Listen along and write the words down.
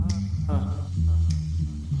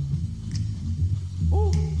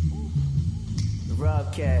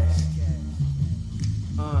Robcast.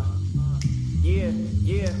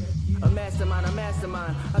 Yeah. A mastermind.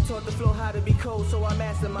 I taught the flow how to be cold, so I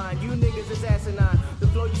mastermind. You niggas is asinine. The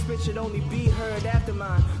flow you spit should only be heard after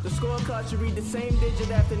mine. The scorecard should read the same digit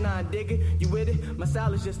after 9. Dig it? You with it? My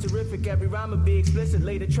style is just terrific. Every rhyme will be explicit.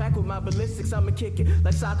 Lay the track with my ballistics, I'ma kick it.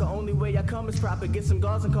 Like soccer, only way I come is proper. Get some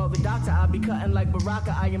guards and call the doctor. I'll be cutting like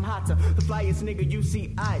Baraka, I am hotter. The flyest nigga you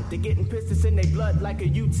see, They getting pistols in their blood like a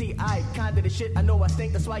UTI. Kinda the shit, I know I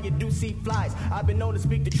stink, that's why you do see flies. I've been known to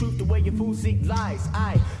speak the truth the way your fool seek lies.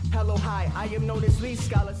 Hello, hi, I am known as Lee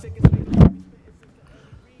Scholar.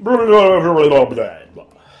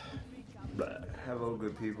 Hello,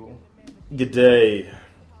 good people. Good day.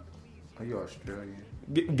 Are you Australian?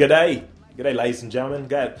 Good day. Good day, ladies and gentlemen.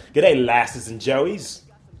 Good day, lasses and joeys.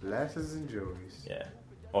 Lasses and joeys. Yeah.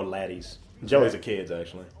 Or laddies. Joeys are kids,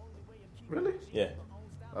 actually. Really? Yeah.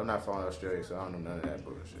 I'm not from Australia, so I don't know none of that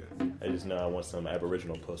bullshit. I just know I want some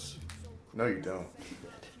Aboriginal puss. No, you don't.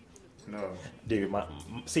 No. Dude,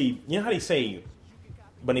 see, you know how they say,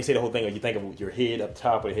 when they say the whole thing, you think of your head up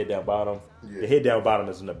top or your head down bottom? Yeah. The head down bottom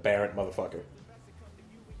is an aberrant motherfucker.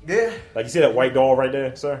 Yeah. Like, you see that white dog right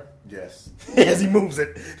there, sir? Yes. As he moves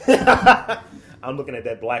it. I'm looking at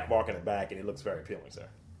that black mark in the back, and it looks very appealing, sir.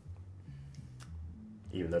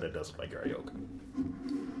 Even though that does look like karaoke.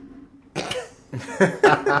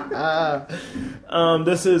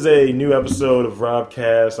 This is a new episode of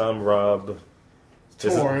Robcast. I'm Rob.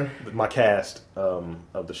 This is my cast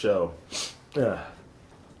of the show. Yeah.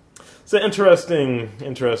 It's an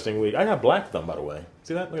interesting week. I got black thumb, by the way.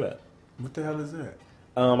 See that? Look at that. What the hell is that?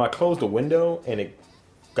 I closed the window and it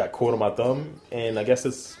got caught on my thumb, and I guess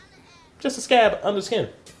it's just a scab under the skin.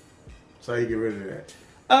 So how you get rid of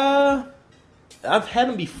that? I've had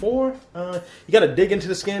them before. You got to dig into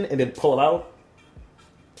the skin and then pull it out.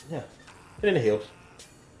 Yeah, and then it heals.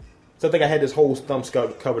 So I think I had this whole thumb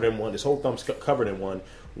covered in one.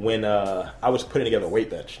 When I was putting together a weight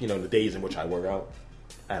bench. You know, the days in which I work out.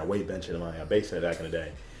 I had a weight bench in my basement back in the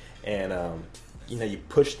day, and you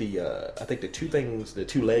push I think the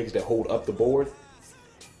two legs that hold up the board,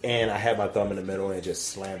 and I had my thumb in the middle and just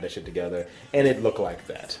slammed that shit together, and it looked like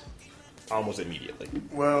that almost immediately.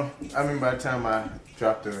 Well, I mean, by the time I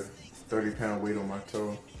dropped a 30-pound weight on my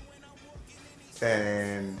toe,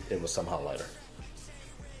 and it was somehow lighter.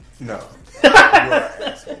 No. You're an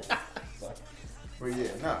asshole. But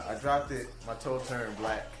yeah, no, I dropped it, my toe turned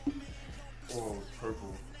black, or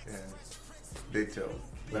purple, and big toe,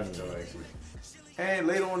 left toe actually. And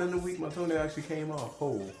later on in the week, my toenail actually came off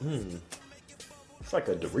whole. It's like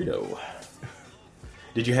a Dorito.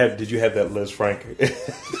 Did you have that Liz Frank?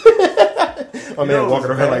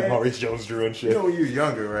 Walking around like Maurice Jones-Drew and shit. You know when you were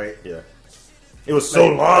younger, right? Yeah. It was so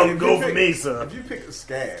long ago for me, sir. If you pick a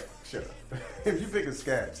scab, shut up. If you pick a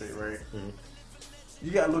scab, say, right? Mm-hmm.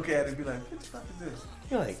 You gotta look at it and be like, what the fuck is this?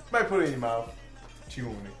 You're like, you might put it in your mouth, chew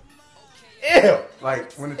on it. Ew!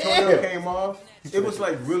 Like, when the toenail came off, it was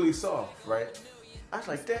like really soft, right? I was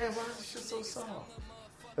like, damn, why is this shit so soft?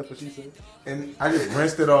 That's what she said. And I just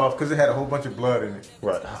rinsed it off because it had a whole bunch of blood in it.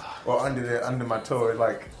 Right. Or under my toe, it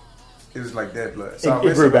was like dead blood. So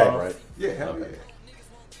it grew back, right? Yeah, hell yeah.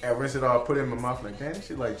 And I rinsed it off, put it in my mouth, like, damn, this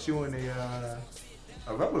shit like chewing a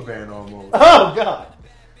rubber band almost. Oh, God.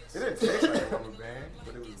 It didn't taste like a rubber band,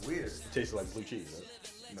 but it was weird. It tasted like blue cheese,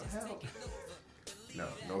 right? No, hell.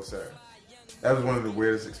 No, sir. That was one of the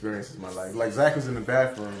weirdest experiences in my life. Like, Zach was in the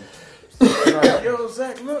bathroom. And I'm like, yo,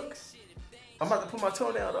 Zach, look. I'm about to put my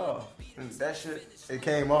toenail off. And that shit, it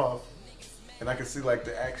came off. And I could see, like,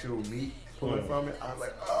 the actual meat pulling from it. I was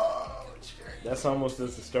like, oh, shit. That's almost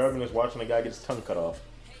as disturbing as watching a guy get his tongue cut off.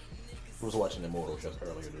 I was watching Immortal just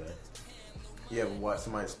earlier today. You ever watch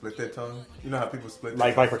somebody split their tongue? You know how people split their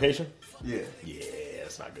tongue? Like bifurcation? Yeah. Yeah,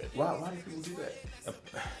 that's not good. Why do people do that?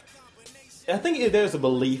 I think there's a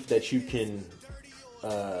belief that you can,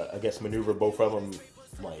 I guess, maneuver both of them,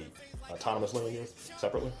 like, autonomously, I guess,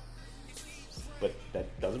 separately. But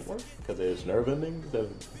that doesn't work because there's nerve endings that are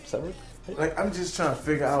separate. Like, I'm just trying to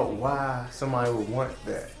figure out why somebody would want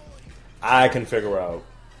that. I can figure out,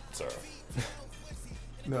 sir.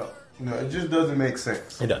 No, it just doesn't make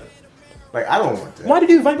sense. It doesn't. Like, I don't want that. Why did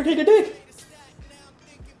you bifurcate the dick?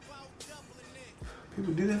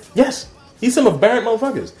 People do that? Yes. He's some aberrant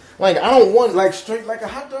motherfuckers. Like, I don't want... Like, straight like a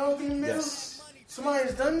hot dog in the middle? Yes. Somebody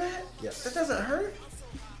has done that? Yes. That doesn't hurt?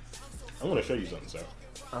 I want to show you something, sir.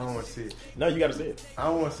 I don't want to see it. No, you got to see it. I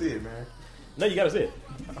don't want to see it, man. No, you got to see it.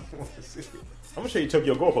 I don't want to see it. I'm going to show you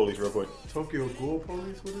Tokyo Ghoul Police real quick. Tokyo Ghoul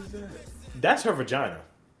Police? What is that? That's her vagina.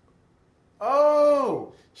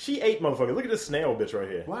 Oh! She ate motherfucker. Look at this snail bitch right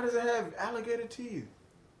here. Why does it have alligator teeth?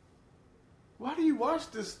 Why do you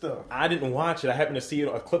watch this stuff? I didn't watch it. I happened to see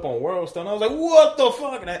a clip on World Star, and I was like, "What the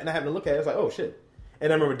fuck?" And I happened to look at it. I was like, "Oh shit!"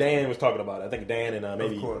 And I remember Dan was talking about it. I think Dan and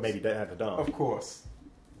maybe Dan had the Dom. Of course.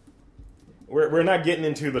 We're not getting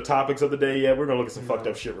into the topics of the day yet. We're gonna look at some fucked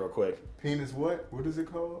up shit real quick. Penis what? What is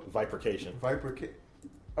it called? Vipercation.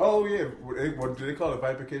 Oh yeah. What do they call it?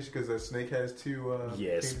 Vipercation because a snake has two.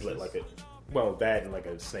 Yeah, penises? split like it. Well, that and like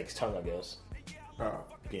a snake's tongue, I guess. Oh.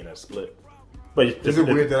 Being a split. But is it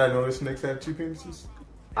weird that I know that snakes have two penises?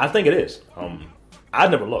 I think it is. I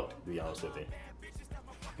never looked, to be honest with you.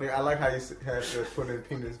 Like, I like how you have to put in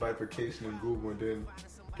penis vipercation in Google and then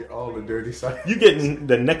get all the dirty sites. You getting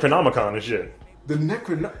the Necronomicon and shit. The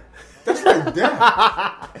Necronomicon? That's like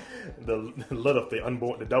that. the little, the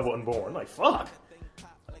unborn, the double unborn. Like, fuck.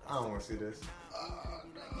 I don't want to see this.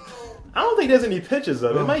 I don't think there's any pictures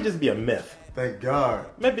of it. It might just be a myth. Thank God.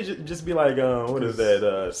 Maybe just be like, what is that,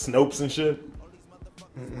 Snopes and shit?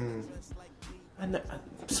 Mm-mm.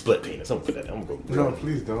 Split penis. I'm gonna put that down. I'm gonna go. No,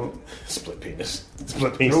 please don't. Split penis.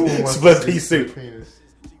 Split penis. No one wants split piece suit. Penis.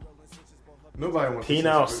 Nobody wants to see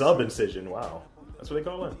penile split sub penis. incision. Wow, that's what they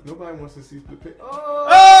call it. Nobody wants to see split penis. Oh,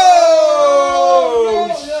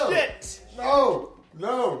 no, shit!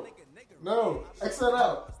 No. X that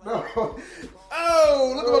out. No.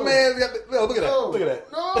 Oh, look at my man. Look at that. No. Look at that.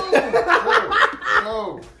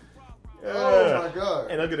 No. Yeah. Oh my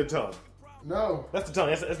God. And look at the tongue. No. That's the tongue.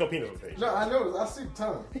 That's no penis on the page. No, I know. I see the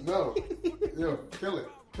tongue. No. Yo, kill it.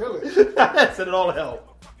 Send it all to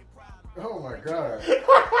hell. Oh my God.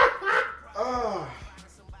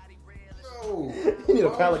 No. You need a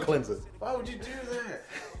palate cleanser. Why would you do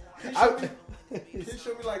that? Can you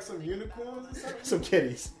show me like some unicorns or something? Some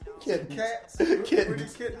kitties. Kittens. Cats? Kittens. Pretty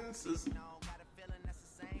kittens?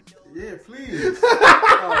 Yeah, please.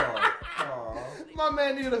 Oh. My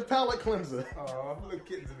man needed a palate cleanser. Oh, little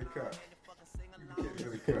kittens in the cup.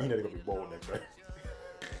 You need to go be bold next time.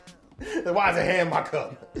 Then why is a hair in my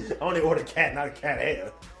cup? I only ordered cat, not a cat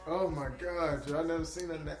hair. Oh my God, Joe, I never seen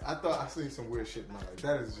that. I thought I seen some weird shit in my life.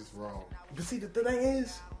 That is just wrong. But see, the thing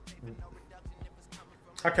is,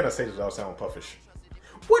 how can I say this without sounding puffish?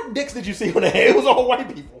 What dicks did you see on the hair? It was all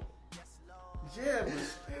white people. Yeah,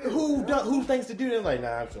 but Who thinks to do that? Like,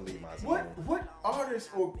 nah, I'm just gonna leave mine. what artists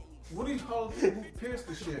or what do you call people who pierce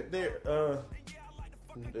the shit? They're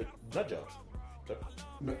nut jobs.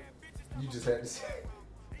 No, you just had to say.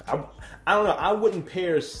 I don't know. I wouldn't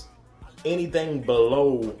pierce anything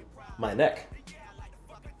below my neck.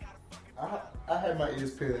 I had my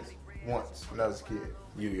ears pierced once when I was a kid.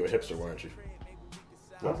 You were a hipster, weren't you?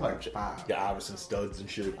 I was like 5. Your Iverson studs and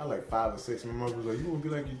shit. I was like 5 or 6. My mother was like, "You want to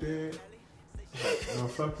be like your dad?" Like, no,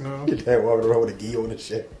 fuck no. Your dad walking around with a gi on and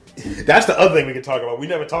shit. That's the other thing we could talk about. We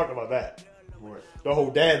never talked about that. What? The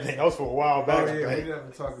whole dad thing. That was for a while back. Oh yeah, we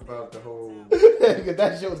never talked about the whole Because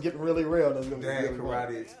that shit was getting really real. That's gonna dad be really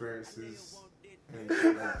karate experiences and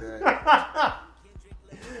shit like that.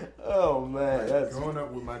 Oh man, Like, that's growing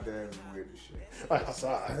up with my dad was weird as shit.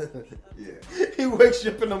 outside. Yeah. He wakes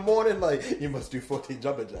you up in the morning like you must do 14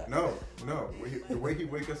 jumping jacks. No. The way he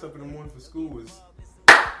wake us up in the morning for school was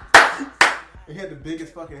he had the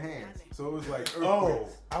biggest fucking hands, so it was like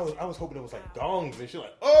earthquakes. Oh, I was hoping it was like gongs and shit.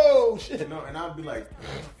 Like, oh shit. No, and I'd be like,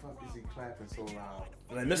 "Why the fuck is he clapping so loud?"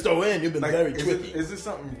 Like, Mr. O.N., you've been Like, very tricky. is there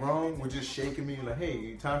something wrong with just shaking me? Like,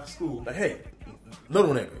 hey, time for school. Like, hey,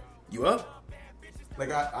 little nigga, you up?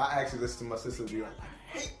 Like, I actually listen to my sister be like,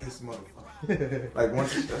 I hate this motherfucker. Like,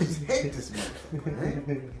 once I just hate this motherfucker,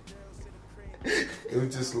 man. It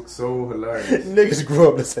would just look so hilarious. Niggas grew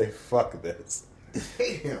up to say, fuck this.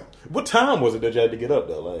 Hate him. What time was it that you had to get up,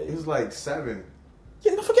 though? Like, It was like 7.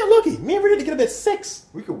 yeah, don't forget lucky. Me and Rick had to get up at 6.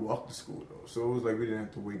 We could walk to school, though. So it was like we didn't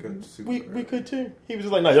have to wake up super We early. could, too. He was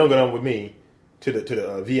just like, no, y'all go down with me to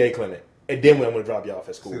the VA clinic. And then I'm going to drop you off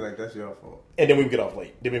at school. See, like, that's your fault. And then we would get off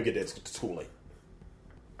late. Then we would get to school late.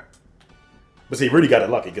 But see, Rudy got it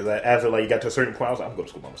lucky because after like he got to a certain point, I was like, I'm going to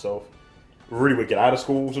school by myself. Rudy would get out of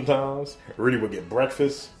school sometimes. Rudy would get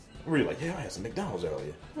breakfast. Rudy like, yeah, I had some McDonald's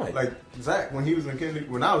earlier. Like Zach,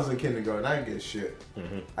 when I was in kindergarten, I didn't get shit.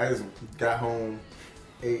 Mm-hmm. I just got home,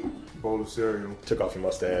 ate a bowl of cereal. Took off your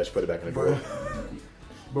mustache, put it back in the grill.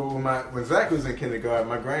 But when Zach was in kindergarten,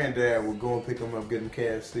 my granddad would go and pick him up, get him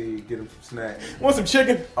KFC, get him some snacks, Want some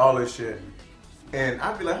chicken? all this shit. And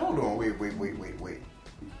I'd be like, hold on, wait.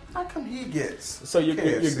 How come he gets So your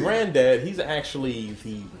KFC? granddad, he's actually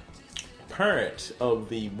the parent of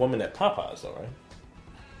the woman at Popeyes, though, right?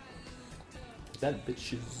 That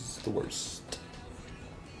bitch is the worst.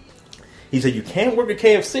 He said you can't work at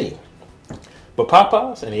KFC, but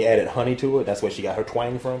Popeyes, and he added honey to it. That's where she got her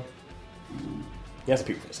twang from. You have some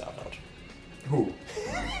people from the South, don't you?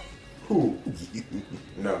 Who?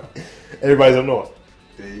 No. Everybody's up north.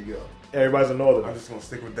 There you go. Everybody's a northerner. I'm just gonna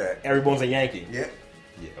stick with that. Everyone's a Yankee. Yep.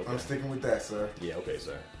 Yeah, okay. I'm sticking with that, sir. Yeah, okay,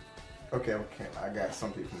 sir. Okay. I got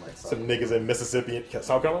some people from like South Some niggas in Mississippi and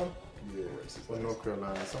South Carolina? Yeah, or North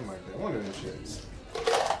Carolina, something like that. One of them shits.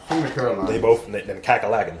 From the Carolina. They both, them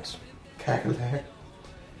Kakalakans. Cackalack.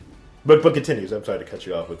 But continues. I'm sorry to cut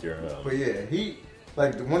you off with your... But yeah,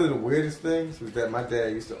 one of the weirdest things was that my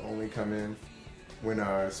dad used to only come in when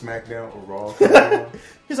SmackDown or Raw came on.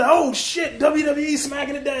 He's like, oh shit, WWE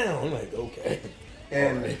smacking it down. I'm like, okay.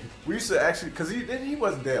 And right. we used to actually, because he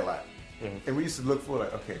wasn't there a lot. Mm-hmm. And we used to look for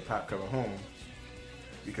like, okay, Pop coming home.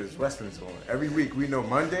 Because wrestling's on. Every week, we know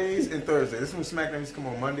Mondays and Thursdays. This is when SmackDown used to come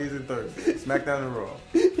on Mondays and Thursdays. SmackDown and Raw.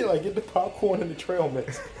 You're like, get the popcorn and the trail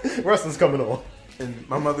mix. Wrestling's coming on. And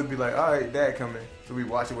my mother would be like, all right, Dad coming. So we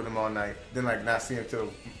watch it with him all night. Then like not see him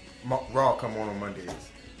till Raw come on Mondays.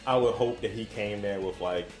 I would hope that he came there with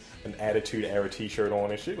like an Attitude Era t-shirt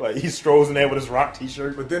on and shit. Like he strolls in there with his Rock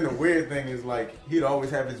t-shirt. But then the weird thing is like, he'd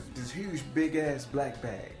always have this huge big ass black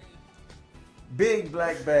bag. Big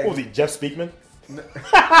black bag. What was he, Jeff Speakman? And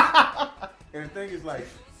the thing is like,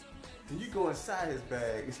 when you go inside his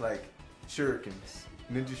bag, it's like shurikens,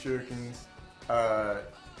 ninja shurikens,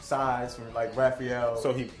 size from like Raphael.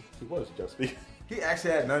 So he was Jeff Speakman. He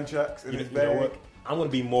actually had nunchucks in his bag. You know what? I'm going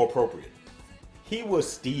to be more appropriate. He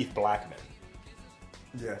was Steve Blackman.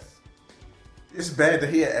 Yes. It's bad that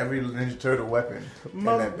he had every Ninja Turtle weapon in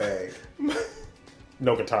that bag.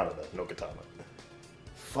 No katana though. No katana.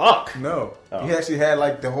 Fuck. No. Oh. He actually had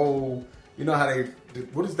like the whole, you know how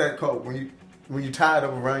what is that called? When you tie it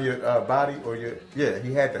up around your body or he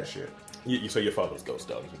had that shit. So your father was Ghost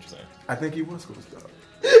Dog is what you're saying. I think he was Ghost Dog.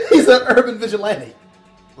 He's an urban vigilante.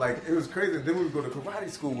 Like, it was crazy. Then we would go to karate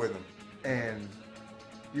school with him. And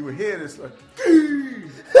you would hear this like,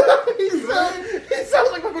 he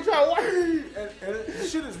sounds like Uncle John White. And the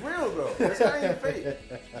shit is real though. It's not even fake.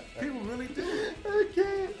 People really do it. I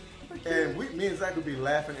can't. And me and Zach would be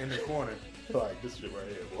laughing in the corner. Like, this shit right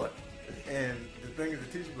here, what? And the thing is, the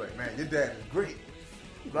teacher would be like, man, your dad is great.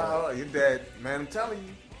 Blah, blah, blah. Your dad, man, I'm telling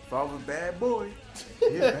you, father's a bad boy.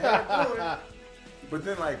 He's a bad boy. But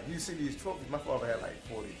then, like, you see these trophies. My father had like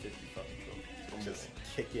 40, 50 fucking trophies. Just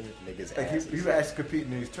kicking niggas' like asses. he would actually compete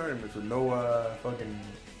in these tournaments with no fucking,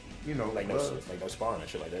 like no sparring and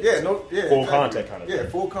shit like that. Yeah, full exactly. contact kind of thing. Yeah,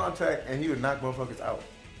 full contact, and he would knock motherfuckers out.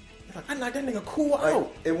 He's like, I knocked that nigga cool Like,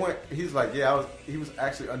 out. it went. He's like, he was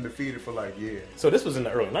actually undefeated for like years. So this was in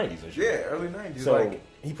the early 90s and shit. Yeah, early 90s. So like,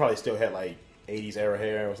 he probably still had like 80s era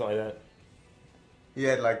hair or something like that. he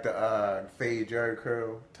had like the fade Jerry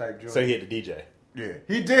curl type joint. So he had the DJ. Yeah,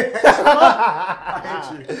 he did.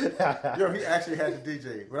 I hate you. Yo, he actually had the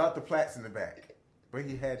DJ without the plaits in the back, but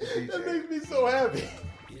he had the DJ. That makes me so happy.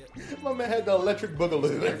 My man had the electric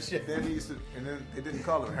boogaloo and shit. Then he used to, and then it didn't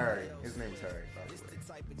call him Harry. His name was Harry, by the way.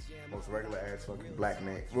 Most regular ass fucking black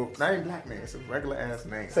man. Well, not even black man. It's a regular ass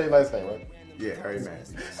name. Same last name, right? Yeah, Harry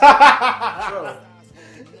Matthews. So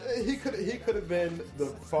he could have been the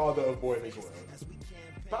father of Boy Meets World.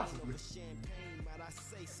 possibly.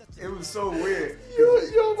 It was so weird.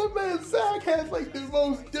 Yo, my man Zach has like the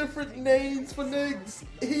most different names for niggas.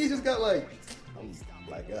 He just got like, I'm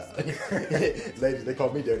black guy. Ladies, they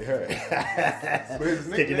call me Dirty Harry. But his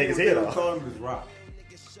Kicking nickname niggas' head they would off. call him was Rock.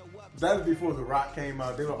 That was before The Rock came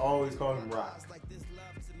out. They would always call him Rock.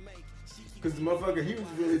 Because the motherfucker, he was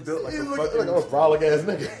really built like He's a like fucking... a brolic ass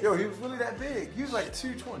nigga. Yo, he was really that big. He was like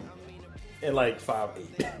 220. And like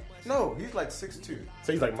 5'8". No, he's like 6'2".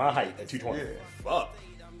 So he's like my height at 220. Yeah. Fuck.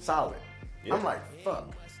 Solid. Yeah. I'm like,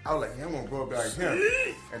 fuck. I was like, yeah, I'm going to grow up like him.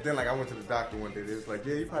 And then like I went to the doctor one day. They was like,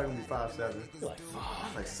 yeah, you probably going to be 5'7". You're like, fuck. I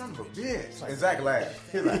was like, son of a bitch. And Zach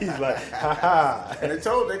laughed. He's like, ha ha. And they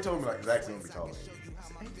told me like, Zach's going to be taller.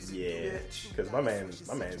 Yeah, because my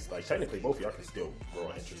man's like technically both of y'all can still grow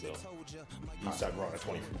an inch or so. You start growing at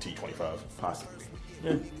 20 from T25. Possibly.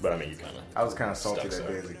 Yeah. But I mean, you kind of. I was kind of salty Stuck, that sir.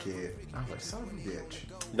 day as a kid. I was like, son of a bitch.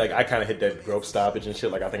 Like, I kind of hit that growth stoppage and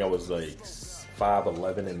shit. Like, I think I was like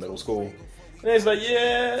 5'11" in middle school. And it's like,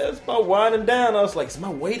 yeah, it's about winding down. I was like, is my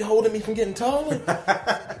weight holding me from getting taller?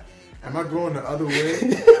 Am I growing the other way?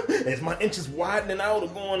 Is my inches widening out or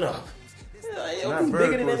going up? Like, Not I'm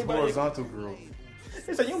bigger than vertical, it's anybody. horizontal growth.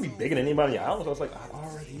 It's like, you don't be bigger than anybody in your house. I was like, I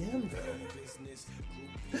already am,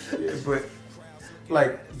 though. Yeah, but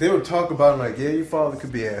like they would talk about like, yeah, your father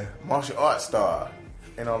could be a martial arts star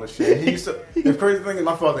and all this shit. He used to. The crazy thing is,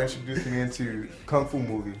 my father introduced me into kung fu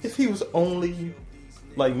movies. If he was only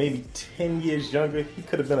like maybe 10 years younger, he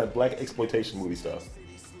could have been a black exploitation movie star.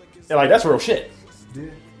 And like, that's real shit. Yeah.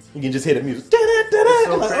 You can just hear the music. Da-da-da-da.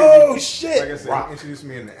 So Like, crazy. oh shit! Like I said, Rock. he introduced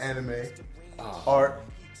me into anime, Oh, art,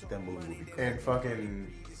 that movie would be cool. and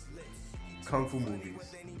fucking kung fu movies.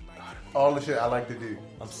 All the shit I like to do.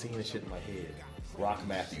 I'm seeing this shit in my head. Rock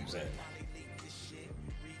Matthews and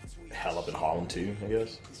Hell Up in Harlem too, I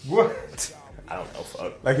guess. What? I don't know,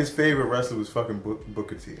 fuck. Like his favorite wrestler was fucking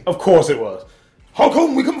Booker T. Of course it was. Hulk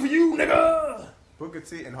Hogan, we coming for you, nigga! Booker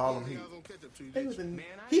T and Harlem Heat.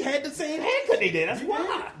 He had the same haircut they did, that's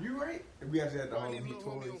why. You right? We actually had the Harlem Heat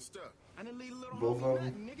toys. Both of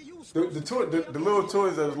them. The little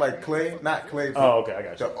toys that was like clay, not clay. Oh, okay, I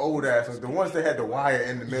got you. The old ass ones, the ones that had the wire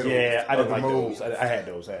in the middle. Yeah, I didn't like mold. those. I had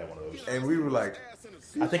those. I had one of those. And we were like,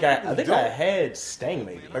 I think I had Sting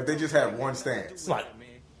maybe. like they just had one stance. It's like,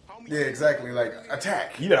 Yeah, exactly. Like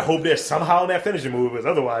attack. you better hope there's somehow in that finishing move, because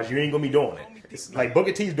otherwise you ain't gonna be doing it. It's like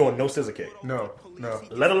Booker T's doing no scissor kick, No.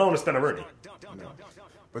 let alone a spinneroonie. No.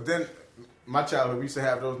 But then, my childhood, we used to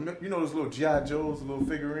have those, you know, those little G.I. Joes, the little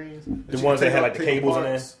figurines? The ones that had like the cables in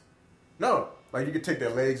there. No. Like you could take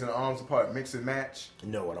their legs and arms apart, mix and match.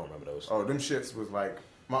 No, I don't remember those. Oh, them shits was like,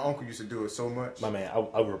 my uncle used to do it so much. My man,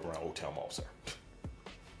 I grew up around Old Town Mall, sir.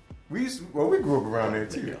 We grew up around there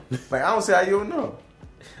too. Like, I don't see how you don't know.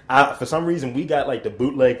 For some reason, we got like the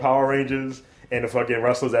bootleg Power Rangers and the fucking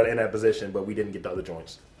wrestlers that are in that position, but we didn't get the other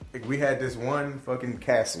joints. Like, we had this one fucking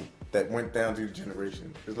castle that went down through the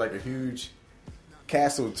generation. It was like a huge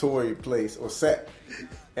castle toy place or set.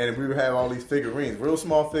 And we would have all these figurines, real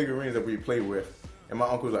small figurines that we play with. And my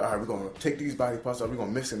uncle was like, all right, we're going to take these body parts out, we're going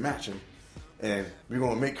to mix and match them. And we're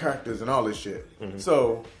going to make characters and all this shit. Mm-hmm.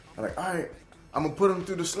 So, I'm like, all right, I'm going to put him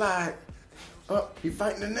through the slide. Up, he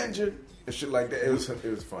fighting a ninja. And shit like that. It was fun.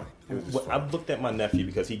 It was just fun. I've looked at my nephew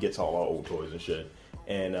because he gets all our old toys and shit.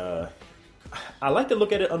 And I like to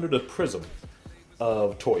look at it under the prism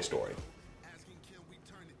of Toy Story.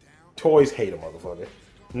 Toys hate a motherfucker.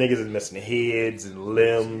 Niggas is missing heads and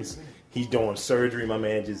limbs. He's doing surgery. My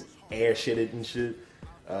man just air shitted and shit.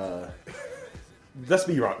 Let's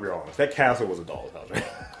be real honest. That castle was a doll's house, right?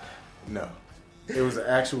 No. It was an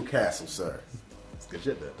actual castle, sir. It's good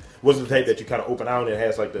shit, though. Was it the tape that you kind of open out and it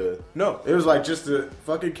has like the... No, it was like just a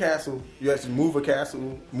fucking castle. You actually move a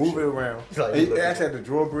castle, move it around. Like, it actually had the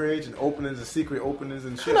drawbridge and openings and secret openings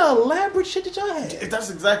and shit. What kind of elaborate shit did y'all have?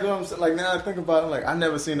 That's exactly what I'm saying. Like, now I think about it, like, I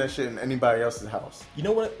never seen that shit in anybody else's house. You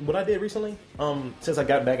know what I did recently? Since I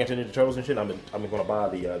got back into Ninja Turtles and shit, I'm going to buy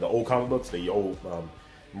the old comic books, the old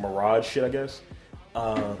Mirage shit, I guess.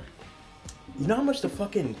 You know how much the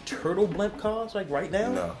fucking Turtle blimp costs, like, right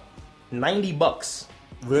now? No. $90.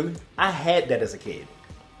 Really? I had that as a kid.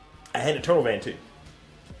 I had a Turtle Van too.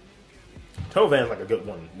 Turtle Van's like a good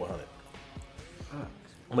 100.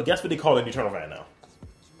 But guess what they call a new Turtle Van now?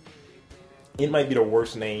 It might be the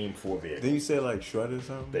worst name for a vehicle. Didn't you say like Shredder or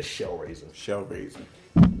something? The Shell Raiser. Shell Raiser.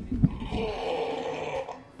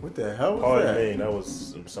 What the hell was Oh, that? man, that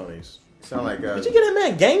was some Sonny's. Sound like Did you get that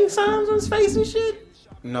man gang signs on his face and shit?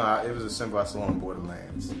 No, it was a symbol I saw on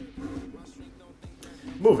Borderlands.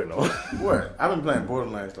 Moving on. What? I've been playing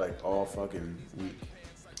Borderlands like all fucking week.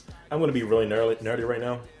 I'm going to be really nerdy right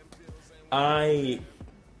now. I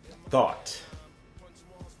thought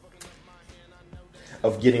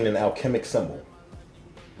of getting an alchemic symbol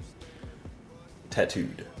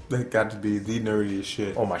tattooed. That got to be the nerdiest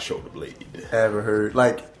shit On my shoulder blade. I ever heard.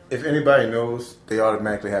 Like, if anybody knows, they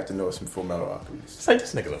automatically have to know it's from Full Metal Alchemist. It's like,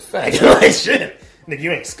 this nigga's a faggot. Like, shit. Nigga,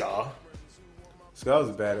 you ain't Scar. Scar's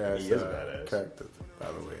a badass, He is a badass. character,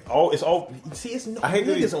 by the way. Oh, it's all... See, it's no I hate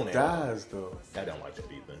that he niggas on there. dies, though. I don't like that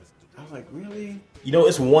either. I was like, really? You know,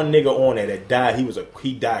 it's one nigga on there that died.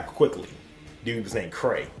 He died quickly. Dude was named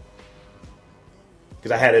Cray.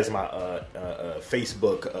 Because I had it as my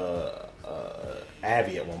Facebook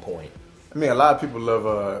Avi at one point. I mean, a lot of people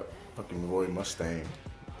love fucking Roy Mustang.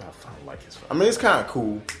 I don't like his. I mean, it's kind of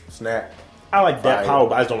cool. Snap. I like that Fire. power,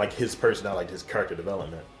 but I just don't like his person. I like his character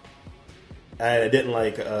development. And I didn't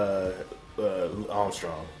like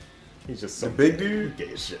Armstrong. He's just some big dude?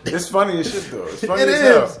 gay as shit. It's funny as shit, though. It's funny It as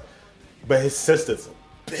is. hell. But his sister's a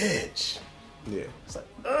bitch. Yeah. It's like,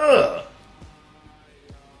 ugh.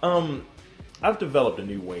 I've developed a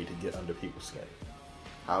new way to get under people's skin.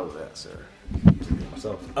 How was that, sir?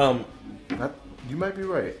 Myself. You might be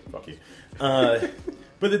right. Fuck you.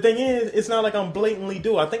 But the thing is, it's not like I'm blatantly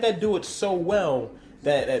do. I think I do it so well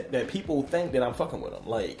that people think that I'm fucking with them.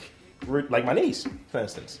 Like my niece, for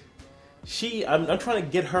instance. I'm trying to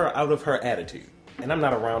get her out of her attitude. And I'm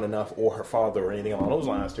not around enough, or her father or anything along those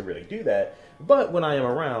lines, to really do that. But when I am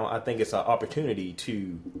around, I think it's an opportunity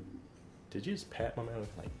to... Did you just pat my man?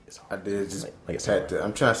 Like, it's all right. I did just like it's pat all the...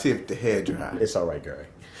 I'm trying to see if the hair dry. It's all right, Gary.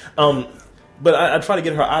 But I try to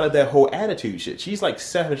get her out of that whole attitude shit. She's like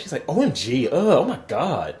 7. She's like, OMG, oh my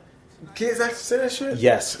God. Kids actually say that shit?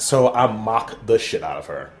 Yes, so I mock the shit out of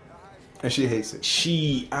her. And she hates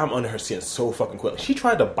it. I'm under her skin so fucking quick. She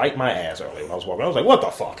tried to bite my ass earlier when I was walking. I was like, what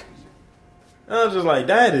the fuck? I was just like,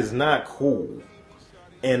 that is not cool.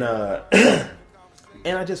 And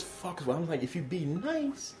and I just fucked with her. I'm like, if you be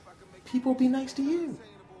nice, people will be nice to you.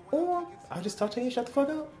 Or I'll just talk to you and shut the fuck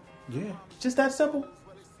up. Yeah. Just that simple.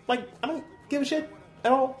 Like, I don't give a shit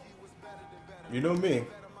at all. You know me.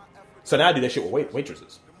 So now I do that shit with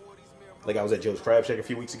waitresses. Like I was at Joe's Crab Shack a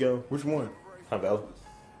few weeks ago. Which one? Huh, Bella?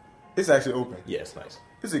 It's actually open. Yeah, it's nice.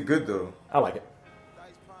 Is it good though? I like it.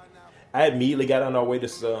 I immediately got on our way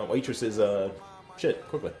to waitress's shit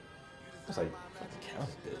quickly. I was like, fucking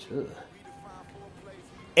county, bitch. Ugh.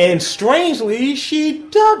 And strangely, she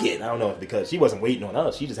dug it. I don't know if because she wasn't waiting on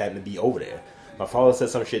us. She just happened to be over there. My father said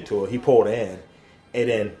some shit to her. He pulled her in. And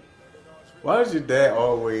then... Why does your dad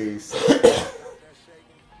always...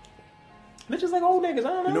 They're just like old niggas.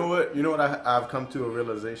 I don't know. You know what I've come to a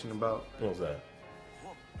realization about? What was that?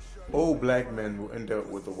 Old black men will end up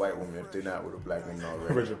with a white woman if they're not with a black woman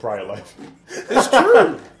already. Richard Pryor life. It's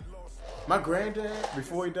true. My granddad,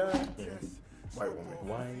 before he died, white woman.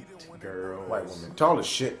 White girl. White woman. Tall as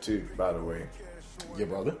shit, too, by the way. Your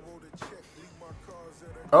brother?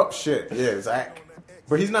 Oh, shit. Yeah, Zach.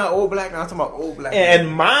 But he's not old black now. I'm talking about old black. And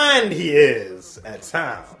mind he is at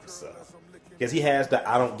times. Because he has the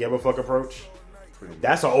I don't give a fuck approach.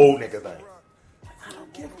 That's an old nigga thing. I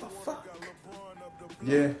don't give a fuck.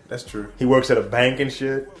 Yeah, that's true. He works at a bank and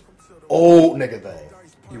shit. Old nigga thing.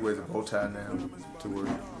 He wears a bow tie now to work.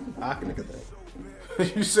 Ock nigga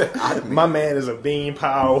thing. You said my man is a bean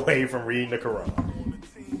pie away from reading the Quran.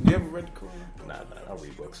 You ever read the Quran? Nah, I don't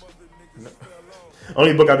read books. No.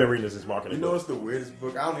 Only book I've been reading is this marketing. You know what's the weirdest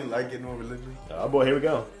book? I don't even like getting on religion. Oh boy, here we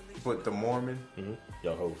go. But the Mormon. Mm-hmm.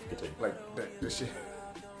 Yo, ho, continue. Like the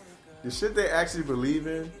shit they actually believe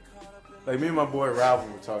in. Like me and my boy Ralph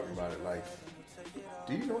were talking about it. Like,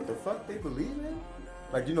 do you know what the fuck they believe in?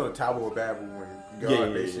 Like, you know the Tower of Babel when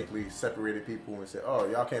God basically separated people and said, "Oh,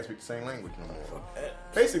 y'all can't speak the same language no more."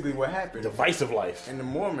 Basically, what happened? Divisive life. In the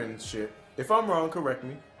Mormon shit. If I'm wrong, correct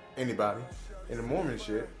me. Anybody. In the Mormon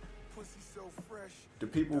shit, the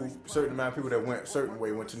people, certain amount of people that went a certain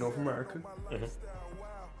way went to North America. Mm-hmm.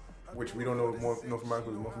 Which we don't know if North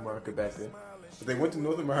America was North America back then. But they went to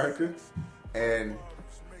North America, and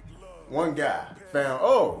one guy found,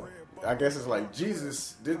 I guess it's like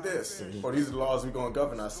Jesus did this, or these are the laws we're going to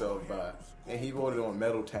govern ourselves by. And he wrote it on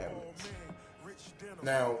metal tablets.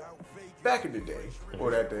 Now, back in the day,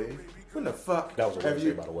 or that day, when the fuck that was a have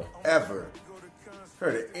you by the way. ever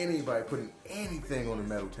heard of anybody putting anything on a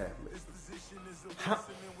metal tablet? How?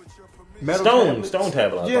 Metal stone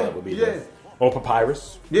tablet, I thought would be there. Or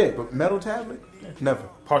papyrus. Yeah, but metal tablet? Never.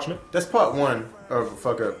 Parchment? That's part one of a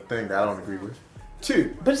fuck up thing that I don't agree with.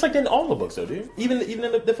 Two. But it's like that in all the books though, dude. Even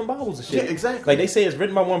in the different Bibles and shit. Yeah, exactly. Like they say it's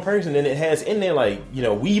written by one person and it has in there like,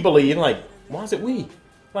 we believe. Like, why is it we?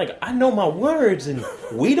 Like, I know my words and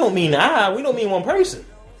we don't mean we don't mean one person.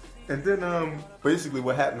 And then basically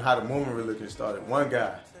what happened, how the Mormon religion started. One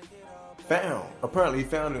guy apparently he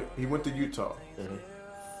found it, he went to Utah. Mm-hmm.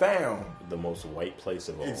 Found the most white place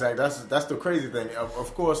of all. Exactly. That's the crazy thing.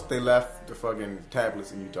 Of course, they left the fucking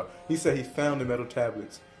tablets in Utah. He said he found the metal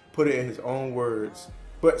tablets, put it in his own words,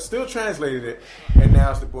 but still translated it, and now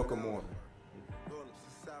it's the Book of Mormon.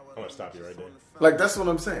 I'm gonna stop you right there. Like, that's what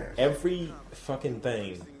I'm saying. Every fucking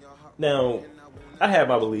thing. Now, I have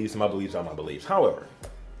my beliefs, and my beliefs are my beliefs. However,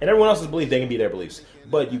 and everyone else's beliefs, they can be their beliefs.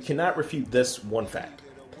 But you cannot refute this one fact.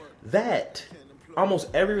 That almost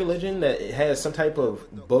every religion that has some type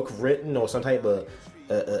of book written or some type of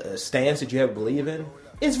stance that you have to believe in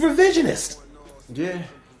is revisionist. Yeah.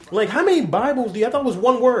 Like, how many Bibles do you... I thought it was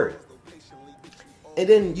one word. And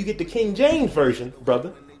then you get the King James version,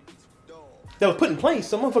 brother, that was put in place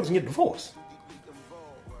so motherfuckers can get divorced.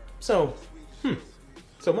 So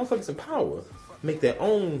motherfuckers in power make their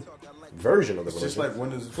own version of the religion. Just like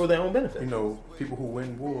winners for their own benefit. People who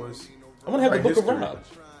win wars. I want to have the Book of Rob.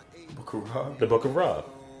 Book of Rob? The Book of Rob.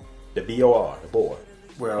 The B-O-R, the boy.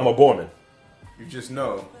 Well, I'm a Borman. You just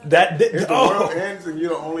know. If the world ends and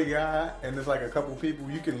you're the only guy and there's like a couple people,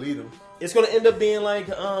 you can lead them. It's going to end up being like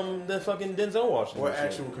the fucking Denzel Washington. What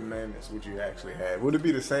actual commandments would you actually have? Would it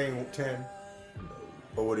be the same 10? No.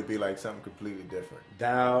 Or would it be like something completely different?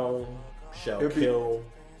 Thou shalt kill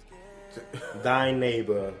thy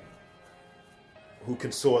neighbor who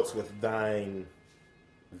consorts with thine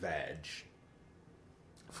vag.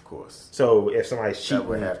 Of course. So if somebody's cheating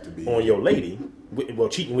on your lady,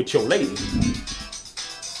 cheating with your lady,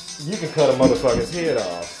 you can cut a motherfucker's head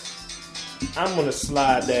off. I'm going to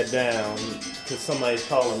slide that down because somebody's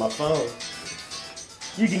calling my phone.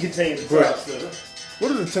 You can continue the talk, sir.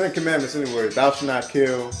 What are the 10 commandments anyway? Thou shalt not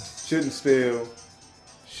kill, Shouldn't steal.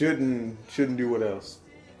 Shouldn't do what else?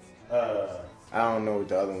 I don't know what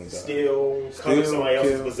the other ones are. Steal, covet somebody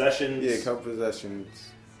else's possessions. Yeah, covet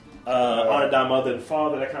possessions. Honor thy mother and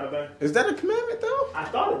father, that kind of thing. Is that a commandment though? I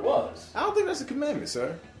thought it was. I don't think that's a commandment,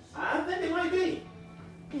 sir. I think it might be.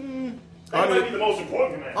 That might be the most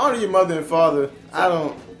important commandment. Honor your mother and father. I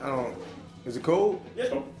don't. Is it cool? Yes,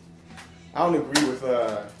 no. I don't agree with.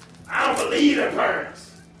 I don't believe in parents.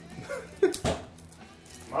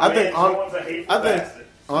 I think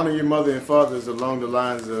honor your mother and father is along the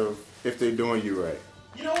lines of if they're doing you right.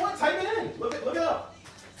 You know what? Type it in. Look it up.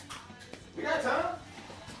 We got time.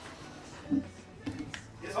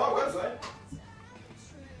 It's our website.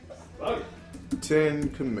 Love it.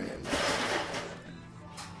 10 Commandments.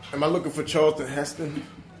 Am I looking for Charlton Heston?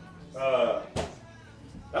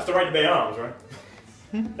 That's the right to bear arms, right?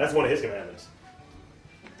 That's one of his commandments.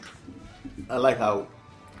 I like how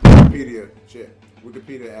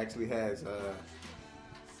Wikipedia actually has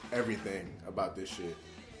everything about this shit.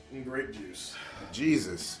 Grape juice.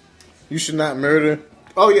 Jesus. You should not murder.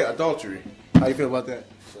 Oh yeah, adultery. How you feel about that?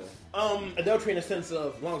 Adultery in the sense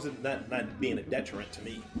of, as long as it's not being a deterrent to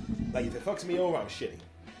me. Like, if it fucks me over, I'm shitty.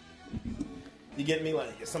 You get me?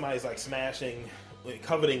 Like, if somebody's, like, smashing, like,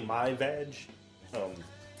 coveting my veg, then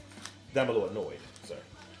I'm a little annoyed, so.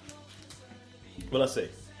 Well, let's see.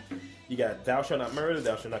 You got, thou shalt not murder,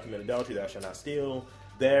 thou shalt not commit adultery, thou shalt not steal,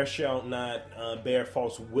 thou shalt not bear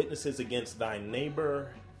false witnesses against thy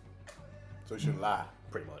neighbor. So you shouldn't lie.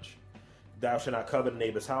 Pretty much. Thou shalt not covet a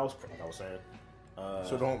neighbor's house, like I was saying.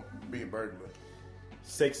 So don't be a burglar.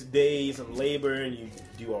 6 days of labor and you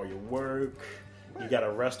do all your work. You got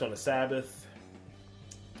to rest on the Sabbath.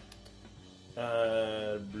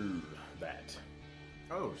 That.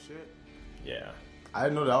 Oh shit. Yeah. I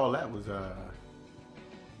didn't know that all that was. I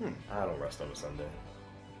don't rest on a Sunday.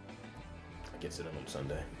 I get sit in on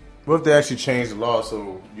Sunday. What if they actually changed the law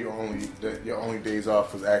so your only days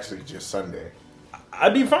off was actually just Sunday?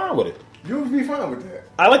 I'd be fine with it. You would be fine with that.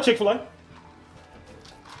 I like Chick-fil-A.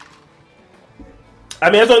 I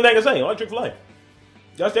mean, that's the only thing I can say. I like Chick-fil-A.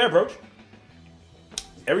 That's their approach.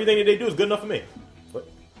 Everything that they do is good enough for me. But,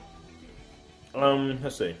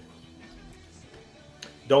 let's see.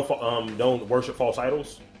 Don't worship false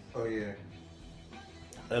idols. Oh yeah.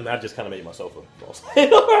 And I just kind of made myself a false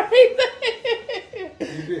idol right there.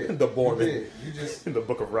 You did. The Borman. You did. You just In the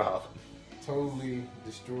Book of Rob. totally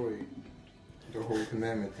destroyed the whole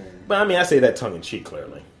commandment thing. But I mean, I say that tongue in cheek,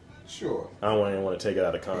 clearly. Sure. I don't even want to take it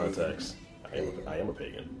out of context. I am a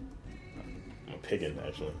pagan. I'm a pagan,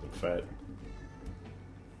 actually. I'm fat.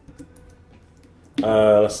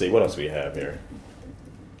 Let's see. What else do we have here?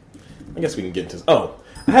 I guess we can get into... Oh,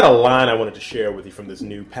 I had a line I wanted to share with you from this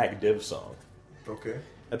new Pac Div song. Okay.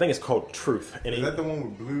 I think it's called Truth. And Is that the one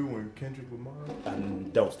with Blue and Kendrick Lamar? I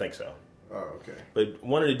don't think so. Oh, okay. But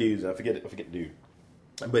one of the dudes, I forget the dude.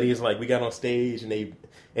 But he's like, we got on stage and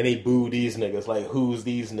they booed these niggas. Like, who's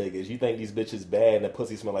these niggas? You think these bitches bad and that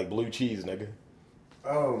pussy smell like blue cheese, nigga?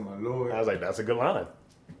 Oh my lord! I was like, that's a good line.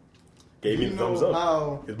 Gave me the thumbs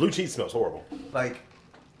up. Because blue cheese smells horrible. Like,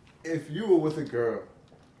 if you were with a girl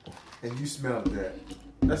and you smelled that,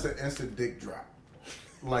 that's an instant dick drop.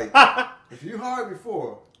 Like, if you hard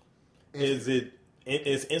before, Is it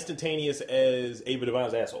as instantaneous as Ava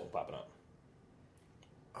Devine's asshole popping up?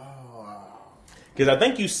 Oh. Because I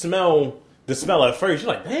think you smell the smell at first.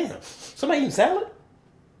 You're like, damn, somebody eating salad?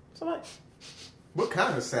 Somebody What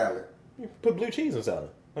kind of salad? you put blue cheese in salad.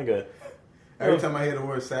 Okay. Every time I hear the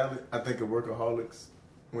word salad, I think of Workaholics.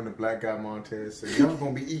 When the black guy Montez said, "Y'all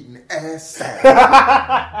gonna be eating ass salad."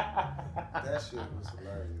 That shit was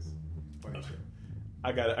hilarious. Funny shit.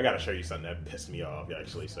 I gotta show you something that pissed me off,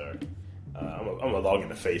 actually, sir. I'm gonna log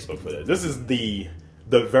into Facebook for this. This is the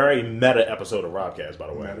very meta episode of Robcast, by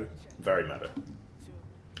the way. Meta? Very meta.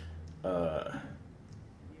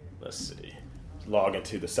 Let's see. Log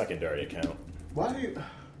into the secondary account. Why do you?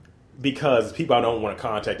 Because people I don't want to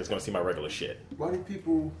contact is going to see my regular shit. Why do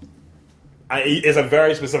people? It's a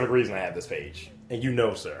very specific reason I have this page. And you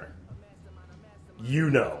know, sir. You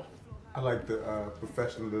know. I like the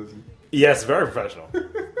professionalism. Yes, very professional.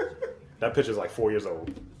 That picture's like 4 years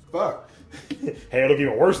old. Fuck. Hey, it look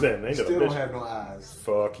even worse then. Ain't Still it a don't bitch? have no eyes.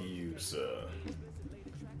 Fuck you, sir.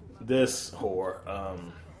 This whore.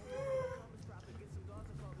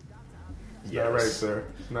 Yes. Not right, sir.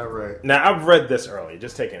 Not right. Now, I've read this earlier,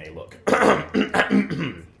 just taking a look.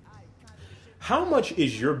 How much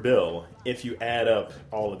is your bill if you add up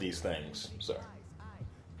all of these things, sir?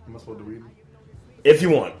 Am I supposed to read it? If you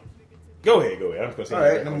want. Go ahead. I'm just going to say All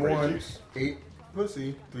right, number one, ate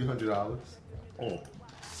pussy, $300. Mm.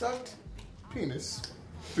 Sucked penis,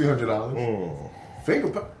 $300. Finger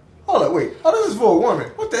pop. Hold on, wait. Oh, this is for a woman.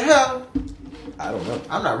 What the hell? I don't know.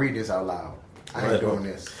 I'm not reading this out loud. I ain't doing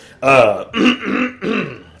this.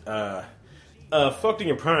 Fucked in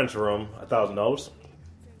your parents' room, $1,000.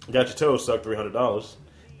 Got your toes sucked, $300.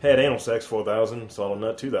 Had anal sex, $4,000. Swallowed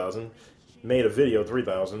nut, $2,000. Made a video,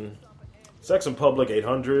 $3,000. Sex in public,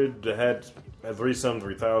 $800. Had a threesome,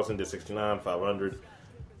 $3,000. Did $69, $500.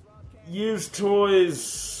 Used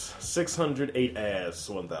toys, $600. Ate ass,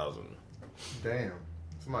 $1,000. Damn.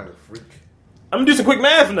 Somebody a freak. I'm gonna do some quick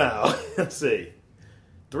math now. Let's see.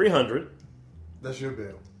 300 That's your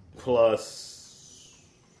bill. plus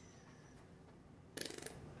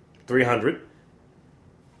 300.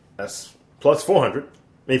 That's plus 400.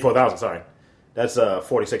 Maybe 4,000, sorry. That's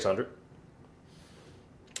 4,600.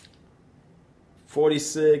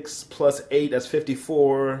 46 plus 8, that's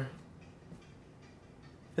 54.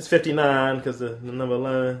 That's 59 because the number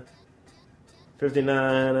line.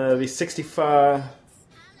 59, that'd be 65.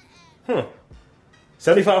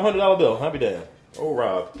 $7,500 bill. I'll be damned. Oh,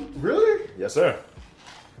 Rob. Really? Yes, sir.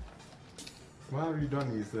 Why have you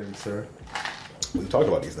done these things, sir? We talked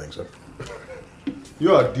about these things, sir.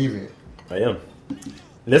 You are a deviant. I am. And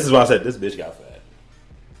this is why I said this bitch got fat.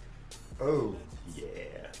 Oh. Yeah.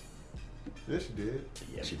 Yes, you did.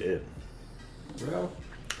 Yes, she did. Well,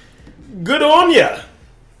 Good on ya.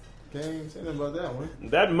 can't say nothing about that one.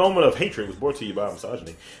 That moment of hatred was brought to you by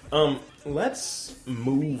misogyny. Let's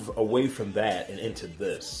move away from that and into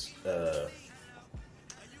this. Let's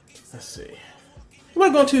see. You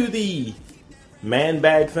want to go to the man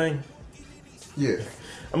bag thing? Yeah.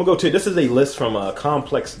 I'm going to go to, this is a list from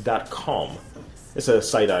complex.com. It's a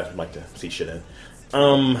site I like to see shit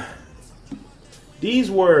in. These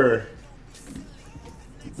were,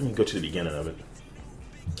 let me go to the beginning of it.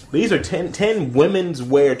 These are 10 women's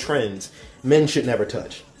wear trends men should never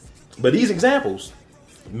touch. But these examples,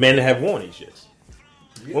 men have worn these shits.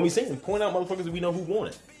 Yeah. When we see them, point out motherfuckers that we know who worn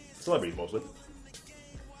it. Celebrities mostly.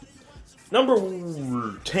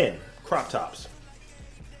 Number 10, crop tops.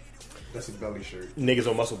 That's a belly shirt. Niggas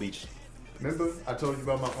on Muscle Beach. Remember I told you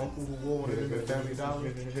about my uncle who wore one of them at Family Dollar?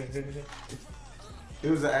 It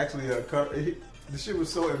was actually a cut. The shit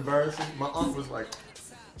was so embarrassing. My aunt was like,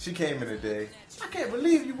 she came in a day. I can't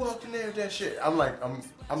believe you walked in there with that shit. I'm like,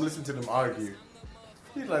 I'm listening to them argue.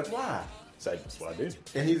 He's like, why? That's what I do.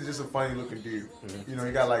 And he's just a funny looking dude. Mm-hmm. You know,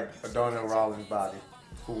 he got like a Darnell Rollins body,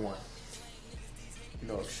 for one. You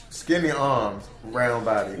know, skinny arms, round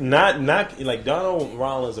body. Not like Donald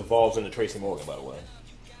Rollins evolves into Tracy Morgan, by the way.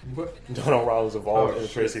 What? Donald Rollins evolved into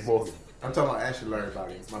shit. Tracy Morgan. I'm talking about Ashley Larry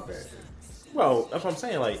body. My bad. Dude. Well, that's what I'm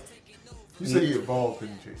saying. Like, You said he evolved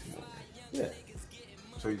into Tracy Morgan. yeah.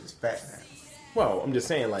 So he's just fat now. Well, I'm just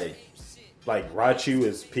saying, like Raichu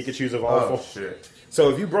is Pikachu's evolved. Oh, shit. So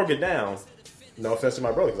if you broke it down, no offense to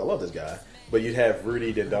my brother, because I love this guy, but you'd have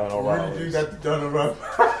Rudy to Donald Rollins. You got the Donald Rollins.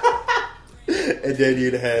 And then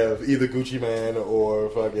you'd have either Gucci Man or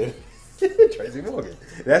fucking Tracy Morgan.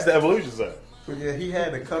 That's the evolution, sir. But yeah, he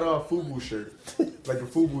had a cut off FUBU shirt, like a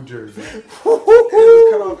FUBU jersey. And it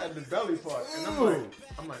was cut off at the belly part, and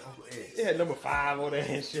I'm like Uncle Ed. It had number 5 on there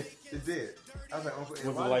and shit. It did. I was like Uncle Ed.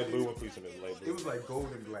 With the why light did blue you- one, please. It light blue. It was like gold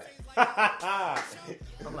and black.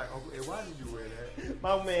 I'm like Uncle Ed, why did you wear that?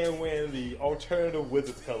 My man wearing the alternative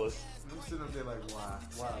Wizards colors. I'm sitting up there like, why,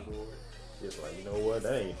 Lord? It's like, you know what?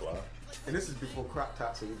 That ain't fly. And this is before crop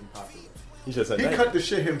tops were even popular. He just said, He that cut the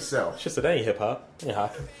shit himself. She said, that ain't hip hop. Ain't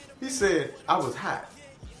hop. He said I was hot.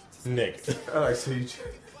 Nigga. I like so you.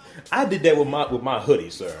 I did that with my hoodie,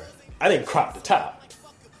 sir. I didn't crop the top.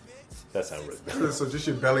 That sounds really bad. So just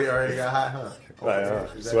your belly already got hot, huh? Right,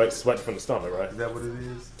 Is that- sweat from the stomach, right? Is that what it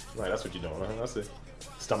is? Right, that's what you're doing, huh? That's it.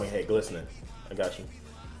 Stomach head glistening. I got you.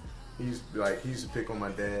 He used to pick on my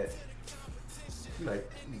dad. He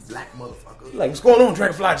like, black motherfucker. Like, what's going on,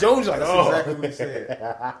 Dragonfly Jones? Like, That's oh. exactly what he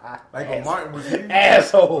said. Like when Martin was huge.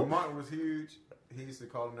 Asshole. When Martin was huge, he used to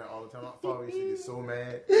call him that all the time. My father used to get so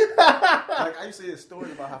mad. Like I used to hear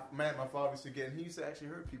stories about how mad my father used to get, and he used to actually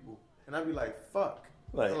hurt people. And I'd be like, fuck.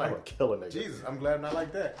 Like, I'm a killer nigga. Jesus, I'm glad I'm not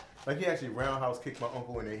like that. Like he actually roundhouse kicked my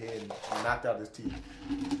uncle in the head and knocked out his teeth.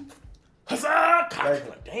 Huzzah! Like,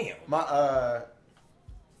 Like, damn. My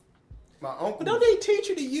uncle. But don't they teach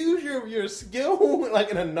you to use your skill like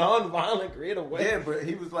in a non-violent, creative way? Yeah, but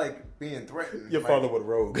he was like being threatened. Your like, father would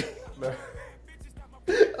rogue.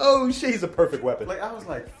 Oh shit, he's a perfect weapon. Like I was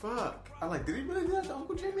like, fuck. I'm like, did he really do that to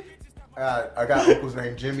Uncle Jimmy? I got uncles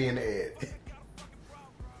named Jimmy and Ed.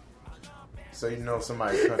 So you know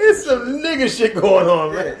somebody. It's some nigga shit going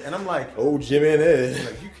on, Yeah, man. and I'm like, Oh, Jimmy and Ed.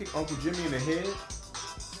 like you kick Uncle Jimmy in the head.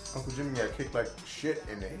 Uncle Jimmy got kicked like shit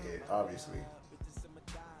in the head, obviously.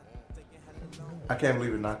 I can't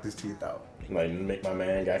believe it knocked his teeth out. Like, make my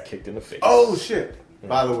man got kicked in the face. Oh shit!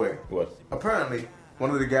 By the way, What? apparently one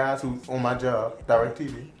of the guys who's on my job,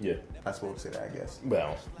 DirecTV. Yeah. I supposed to say that, I guess.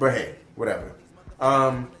 Well, But hey, whatever.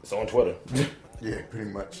 it's on Twitter. Yeah, pretty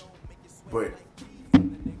much. But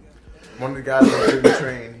one of the guys on the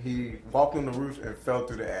train, he walked on the roof and fell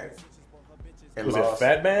through the attic. And Was it a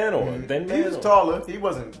fat man or a thin man? He was taller. He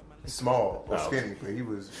wasn't small or Oh. skinny, but he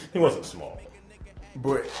was. He wasn't small.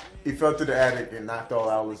 But he fell through the attic and knocked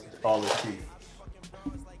all his teeth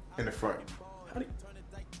in the front.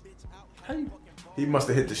 How do you... He must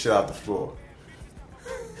have hit the shit out the floor.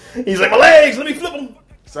 He's like, my legs, let me flip them.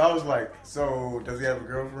 So I was like, so does he have a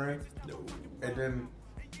girlfriend? No. And then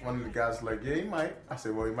one of the guys was like, yeah, he might. I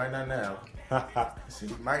said, well, he might not now. I said,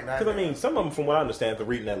 he might not. Because, I mean, some of them, from what I understand, from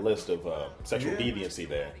reading that list of sexual deviancy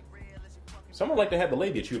there, some of them like to have the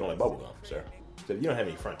lady chewed on like bubblegum, sir. So you don't have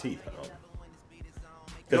any front teeth.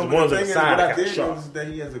 Because the ones on the side are kind of sharp. Is that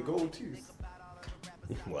he has a gold tooth.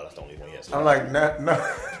 Well, that's the only one he has. I'm like,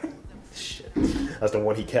 no. Shit. That's the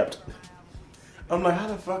one he kept. I'm like, how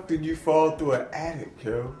the fuck did you fall through an attic,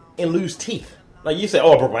 yo? And lose teeth. Like, you say,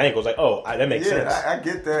 oh, I broke my ankles. Like, oh, that makes sense. I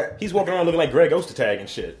get that. He's walking around looking like Greg Ostertag and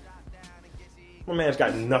shit. My man's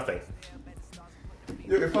got nothing.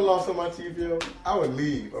 Yo, if I lost all my teeth, yo, I would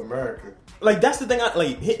leave America. Like, that's the thing.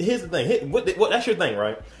 Here's the thing. What that's your thing,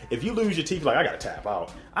 right? If you lose your teeth, like, I gotta tap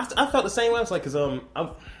out. I felt the same way. I was like, because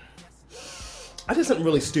I did something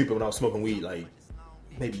really stupid when I was smoking weed, like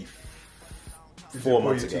maybe 4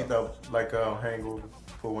 months ago. Pull your teeth out like hangover,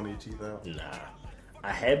 pull one of your teeth out. Nah,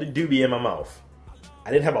 I had the doobie in my mouth. I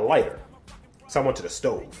didn't have a lighter, so I went to the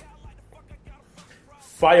stove.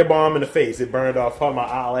 Firebomb in the face. It burned off part of my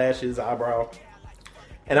eyelashes, eyebrow,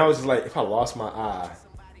 and I was just like, if I lost my eye,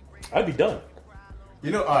 I'd be done.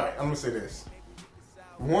 You know, all right, I'm gonna say this.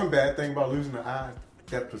 One bad thing about losing an eye,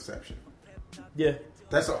 depth perception. Yeah,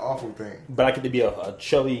 that's an awful thing. But I could be a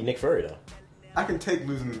chubby Nick Fury though. I can take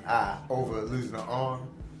losing an eye over losing an arm.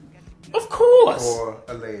 Of course. Or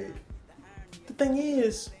a leg. The thing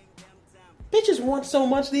is, bitches want so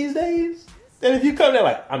much these days that if you come there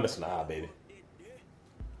like, I'm missing an eye, baby.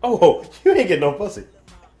 Oh, you ain't getting no pussy.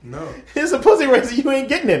 No. It's a pussy race. You ain't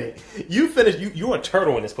getting any. You finished. You're a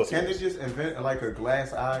turtle in this pussy Can't race. they just invent like a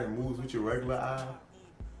glass eye and moves with your regular eye?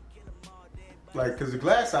 Like, because the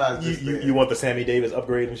glass eye is just you want the Sammy Davis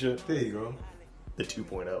upgrade and shit? There you go. The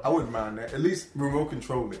 2.0. I wouldn't mind that. At least remote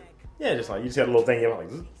control it. Yeah, just like, you just got a little thing. You're like,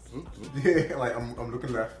 yeah, like, I'm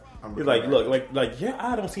looking left. You're like, look, like your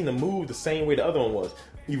eye don't seem to move the same way the other one was.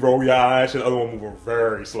 You roll your eyes, and the other one moving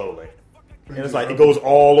very slowly. And it's like, it goes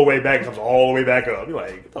all the way back, and comes all the way back up. You're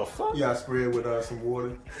like, what the fuck? Yeah, I spray it with some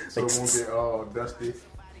water so it won't get all dusty.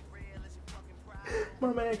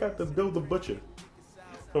 My man got to build the butcher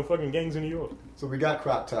from fucking Gangs in New York. So we got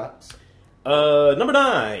crop tops. Number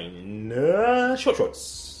 9, short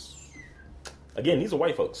shorts. Again, these are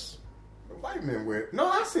white folks. White men wear. No,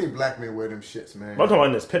 I seen black men wear them shits, man. I'm talking about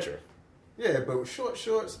in this picture. Yeah, but with short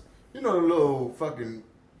shorts, you know the little fucking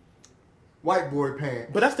white boy pants.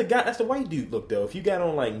 But that's the white dude look though. If you got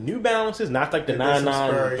on like New Balances, not like the Yeah,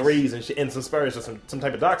 993s and shit, and some Spurs or some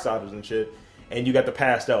type of Docksiders and shit, and you got the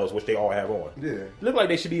pastels, which they all have on. Yeah. Look like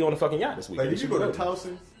they should be on the fucking yacht this week. Like, They if you should go be to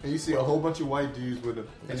voting. Towson and you see a whole bunch of white dudes with them,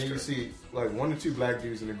 and then true. you see like 1 or 2 black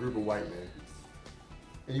dudes in a group of white men,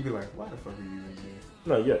 and you be like, why the fuck are you in here?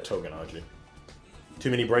 No, you're a token, aren't you? Too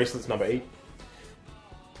many bracelets, number 8.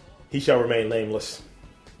 He shall remain nameless.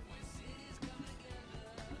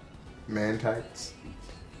 Man tights.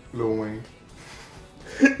 Lil Wayne.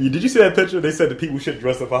 Did you see that picture? They said that people shouldn't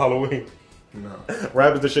dress up for Halloween. No.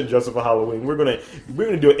 Rappers that shouldn't dress up for Halloween. We're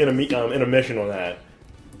gonna do an intermission on that.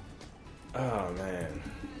 Oh man.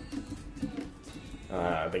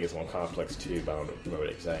 I think it's on Complex 2, but I don't remember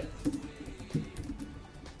the exact.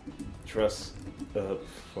 Dress up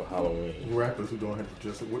for Halloween. Rappers who don't have to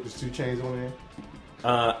dress up. What, there's 2 chains on there?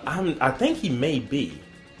 I think he may be.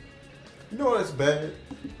 You know what's bad?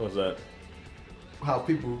 What's that? How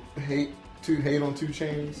people hate on 2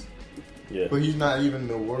 chains, Yeah. but he's not even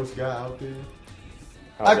the worst guy out there.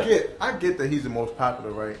 How's I get that he's the most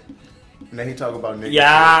popular, right? And then he talk about nigga shit.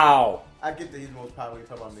 Yow! I get that he's the most popular. He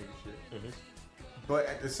talk about nigga shit. Mm-hmm. But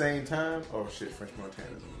at the same time, oh shit, French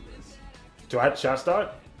Montana's on this. Should I start?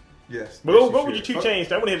 Yes. But go with your 2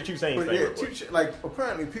 chains. I want to hear the 2 chains But thing. yeah, real quick. like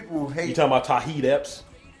apparently people hate. You talking about Taheed Epps?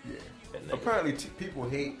 Yeah. That nigga. Apparently people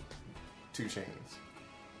hate 2 Chainz,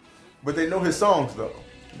 but they know his songs though.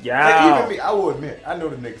 Yeah. Like, even me, I will admit, I know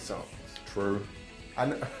the nigga songs. True. I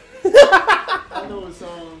know. I know his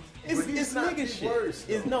songs. It's not nigga shit. Worse,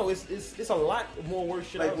 It's a lot more worse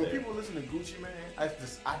shit like out when there. people listen to Gucci Mane, I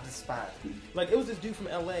despise Gucci. Like it was this dude from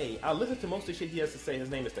LA. I listened to most of the shit he has to say. His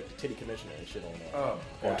name is like the Titty Commissioner and shit on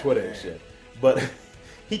God Twitter damn. and shit. But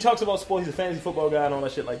he talks about sports. He's a fantasy football guy and all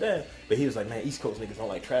that shit like that. But he was like, man, East Coast niggas don't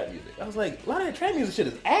like trap music. I was like, a lot of that trap music shit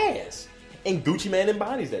is ass. And Gucci Mane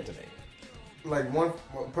embodies that to me. Like one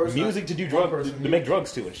person, Music to do drugs, to make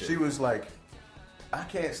drugs to and shit. She was like, I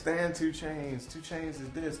can't stand 2 Chainz. 2 Chainz is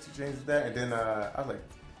this, 2 Chainz is that. And then I was like,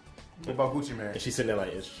 what about Gucci Mane? And she's sitting there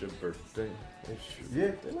like, it's your birthday. It's your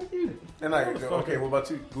birthday. Like, you. And like, okay, what about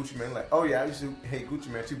Gucci Mane? Like, oh yeah, I used to hate Gucci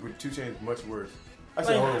Mane too, but 2 Chainz is much worse. I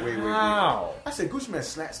said, like, hold on, wait. How? I said, Gucci Mane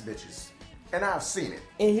slaps bitches. And I've seen it.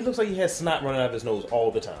 And he looks like he has snot running out of his nose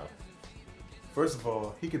all the time. First of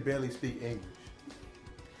all, he could barely speak English.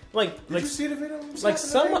 Did you see the video? Like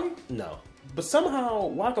no, but somehow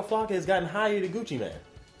Waka Flocka has gotten higher than Gucci Mane.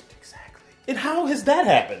 Exactly. And how has that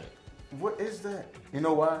happened? What is that? You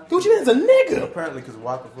know why? Gucci Mane's a nigga. Apparently, because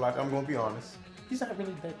Waka Flocka, I'm gonna be honest. He's not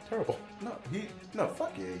really that terrible. No,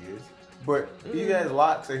 fuck yeah, he is. But he has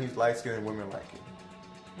locks and he's light skinned and women like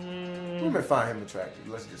him. Women find him attractive.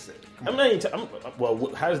 Let's just say. I'm not even.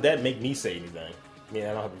 Well, how does that make me say anything? I mean,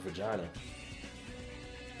 I don't have a vagina.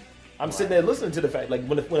 I'm sitting there listening to the fact, like,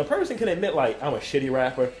 when a person can admit, like, I'm a shitty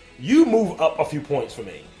rapper, you move up a few points for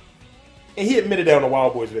me. And he admitted that on the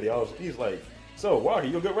Wild Boys video. He's like, so, Walker,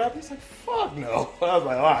 you a good rapper? He's like, fuck no. I was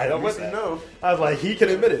like, all right, I'm with that. No. I was like, he can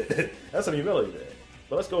admit it. That's some humility there.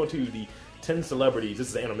 But let's go into the 10 celebrities. This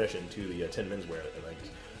is an intermission to the 10 menswear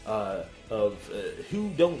who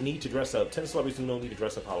don't need to dress up. 10 celebrities who don't need to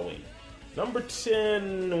dress up Halloween. Number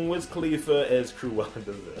 10, Wiz Khalifa as Cruella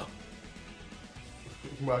de Vil.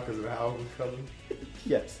 Why? Because of the album color?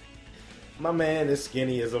 Yes. My man is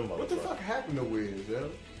skinny as a motherfucker. What the fuck happened to Wiz, yo?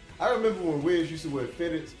 I remember when Wiz used to wear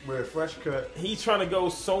fitteds, wear a fresh cut. He's trying to go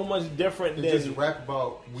so much different and than... just rap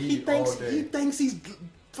about weed all day. He thinks he's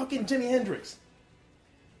fucking Jimi Hendrix.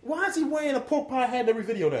 Why is he wearing a pork pie hat in every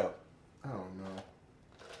video now? I don't know.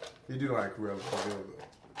 He do like Cruella de Vil,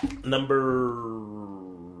 though.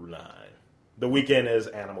 Number 9. The Weeknd as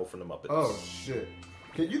Animal from the Muppets. Oh, shit.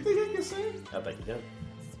 You think he can sing? I think he can.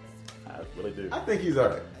 I really do. I think he's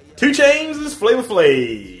alright. 2 Chainz is Flavor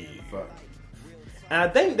Flav. Fuck. And I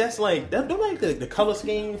think that's like the color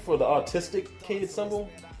scheme for the autistic kid symbol.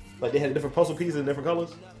 Like they had different puzzle pieces in different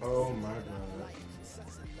colors. Oh my god.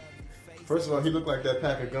 First of all, he looked like that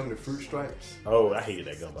pack of gum, the Fruit Stripes. Oh, I hated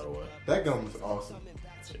that gum, by the way. That gum was awesome.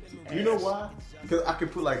 You know why? Because I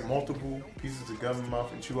could put like multiple pieces of gum in my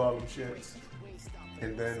mouth and chew all them shits.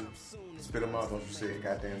 And then spit them out, don't you say a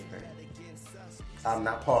goddamn thing. I'm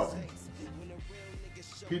not pausing.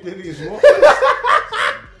 He did his Morpheus.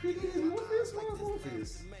 He did his Morpheus. Why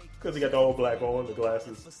Morpheus? Because he got the old black on, the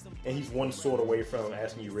glasses, and he's one sword away from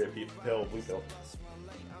asking you red pill, blue pill.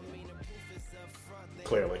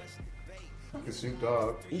 Clearly. Fucking Snoop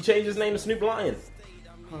Dogg. He changed his name to Snoop Lion.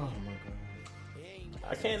 Oh my god.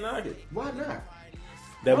 I can't knock it. Why not?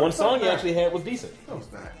 That Why one the song fuck he not? actually had was decent. No,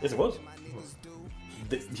 it's not. Yes, it was.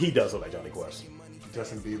 He does look like Johnny Quest.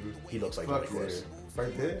 Justin Bieber. He looks like Fuck Johnny Quest. yeah.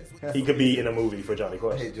 Right there. He could be in a movie for Johnny I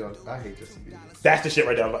Quest. hate Justin Bieber. That's the shit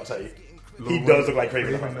right there I'm about to tell you. He does look like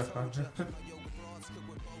Craven the Hunter.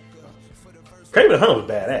 Craven the Hunter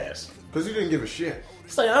was badass. Because he didn't give a shit.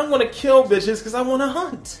 It's like, I want to kill bitches because I want to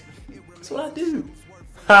hunt. That's what I do.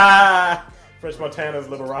 Ha! French Montana's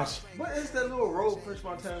Liberace. What is that little robe French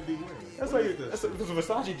Montana be wearing? That's What like is that's this? a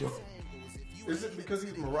Versace joint. Is it because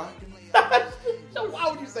he's Moroccan? So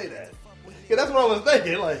why would you say that? Yeah, that's what I was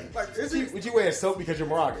thinking. Like is it? would you wear soap because you're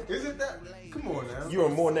Moroccan? Is it that? Come on now. You're a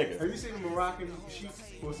more nigga. Have you seen the Moroccan sheets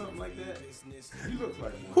or something like that? He looks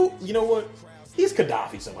like one. Who? You know what? He's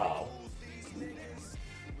Gaddafi somehow.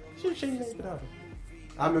 Should change his name to Gaddafi.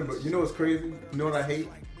 I remember. You know what's crazy? You know what I hate?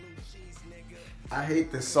 I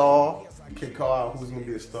hate that Saul can call out who's gonna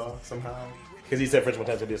be a star somehow. Because he said French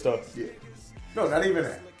Montana to be a star. Yeah. No, not even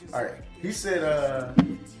that. All right. He said,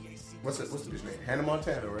 what's the bitch name? Hannah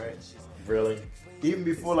Montana, right? Really? Even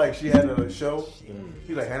before like she had a show,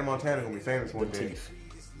 he like Hannah Montana gonna be famous one With day. teeth.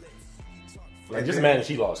 Like, just imagine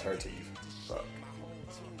she lost her teeth. Fuck.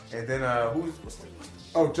 And then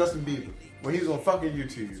Justin Bieber when he was on fucking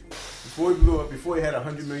YouTube before he blew up, before he had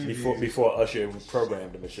 100 million views. Before Usher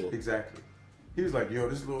programmed him and shit. Exactly. He was like, yo,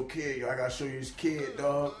 this little kid, yo, I gotta show you this kid,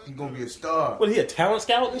 dog. He gonna be a star. What, he a talent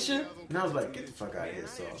scout and shit? And I was like, get the fuck out of here,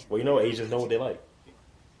 Saul. Well, you know Asians know what they like.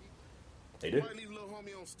 They do.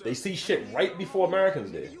 They see shit right before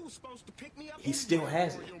Americans did. He still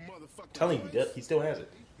has it. I'm telling you, he still has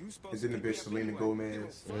it. And then the bitch Selena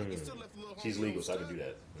Gomez. She's legal, so I can do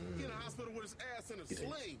that.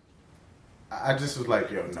 I just was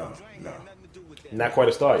like, yo, no. Not quite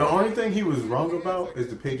a star The yet. only thing he was wrong about is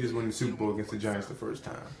the Patriots winning the Super Bowl against the Giants the first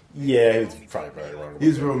time. Yeah, he was probably wrong. He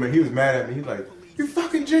was real man. He was mad at me. He's like, you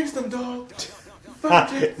fucking jinxed them, dog.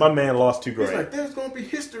 My man lost $2 He's grand. like, there's gonna be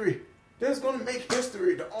history. There's gonna make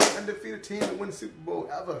history. The only undefeated team to win the Super Bowl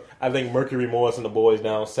ever. I think Mercury Morris and the boys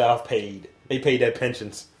down south paid. They paid their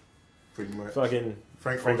pensions. Pretty much. Fucking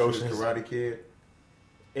Frank Ocean's. Ocean's Karate Kid.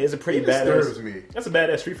 It's a pretty He badass. disturbs me. That's a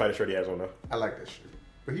badass Street Fighter shirt he has on though. I like that shit.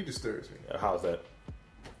 But he disturbs me. How's that?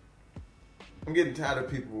 I'm getting tired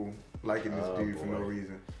of people liking this dude for boy. no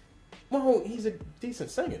reason. Well, he's a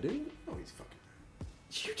decent singer, dude. No, he's fucking.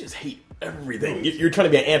 You just hate everything. You're trying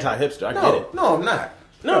to be an anti-hipster. I get No, it. no, I'm not.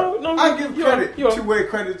 No. I give you credit are. to where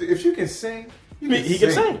credit. If you can sing, you can He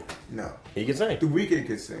can sing. No, He can sing. The Weeknd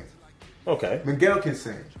can sing. Okay. Miguel can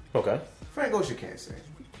sing. Okay. Frank Ocean can't sing.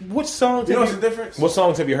 What songs? You know have what's the difference? What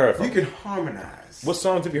songs have you heard from? You can harmonize. What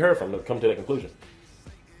songs have you heard from to come to that conclusion?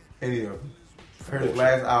 Any of them. I heard his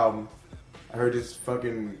last album. I heard this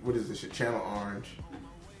fucking, what is this shit? Channel Orange.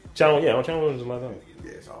 Channel Orange is my thing.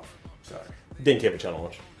 Yeah, it's awful. Sorry. Didn't care for Channel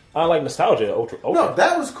Orange. I like Nostalgia. Ultra. No,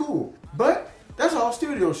 that was cool. But that's all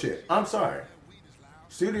studio shit. I'm sorry.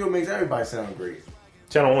 Studio makes everybody sound great.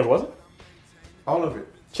 Channel Orange wasn't. All of it.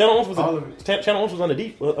 Channel Orange was All of it. Channel Orange was on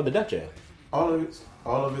the Def Jam. All of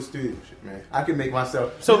it's studio shit, man. I can make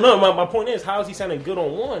myself. So no, my point is, how is he sounding good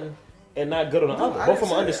on one and not good on the No, other? I Both didn't of them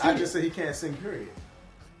say under that. I studio. just said he can't sing, period.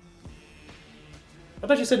 I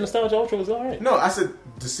thought you said Nostalgia Ultra was alright. No, I said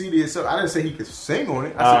the CD itself. I didn't say he could sing on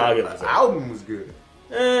it. I I get said what the you're album was good.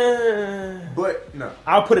 But no.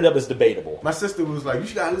 I'll put it up as debatable. My sister was like,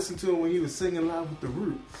 you gotta listen to him when he was singing live with the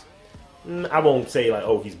Roots. I won't say like,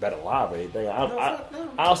 oh, he's better live or anything. No.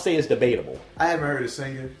 I'll say it's debatable. I haven't heard a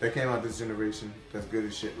singer that came out this generation that's good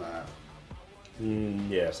as shit live.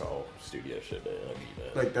 Yeah, it's all studio shit, man. I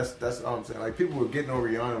get that. Like that's all I'm saying. Like people were getting on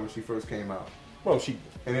Rihanna when she first came out, Well,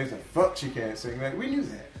 and it's like fuck, she can't sing. Like we knew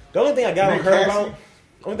that. the only thing I got on And her then about,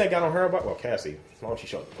 Cassie. well, Cassie, as long as she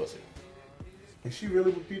showed the pussy, Is she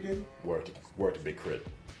really with P Diddy? worked a big crit,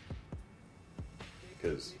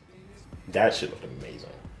 because that shit looked amazing.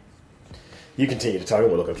 You continue to talk. I'm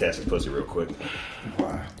gonna look up Cassie's pussy real quick.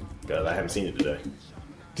 Why? God, I haven't seen it today.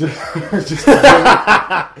 Just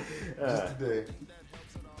today.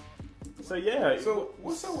 So yeah. So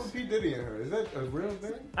what's up with P Diddy and her? Is that a real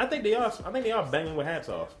thing? I think they are banging with hats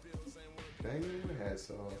off. Dang it, hats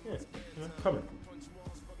off. Yeah, coming.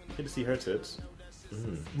 Get to see her tits.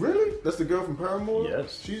 Really? That's the girl from Paramore?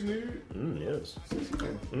 Yes. She's nude? Yes.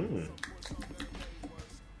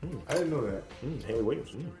 I didn't know that. Haley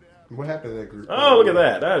Williams. What happened to that group? Oh, look at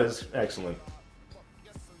that. That is excellent.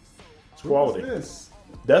 It's quality. What's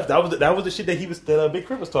this? That was the shit that Big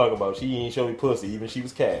Crit was talking about. She ain't show me pussy, even she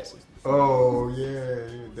was Cassie. Oh, yeah,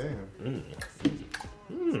 damn.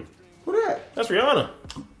 Who that? That's Rihanna.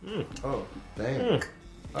 Oh, damn.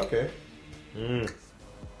 Okay.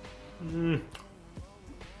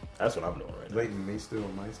 That's what I'm doing right now. Leighton Meester or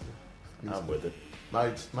Meister? I'm with it.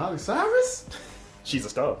 Miley Cyrus? She's a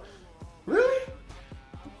star. Really?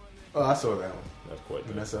 Oh, I saw that one. That's quite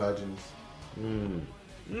good. Vanessa Hudgens.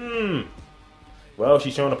 Well,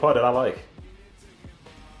 she's showing a part that I like.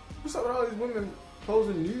 What's up with all these women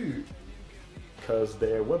posing nude? Because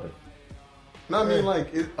they're women. No, I mean, like,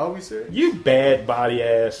 are we serious? You bad body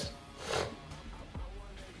ass.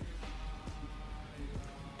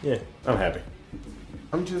 Yeah, I'm happy.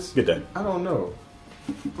 I'm just... Good day. I don't know.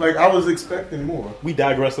 Like, I was expecting more. We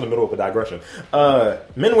digress in the middle of a digression.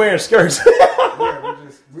 Men wearing skirts. Yeah,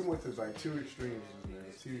 we went to, like, two extremes, man.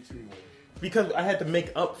 Two more. Because I had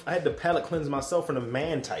to palate cleanse myself from the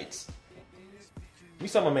man tights. We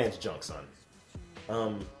saw my man's junk, son.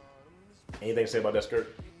 Anything to say about that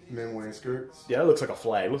skirt? Men wearing skirts. Yeah, it looks like a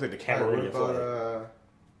flag. It looks like the Cameroonian What flag. about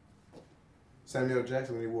Samuel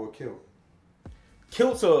Jackson when he wore a kilt?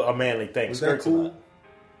 Kilts are a manly thing. Was that Skirts are cool? not.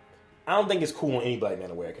 I don't think it's cool on any black man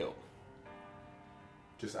to wear a kilt.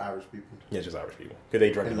 Just Irish people. Yeah, just Irish people. Because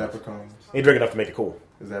they drink And enough. leprechauns. They drink enough to make it cool.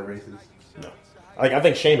 Is that racist? No. I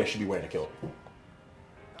think Seamus should be wearing a kilt.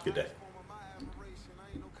 Good day.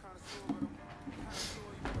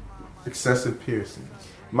 Excessive piercings.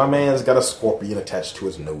 My man's got a scorpion attached to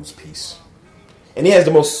his nose piece. And he has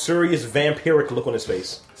the most serious vampiric look on his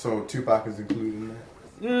face. So Tupac is included in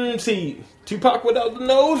that? See, Tupac without the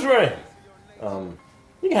nose ring.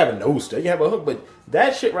 You can have a nose still, you can have a hook, but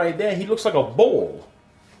that shit right there, he looks like a bull.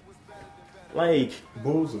 Like,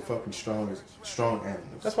 Bulls are fucking strong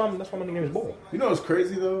animals. that's why my name is Bull. You know what's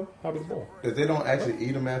crazy though? How big bull? That they don't actually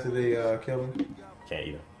eat them after they kill them. Can't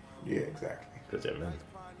eat him. Yeah, exactly. Because they're men.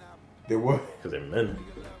 They what? Because they're men.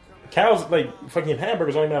 Cows, like, fucking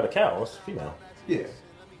hamburgers only made out of cows. Female. Yeah.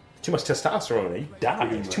 Too much testosterone in there. You die.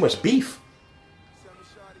 Pretty Too much beef.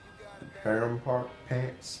 Harem park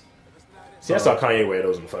pants. See, I saw Kanye wear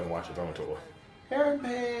those in the fucking Watch Your Throne tour. Harem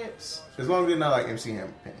pants. As long as they're not like MC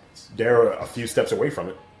Hammer pants. They're a few steps away from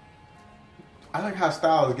it. I like how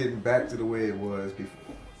style is getting back to the way it was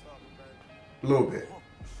before. A little bit.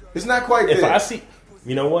 It's not quite there. If I see,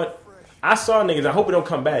 you know what? I saw niggas. I hope it don't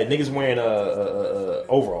come back. Niggas wearing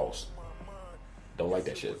overalls. Don't like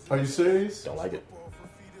that shit. Are you serious? Don't like it.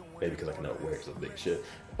 Maybe because I can never wear it, so big shit.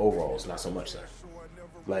 Overalls, not so much, sir.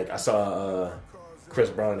 Like I saw Chris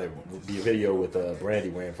Brown in a video with Brandy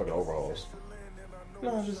wearing fucking overalls.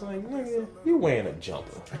 No, I was just like, nigga, you wearing a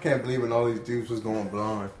jumper. I can't believe when all these dudes was going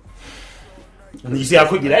blonde. And you see how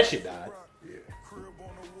quickly that shit died. Yeah.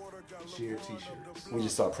 Sheer t-shirts. We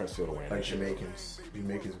just saw Prince Fielder wearing Like that shit. Jamaicans.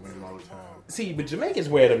 Jamaicans wear them all the time. See, but Jamaicans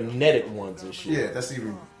wear them netted ones and shit. Yeah, that's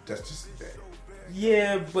just that.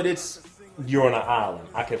 Yeah, but you're on an island.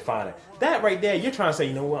 I can find it. That right there, you're trying to say,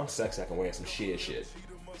 you know what? I'm sexy. I can wear some sheer shit.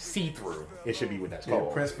 See-through. It should be what that's Yeah,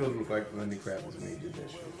 called. Prince Fielder looked like Lenny Kravitz when he did that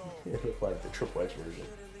shit. It looked like the Triple X version.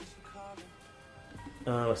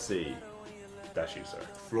 Let's see. That's you, sir.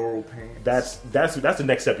 Floral pants. That's the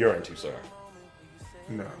next step you're into, sir.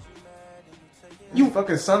 No. You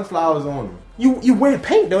fucking sunflowers on them. You wear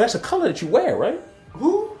pink though. That's a color that you wear, right?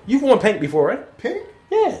 Who? You've worn pink before, right? Pink?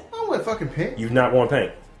 Yeah. I don't wear fucking pink. You've not worn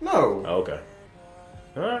pink. No. Oh, okay.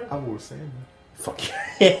 All right. I wore salmon. Fuck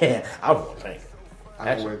yeah. I wore pink.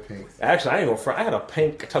 I don't wear pink. Actually, I ain't gonna front. I had a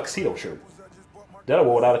pink tuxedo shirt. That I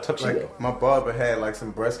wore without a tuxedo. Like my barber had like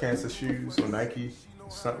some breast cancer shoes on Nike.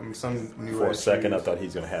 Some new. For a second, shoes. I thought he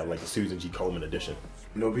was gonna have like the Susan G. Coleman edition.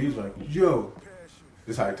 No, but he's like, yo,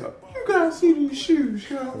 this how he talk. You gotta see these shoes,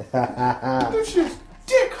 yo. Them shit's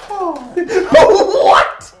dick hard.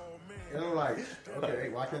 What? And I'm like, okay,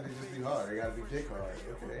 why can't they just be hard? They gotta be dick hard.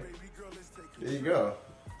 Okay, there you go.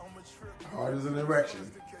 Hard as an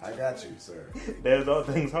erection. I got you, sir. There's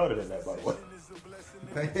other things harder than that, by the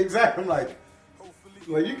way. Exactly. I'm like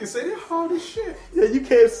you can say they're hard as shit. Yeah, you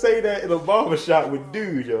can't say that in a barbershop with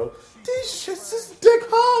dudes, yo. These shits is dick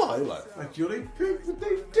hard. Like yo, they pink, but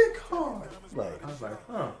they dick hard. Like, I was like,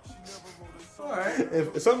 huh. All right.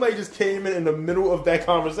 if somebody just came in the middle of that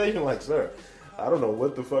conversation, like, sir, I don't know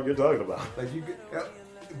what the fuck you're talking about. Like you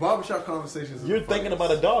get barbershop conversations. You're thinking about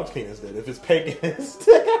a dog's penis then, if it's pink and it's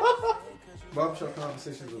dick hard. Barbershop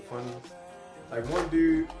conversations are funny. Like one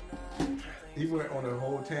dude, he went on a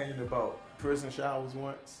whole tangent about prison showers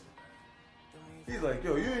once. He's like,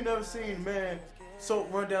 yo, you ain't never seen man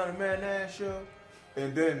soap run down a man ass show?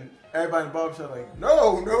 And then everybody in the barbershop like,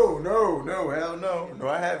 no, hell no. No,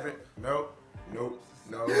 I haven't. Nope.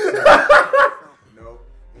 No.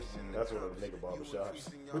 That's what a nigga barbershops.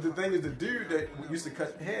 But the thing is, the dude that used to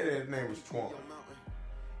cut hair there, his name was Twan.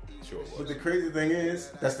 Sure it But was. the crazy thing is,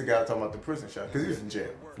 that's the guy talking about the prison shot, because he was in jail.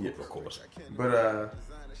 Yeah, of course. But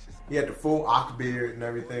he had the full ox beard and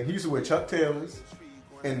everything. He used to wear Chuck Taylors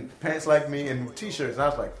and pants like me and t-shirts. And I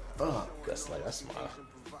was like, fuck. That's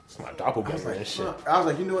my doppelganger and shit. I was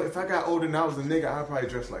like, you know what? If I got older and I was a nigga, I'd probably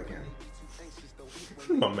dress like him.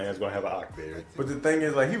 My man's gonna have an ox beard. But the thing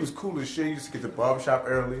is, like, he was cool as shit. He used to get to the barbershop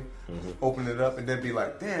early, open it up, and then be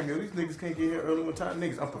like, damn, yo, these niggas can't get here early one time.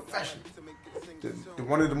 Niggas, I'm professional.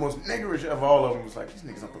 One of the most niggerish of all of them was like, these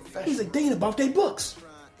niggas, I'm professional. He's like, they ain't about their books.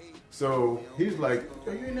 So he's like,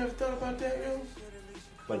 yo, you ain't never thought about that, yo?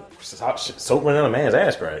 Like, soap running on a man's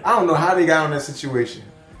ass crack. I don't know how they got on that situation.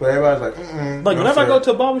 But everybody's like, Like, no, whenever sir. I go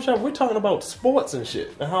to a barbershop, we're talking about sports and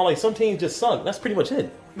shit. And how, like, some teams just sunk. That's pretty much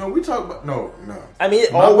it. No, we talk about, no. I mean,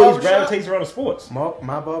 it My always barbershop? gravitates around the sports. My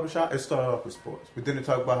barbershop, it started off with sports. But then they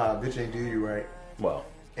talk about how a bitch ain't do you right. Well,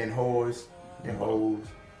 And whores. And hoes.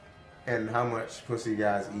 And how much pussy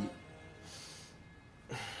guys eat.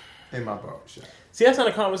 In my barbershop. see, that's not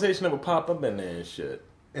a conversation that would pop up in there and shit.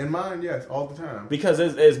 In mine, yes, all the time. Because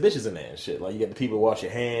there's bitches in there and shit. Like, you got the people wash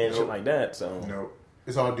your hands, shit like that. So, No.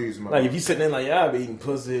 It's all dudes in my like, if you sitting there like, yeah, I've been eating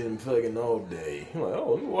pussy and fucking all day. I'm like,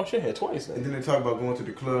 oh, let me wash your hair twice And then. then they talk about going to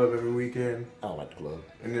the club every weekend. I don't like the club.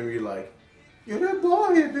 And then you're like, yo, that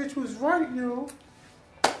bald head bitch was right, yo.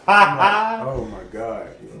 I'm like, oh my God.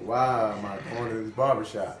 Yo, why am I going to this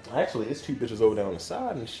barbershop? Actually, it's two bitches over there on the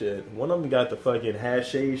side and shit. One of them got the fucking half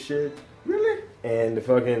shave shit. Really? And the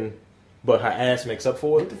fucking, but her ass makes up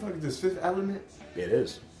for What it. the fuck is this, Fifth Element? It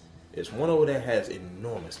is. It's one over there has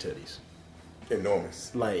enormous titties.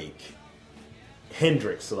 Enormous. Like,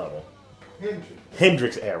 Hendrix level. Hendrix.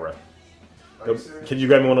 Hendrix era. Are you serious? Can you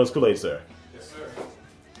grab me one of those Kool-Aid, sir? Yes, sir.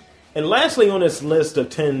 And lastly on this list of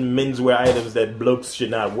 10 menswear items that blokes should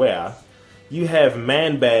not wear, you have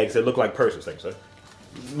man bags that look like purses. Thanks, sir.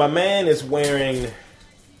 My man is wearing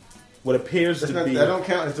what appears to be... That don't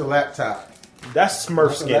count as a laptop. That's Smurf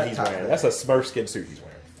That's skin he's wearing. That's a Smurf skin suit he's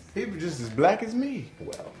wearing. He was just as black as me.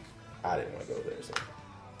 Well, I didn't want to go there, so.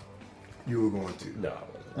 You were going to. No,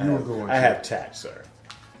 I You wasn't. were going I to. have tact, sir.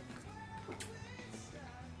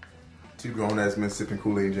 Two grown-ass men sipping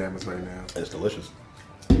Kool-Aid jammers right now. It's delicious.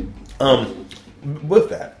 With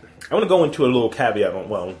that, I want to go into a little caveat on,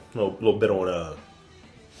 well, a little bit on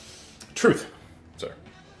truth, sir.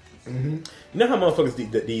 Mm-hmm. You know how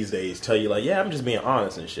motherfuckers these days tell you, like, yeah, I'm just being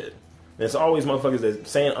honest and shit. And it's always motherfuckers that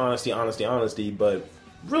saying honesty, but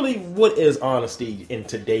really, what is honesty in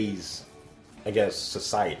today's, I guess,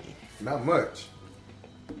 society? Not much.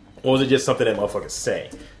 Or is it just something that motherfuckers say?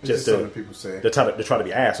 It's just something people say. They try to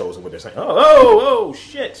be assholes in what they're saying. Oh,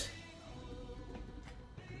 shit.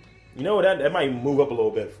 You know, that might move up a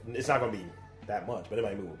little bit. It's not going to be that much, but it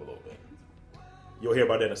might move up a little bit. You'll hear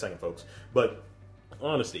about that in a second, folks. But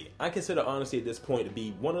honesty. I consider honesty at this point to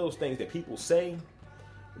be one of those things that people say,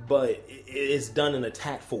 but it's done in a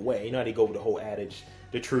tactful way. You know how they go with the whole adage,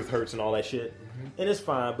 the truth hurts and all that shit? Mm-hmm. And it's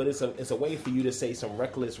fine, but it's a way for you to say some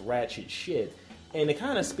reckless, ratchet shit and to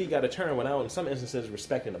kind of speak out of turn without, in some instances,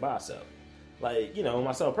 respecting the bicep. Like, you know,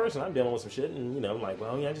 myself personally, I'm dealing with some shit, and, you know, I'm like,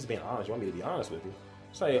 well, yeah, I'm just being honest. You want me to be honest with you?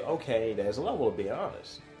 It's like, okay, there's a level of being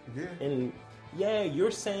honest. Yeah. And, yeah,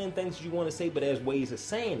 you're saying things you want to say, but there's ways of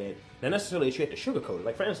saying it. Not necessarily that you have to sugarcoat it.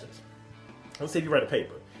 Like, for instance, let's say if you write a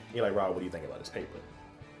paper. You're like, Rob, what do you think about this paper?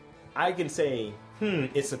 I can say,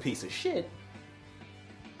 it's a piece of shit,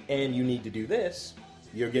 and you need to do this.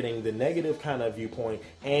 You're getting the negative kind of viewpoint,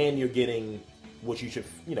 and you're getting what you should,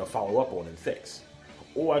 you know, follow up on and fix.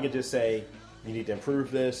 Or I could just say, you need to improve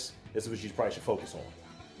this. This is what you probably should focus on.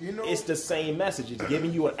 You know, it's the same message. It's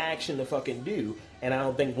giving you an action to fucking do, and I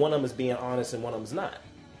don't think one of them is being honest and one of them's not.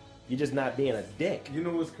 You're just not being a dick. You know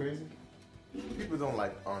what's crazy? People don't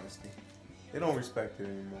like honesty. They don't respect it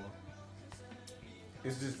anymore.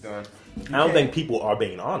 It's just done. I don't think people are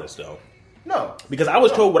being honest, though. No. Because I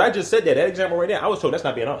was told what I just said there, that example right there, I was told that's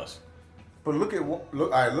not being honest. But look, all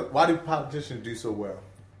right, look, why do politicians do so well?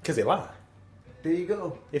 Because they lie. There you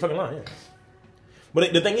go. They fucking lie, yeah.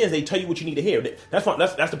 But the thing is, they tell you what you need to hear. That's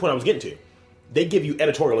the point I was getting to. They give you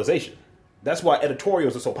editorialization. That's why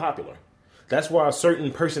editorials are so popular. That's why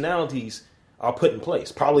certain personalities are put in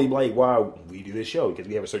place. Probably like why we do this show, because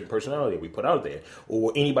we have a certain personality that we put out there.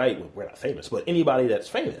 Or anybody, well, we're not famous, but anybody that's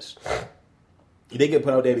famous, they get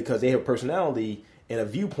put out there because they have a personality and a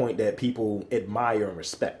viewpoint that people admire and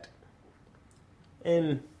respect.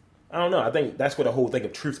 And I don't know. I think that's where the whole thing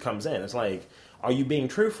of truth comes in. It's like, are you being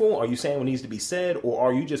truthful? Are you saying what needs to be said? Or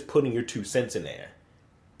are you just putting your 2 cents in there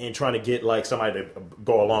and trying to get like somebody to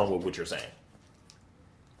go along with what you're saying?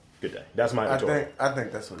 Good day. That's my tutorial. I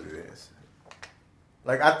think that's what it is.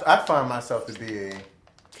 Like, I find myself to be a...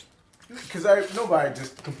 Because nobody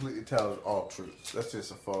just completely tells all truths. That's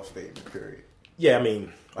just a false statement, period. Yeah, I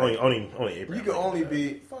mean, only Abraham. You can only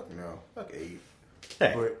be... Fuck no. Fuck Abe.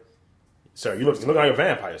 Hey. But... Sir, you look like a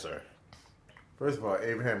vampire, sir. First of all,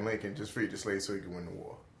 Abraham Lincoln just freed the slaves so he could win the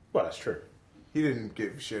war. Well, that's true. He didn't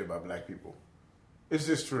give a shit about black people. It's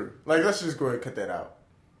just true. Like, let's just go ahead and cut that out.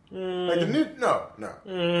 Like, the new... No,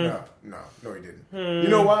 he didn't. You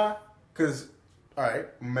know why? Because, all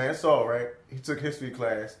right, man Saul, right? He took history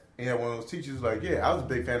class, and he had one of those teachers like, yeah, I was a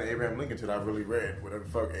big fan of Abraham Lincoln until I really read whatever the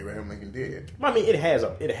fuck Abraham Lincoln did. I mean, it has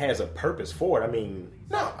a purpose for it. I mean...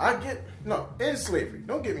 in slavery.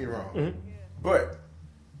 Don't get me wrong. Mm-hmm. But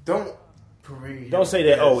don't parade. Don't say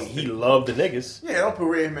that. He loved the niggas. Yeah, don't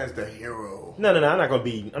parade him as the hero. No. I'm not gonna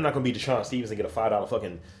be Deshaun Stevens and get a $5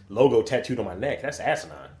 fucking logo tattooed on my neck. That's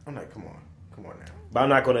asinine. I'm like, come on now. But I'm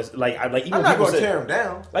not gonna even. I'm not gonna tear him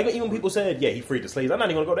down. Like even people said, yeah, he freed the slaves. I'm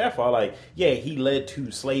not even gonna go that far. Like, yeah, he led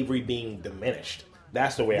to slavery being diminished.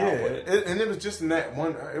 That's the way I put it. And it was just in that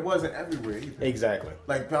one. It wasn't everywhere either. Exactly.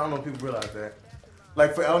 Like, I don't know if people realize that.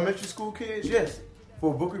 Like for elementary school kids, yes.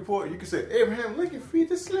 For a book report, you can say, Abraham Lincoln freed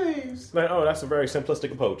the slaves. Like, oh, that's a very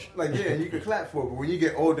simplistic approach. Like, yeah, you can clap for it. But when you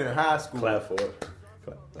get older in high school... Clap for it.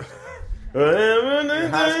 In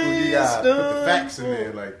high school, you gotta put the facts in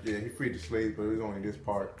there. Like, yeah, he freed the slaves, but it was only this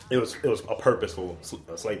part. It was a purposeful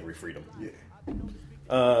slavery freedom.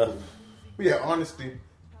 Yeah. Yeah, honesty.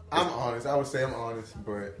 I'm honest. I would say I'm honest,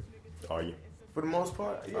 but... Are you? For the most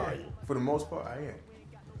part, yeah. Are you? For the most part, I am.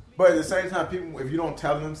 But at the same time, people, if you don't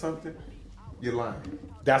tell them something... You're lying.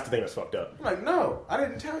 That's the thing that's fucked up. I'm like, no, I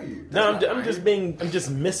didn't tell you. I'm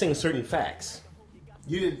just missing certain facts.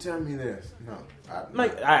 You didn't tell me this. No.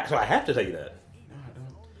 So I have to tell you that. No, I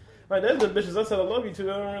don't. Like, there's the bitches I said I love you to.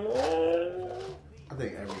 I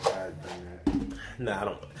think every guy's done that. Nah, I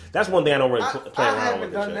don't. That's one thing I don't really play I around haven't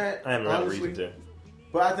with. done that, I haven't had a honestly. reason to.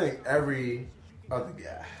 But I think every other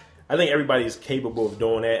guy. I think everybody's capable of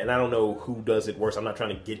doing that, and I don't know who does it worse. I'm not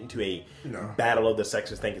trying to get into a battle of the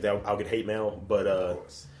sexes thing because I'll get hate mail. But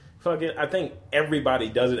fucking, I think everybody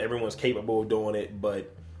does it. Everyone's capable of doing it,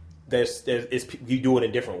 but you do it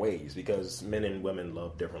in different ways because men and women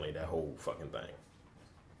love differently. That whole fucking thing.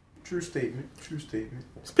 True statement. True statement.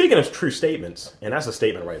 Speaking of true statements, and that's a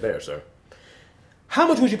statement right there, sir. How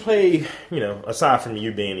much would you pay? You know, aside from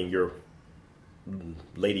you being in your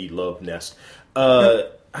lady love nest.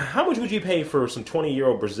 How much would you pay for some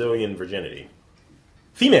 20-year-old Brazilian virginity?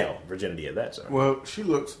 Female virginity at that, sir. Well, she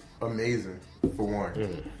looks amazing, for one.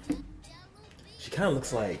 Mm. She kind of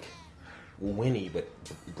looks like Winnie, but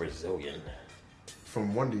Brazilian.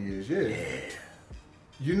 From Wonder Years, yeah.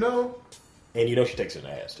 You know... And you know she takes an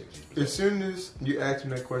ass, too. As soon as you ask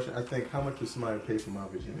me that question, I think, how much would somebody pay for my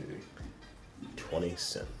virginity? 20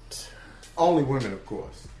 cents. Only women, of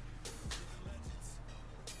course.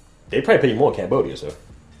 They probably pay you more in Cambodia, sir.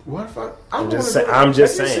 What if I'm just saying. I'm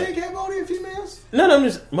just saying. Have you seen Cambodian females? No, I'm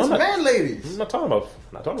just. It's man ladies. I'm not talking about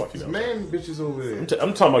females. It's man bitches over there.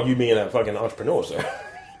 I'm talking about you being a fucking entrepreneur, sir.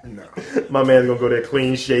 No. My man's gonna go there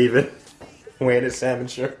clean shaven, wearing his salmon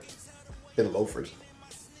shirt, and loafers.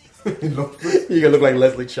 You gonna look like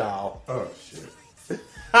Leslie Child. Oh shit.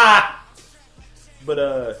 Ha! But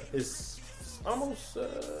it's almost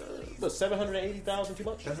what, 780,000 too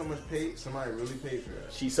much? That's how much somebody really paid for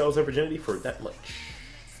that. She sells her virginity for that much.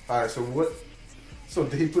 Alright, so what? So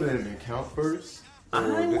did he put it in an account first? I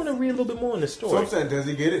want to read a little bit more in this story. So I'm saying, does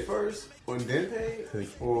he get it first and then pay?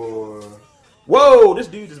 Or whoa, this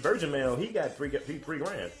dude is virgin male. He got three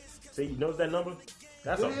grand. See, you notice that number?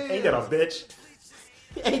 Ain't that a bitch?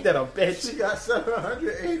 Ain't that a bitch? She got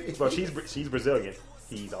 780. Well, she's Brazilian.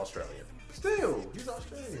 He's Australian. Still, he's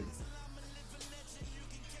Australian.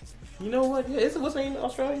 You know what? Yeah, what's the name of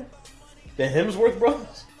Australia? The Hemsworth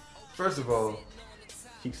brothers. First of all,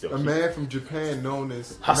 a man from Japan known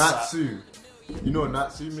as Hasa. Natsu. You know what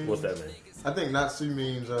Natsu means? What's that mean? I think Natsu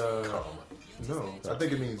means no, I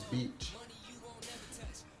think it means beach.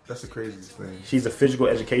 That's the craziest thing. She's a physical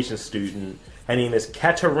education student. Her name is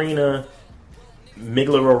Katerina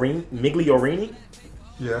Migliorini.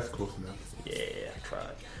 Yeah, that's close enough. Yeah, I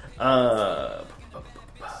tried.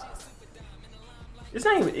 It's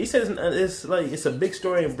not even. He says it's a big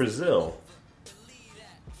story in Brazil.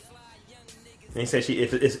 And he says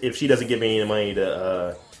if she doesn't give any money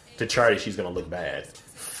to charity, she's gonna look bad.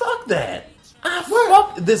 Fuck that.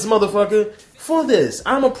 Fuck this motherfucker for this.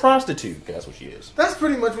 I'm a prostitute. That's what she is. That's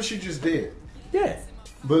pretty much what she just did. Yeah.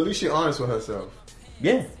 But at least she's honest with herself.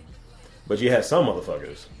 Yeah. But you have some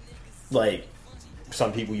motherfuckers. Like,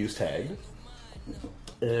 some people use tag.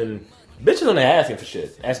 And bitches on there asking for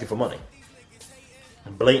shit. Asking for money.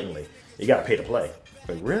 Blatantly. You gotta pay to play.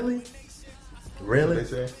 Like, really? Really?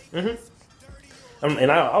 That's what they say? Mm-hmm.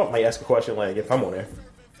 And I might ask a question like, if I'm on there,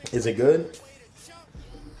 is it good?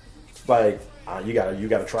 Like, you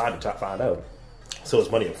gotta try to find out. So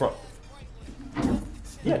it's money up front.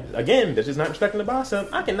 Yeah, again, bitches not respecting the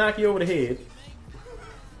bicep. I can knock you over the head.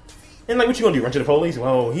 And like, what you gonna do? Run to the police?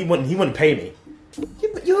 Well, he wouldn't pay me.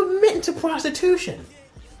 You're admitting to prostitution,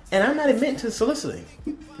 and I'm not admitting to soliciting.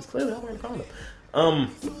 Because clearly I'm wearing a condom.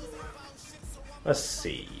 Let's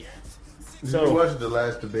see. Did you watch the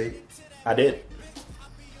last debate? I did.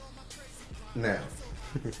 Now,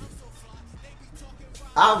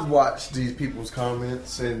 I've watched these people's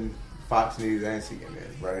comments in Fox News and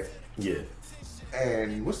CNN, right? Yeah.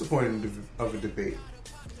 And what's the point of a debate?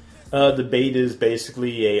 Debate is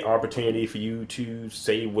basically an opportunity for you to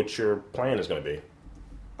say what your plan is going to be.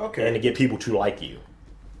 Okay. And to get people to like you.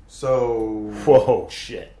 So. Whoa,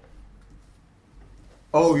 shit.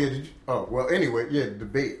 Oh, yeah. Well, anyway, yeah,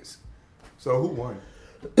 debates. So who won?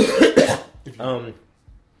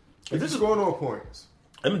 If this is going on points.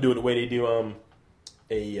 I'm going to do it the way they do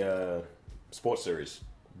a sports series.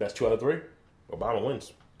 Best 2 out of 3. Obama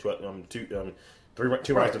wins. 2 rounds to 3.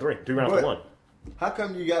 3 rounds to 1. How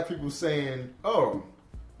come you got people saying, "Oh,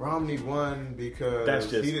 Romney won because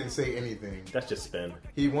he didn't say anything"? That's just spin.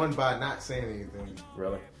 He won by not saying anything.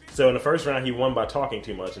 Really? So in the first round, he won by talking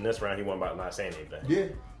too much. In this round, he won by not saying anything. Yeah.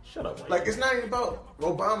 Shut up, Wayne. Like, it's not even about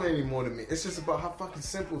Obama anymore to me. It's just about how fucking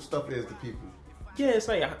simple stuff is to people. Yeah, it's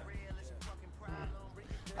like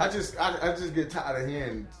I just get tired of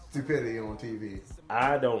hearing stupidity on TV.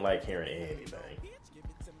 I don't like hearing anything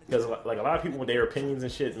because like a lot of people with their opinions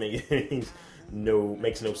and shit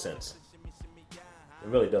makes no sense. It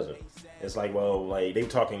really doesn't. It's like, well, like they were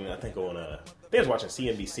talking. I think on they was watching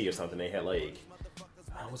CNBC or something. They had like,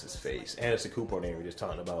 what was his face? Anderson Cooper, and they were just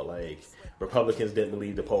talking about like Republicans didn't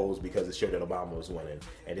believe the polls because it showed that Obama was winning,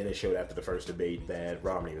 and then it showed after the first debate that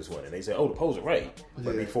Romney was winning. They said, "Oh, the polls are right,"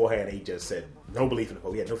 but beforehand, he just said no belief in the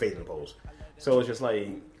polls. He had no faith in the polls. So it's just like,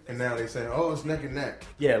 and now they say, "Oh, it's neck and neck."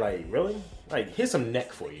 Yeah, like really, like here's some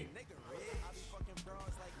neck for you.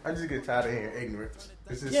 I just get tired of hearing ignorance.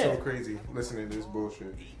 This is so crazy listening to this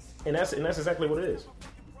bullshit. And that's exactly what it is.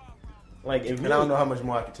 Like, and I don't know how much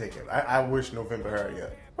more I can take it. I wish November hurry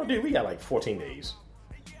up. Oh, dude, we got like 14 days,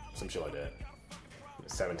 some shit like that.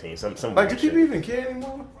 17, some. Like, do people even care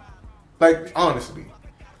anymore? Like, honestly,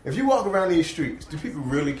 if you walk around these streets, do people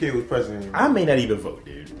really care who's president anymore? I may not even vote,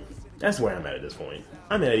 dude. That's where I'm at this point.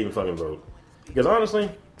 I may not even fucking vote because honestly,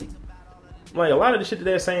 like a lot of the shit that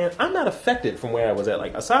they're saying, I'm not affected from where I was at.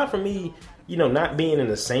 Like, aside from me, not being in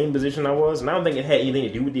the same position I was, and I don't think it had anything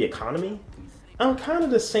to do with the economy. I'm kind of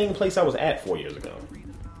the same place I was at 4 years ago.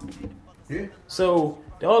 Yeah. So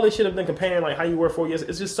all this shit I've been comparing, like how you were 4 years,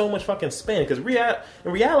 it's just so much fucking spin. Because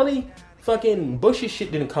in reality, fucking Bush's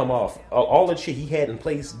shit didn't come off. All the shit he had in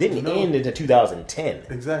place didn't end until 2010.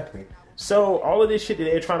 Exactly. So all of this shit that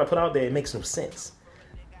they're trying to put out there, it makes no sense.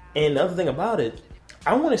 And the other thing about it,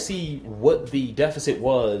 I want to see what the deficit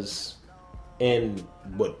was in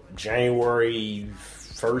January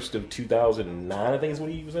 1st of 2009. I think is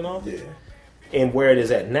when he was in office. Yeah. And where it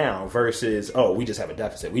is at now versus, we just have a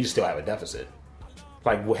deficit. We just still have a deficit.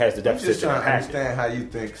 Like, what has the deficit? I'm just trying to understand how you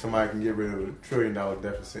think somebody can get rid of $1 trillion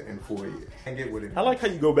deficit in 4 years. Can't get with it. I like how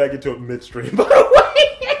you go back into it midstream, by the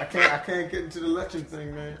way. I can't get into the election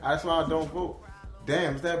thing, man. That's why I don't vote.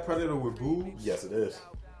 Damn, is that predator with boobs? Yes, it is.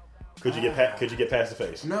 Could you get past the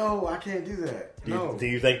face? No, I can't do that. Do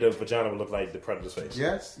you think the vagina would look like the predator's face?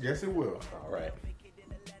 Yes, it will. All right.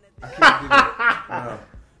 I can't do that.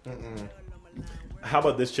 No. Mm-mm. How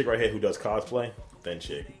about this chick right here who does cosplay? Thin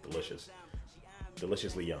chick,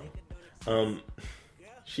 deliciously young.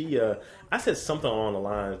 She, I said something along the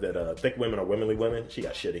lines that thick women are womanly women. She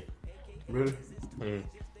got shitty. Really? Mm.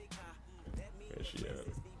 Where's she at?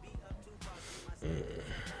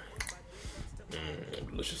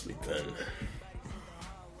 Deliciously thin.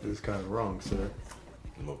 This is kind of wrong, sir.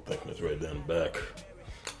 No thickness right down the back.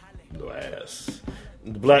 No ass.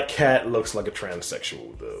 The black cat looks like a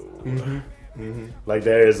transsexual though. Mm-hmm. Mm-hmm. Like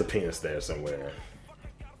there is a penis there somewhere.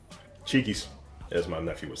 Cheekies, as my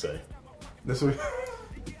nephew would say. This one.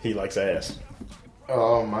 He likes ass.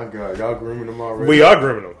 Oh my god, y'all grooming him already? We are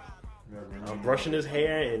grooming him. I'm brushing his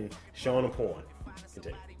hair and showing him porn.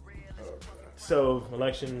 Continue. So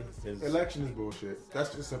election is bullshit. That's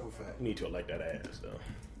just a simple fact. You need to elect that ass though.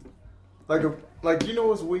 Like you know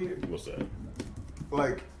what's weird? What's that?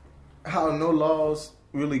 Like how no laws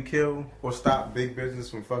really kill or stop big business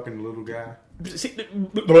from fucking the little guy. See,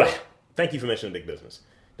 thank you for mentioning big business.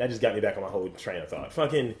 That just got me back on my whole train of thought.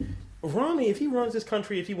 Fucking Romney, if he runs this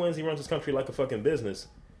country, if he wins, he runs this country like a fucking business.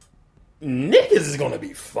 Niggas is gonna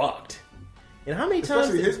be fucked. And how many times?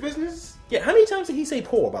 Especially his business? Yeah, how many times did he say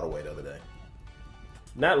poor, by the way, the other day?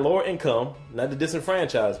 Not lower income, not the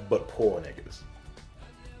disenfranchised, but poor niggas.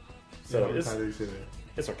 So how did he say that?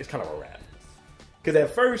 It's kind of a rap. Because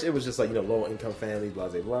at first it was just like, lower income family, blah,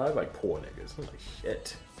 blah, blah. Like poor niggas. I'm like,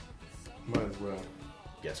 shit. Might as well.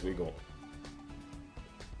 Guess we're going.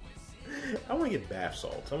 I want to get bath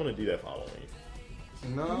salts. I want to do that for Halloween.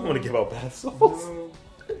 No. I want to give out bath salts. No.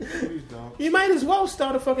 Please don't. You might as well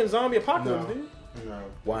start a fucking zombie apocalypse, dude. No.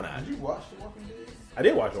 Why not? Did you watch The Walking Dead? I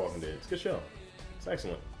did watch The Walking Dead. It's a good show. It's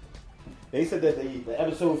excellent. They said that the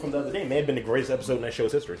episode from the other day may have been the greatest episode in that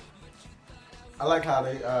show's history. I like how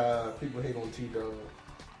they people hate on T-Dog.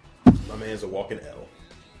 My man's a walking L.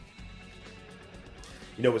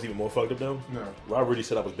 You know what's even more fucked up though? No. Rob Rudy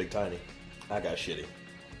said I was big tiny. I got shitty.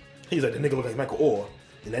 He's like, the nigga look like Michael Orr,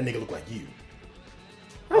 and that nigga look like you.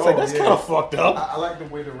 I was like, that's kind of fucked up. I like the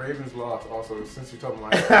way the Ravens lost also, since you're talking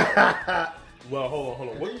about that. Well, hold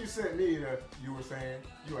on. What you sent me that you were saying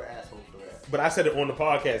you were an asshole for that. But I said it on the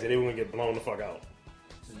podcast, and they wouldn't get blown the fuck out.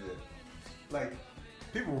 Yeah. Like,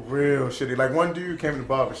 people real shitty. Like, one dude came in the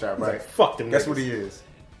barbershop, right? Like, fuck them Guess niggas. what he is?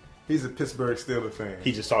 He's a Pittsburgh Steelers fan.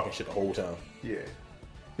 He just talking shit the whole time. Yeah.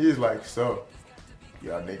 He's like, so,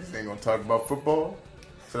 y'all niggas ain't gonna talk about football?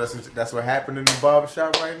 So that's what happened in the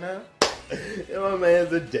barbershop right now? Yeah, my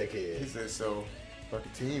man's a dickhead. He said, so,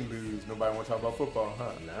 fucking team lose. Nobody want to talk about football,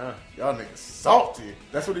 huh? Nah. Y'all niggas salty.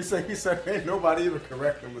 That's what he said. He said, ain't nobody even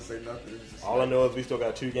correct him to say nothing. All I know is we still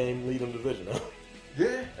got 2-game lead in the division, huh?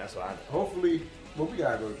 Yeah. That's what I know. Hopefully, well, we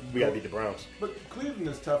gotta go. We gotta beat the Browns. But Cleveland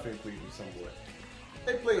is tough in Cleveland somewhat.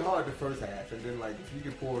 they play hard the first half, and then like if you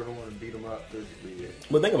can pour it on and beat them up physically. Yeah.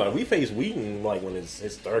 But think about it. We faced Wheaton like when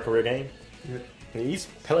his third career game. Yeah. And he's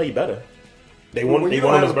played better. They Well, won. when They you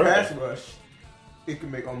won don't on his have a birthday. pass rush, it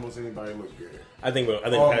can make almost anybody look good. I think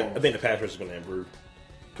the pass rush is going to improve.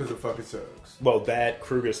 Because it fucking sucks. Well, that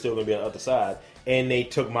Kruger's still going to be on the other side, and they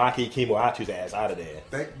took Maki Kimoatu's ass out of there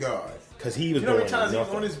Thank God. because he was You know how doing many times he was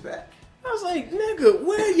nothing. on his back? I was like, nigga,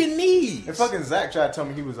 where are your knees? And fucking Zach tried to tell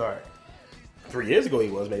me he was alright. 3 years ago he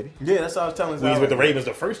was, maybe. Yeah, that's what I was telling Zach. When he was with the Ravens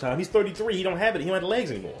the first time. He's 33. He don't have it. He don't have the legs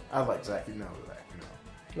anymore. I was like, Zach, you know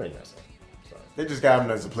that. No, you're not saying. Sorry. They just got him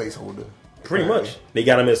as a placeholder. Pretty much. They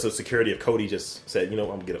got him as the security if Cody just said, you know,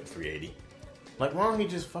 I'm going to get up 380. Like, why don't he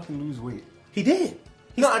just fucking lose weight? He did.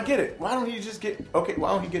 No, I get it. Why don't he just get... Okay, why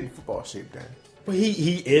don't he get in football shape then? But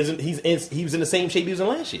he was in the same shape he was in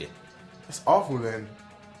last year. That's awful then.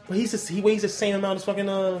 But he weighs the same amount as fucking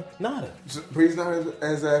Nada. But he's not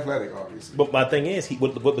as athletic, obviously. But my thing is,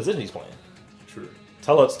 what position he's playing? True.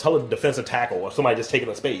 Tell a defensive tackle or somebody just taking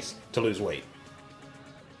up space to lose weight.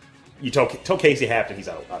 You tell Casey Hampton he's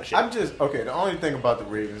out of shape. I'm just... Okay, the only thing about the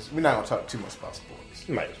Ravens... We're not going to talk too much about sports.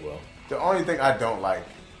 You might as well. The only thing I don't like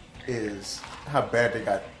is how bad they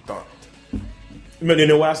got thumped. You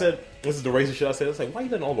know what I said? This is the racist shit I said. It's like, why you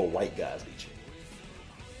letting all the white guys beat you?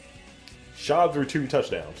 Shaw threw 2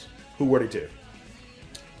 touchdowns. Who were they to?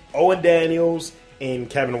 Owen Daniels and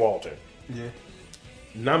Kevin Walter. Yeah.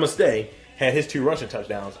 Namaste had his 2 rushing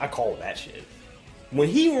touchdowns. I call that shit. When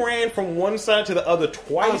he ran from one side to the other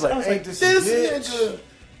twice, I was like, this nigga.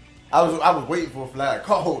 I was waiting for a flag.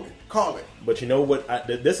 Call it. But you know what?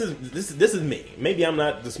 This is me. Maybe I'm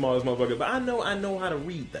not the smartest motherfucker, but I know how to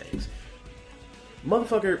read things.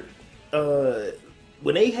 Motherfucker,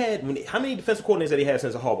 how many defensive coordinators that he had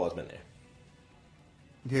since the Harbaugh's been there?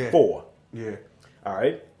 Yeah. 4. Yeah. All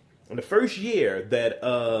right. In the first year that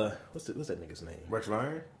what's that nigga's name? Rex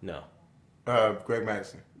Ryan? No. Greg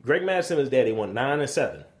Madison. Greg Madison was there. They won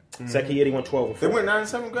 9-7. Mm-hmm. Second year they won 12-4. They went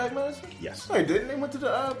 9-7. Greg Madison? Yes. No, they didn't. They went to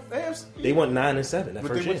the AFC. They went 9-7 that but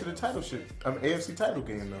first they year. went to the title shit. AFC title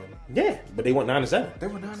game though. Yeah, but they went 9-7. They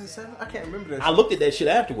were 9-7. I can't remember that. I looked at that shit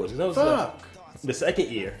afterwards. That was Fuck. The second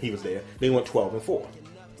year he was there, they went 12-4.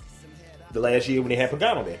 The last year when they had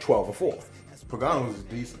Pagano there, 12-4. Pagano was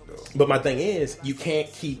decent though. But my thing is, you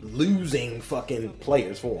can't keep losing fucking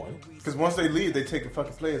players for one. Because once they leave, they take the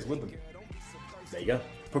fucking players with them. There you go.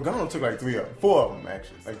 Pagano took like 4 of them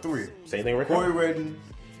actually, like 3. Same thing with Corey Redden.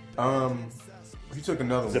 He took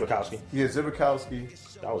another one. Zibikowski. Yeah,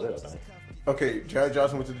 Zibikowski. That was it, I think. Okay, Jared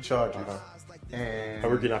Johnson went to the Chargers. And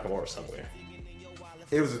Haruki Nakamura somewhere.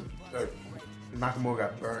 it was Nakamura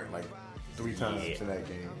got burned like 3 times in that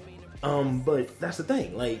game. But that's the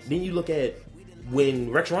thing. Like, then you look at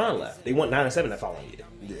when Rex Ryan left, they went 9-7 that following year.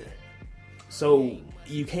 Yeah. So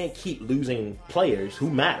you can't keep losing players who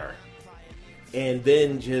matter, and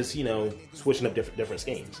then just switching up different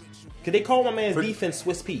schemes. Could they call my man's defense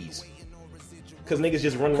Swiss peas? Because niggas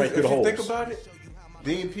just run right through the holes. If you think about it,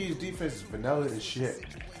 DNP's defense is vanilla as shit.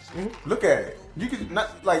 Mm-hmm. Look at it. You could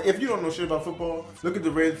not like if you don't know shit about football. Look at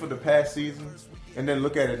the Reds for the past seasons, and then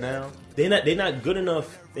look at it now. They're not good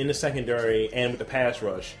enough in the secondary and with the pass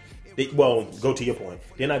rush. Go to your point.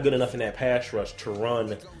 They're not good enough in that pass rush to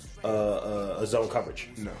run a zone coverage.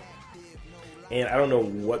 No. And I don't know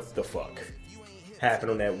what the fuck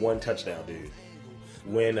happened on that one touchdown, dude.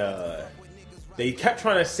 When they kept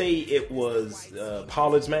trying to say it was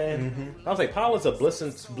Pollard's man. Mm-hmm. I was like, Pollard's a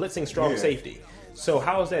blitzing strong safety. So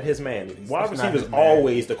how is that his man? Wide receiver's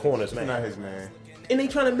always the corner's man. Not his man. And they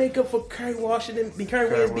trying to make up for Kerry Washington, Kerry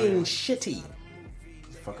Williams being shitty.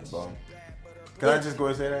 Fucking bum. Can I just go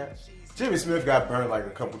and say that? Jimmy Smith got burned like a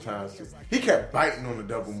couple times too. He kept biting on the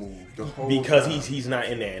double move the whole because time. he's not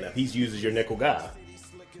in there enough. He's used as your nickel guy.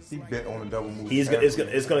 He bit on the double move.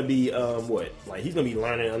 It's gonna be what? Like he's gonna be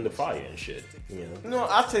learning under fire and shit. No,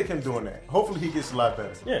 I'll take him doing that. Hopefully he gets a lot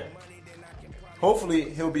better. Yeah. Hopefully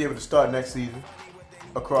he'll be able to start next season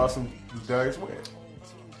across from Darius Webb.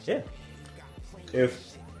 Yeah.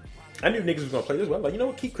 If I knew niggas was gonna play this well, like you know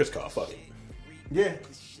what? Keep Chris Carr. Fuck it. Yeah.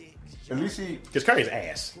 At least because Curry's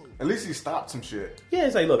ass. At least he stopped some shit. Yeah,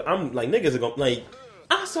 it's like, look, I'm like niggas are gonna like.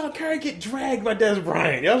 I saw Curry get dragged by Des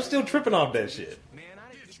Bryant. I'm still tripping off that shit.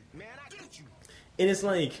 And it's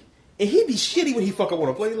like, and he be shitty when he fuck up on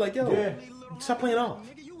a play. Like, yo, stop playing off.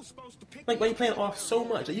 Like, why you playing off so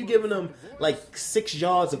much? Are you giving them like 6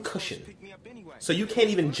 yards of cushion, so you can't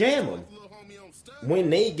even jam them when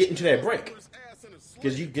they get into that break?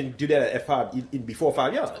 Because you can do that at 5, it'd be 4 or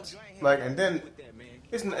 5 yards. Like, and then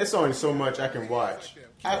It's only so much I can watch.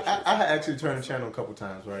 I actually turned the channel a couple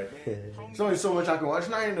times, right? It's only so much I can watch. It's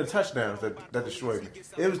not even the touchdowns that destroyed me.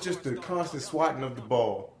 It was just the constant swatting of the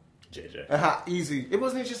ball. JJ. And how easy. It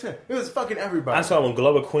wasn't just him. It was fucking everybody. I saw when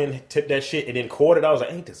Glover Quinn tipped that shit and then caught it. I was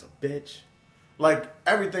like, ain't this a bitch? Like,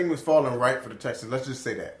 everything was falling right for the Texans. Let's just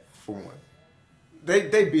say that, for one.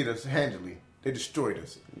 They beat us handily. They destroyed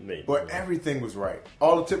us. Maybe. But everything was right.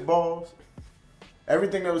 All the tip balls,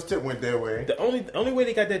 everything that was tipped went their way. The only way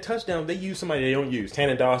they got that touchdown, they used somebody they don't use.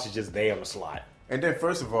 Tannen Doss is just there on the slot. And then,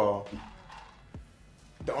 first of all,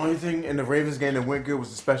 the only thing in the Ravens game that went good was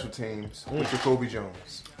the special teams with Jacoby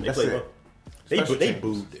Jones. That's it. They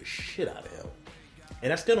booed the shit out of him.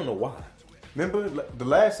 And I still don't know why. Remember, the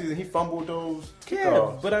last season, he fumbled those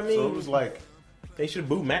kickoffs. Yeah, but I mean... So it was like... They should have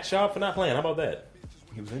booed Matt Schaub for not playing. How about that?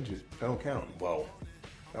 He was injured. That don't count. Well.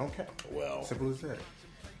 That don't count. Well. Simple as that.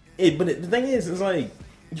 But the thing is, it's like,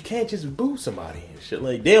 you can't just boo somebody and shit.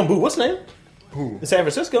 Like, damn, boo, what's his name? Who? In San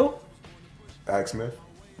Francisco. Alex Smith?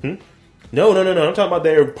 No. I'm talking about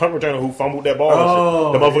their punt returner who fumbled that ball.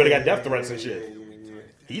 Oh, the motherfucker that got death threats and shit. Yeah.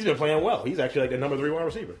 He's been playing well. He's actually like the number 3 wide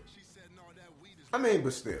receiver. I mean,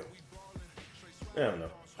 but still. I don't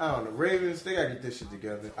know. Ravens, they gotta get this shit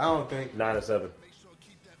together. I don't think 9-7.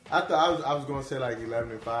 I thought I was gonna say like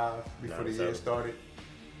 11-5 before the 9-7. year started,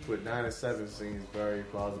 but 9-7 seems very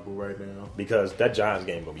plausible right now. Because that Giants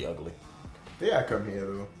game gonna be ugly. They gotta come here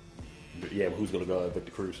though. Yeah, but who's gonna go at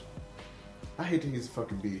Victor Cruz? I hate that he's a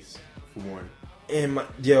fucking beast for one. And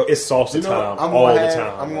it's salsa time all the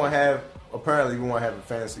time. I'm gonna have. Apparently, we want to have a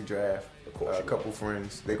fantasy draft. Of course, a couple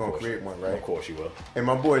friends. They're gonna create one, right? Of course you will. And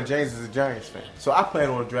my boy James is a Giants fan, so I plan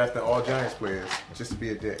on drafting all Giants players just to be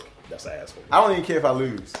a dick. That's an asshole. I don't even care if I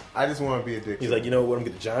lose. I just want to be a dick. He's like, you know what? I'm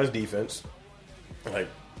gonna get the Giants defense. Like,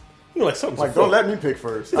 something's like, afoot. don't let me pick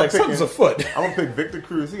first. He's like, something's afoot. I'm gonna pick Victor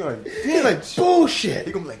Cruz. He's like, bullshit.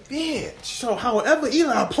 He gonna be like, bitch. So however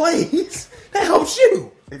Eli plays, that helps you.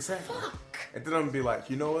 Exactly. Fuck. And then I'm gonna be like,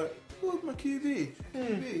 you know what? Who's my QB?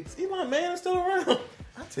 Is Eli Manning still around?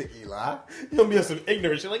 I take Eli. You're gonna be on some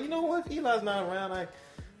ignorant shit. Like, you know what? If Eli's not around,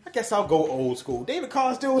 I guess I'll go old school. David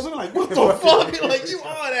Carr still was like, what the fuck? Like, you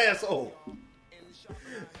are an asshole.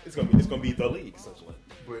 It's gonna be the league, essentially.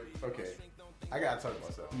 But okay, I gotta talk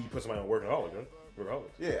about something. You put somebody on workaholic, right? Workaholic.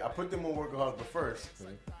 Yeah, I put them on workaholic, but first,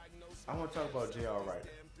 I want to talk about J.R. Wright.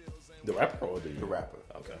 The rapper or the rapper?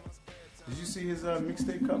 Okay. Did you see his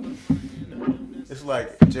mixtape cover? No. It's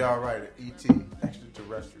like J.R. Wright, E.T.,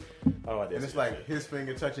 extraterrestrial. Oh, I did. And it's like his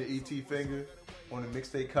finger touching E.T. finger on the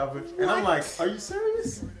mixtape cover. And I'm like, are you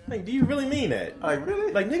serious? Like, do you really mean that? Like,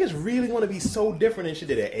 really? Like, niggas really want to be so different and shit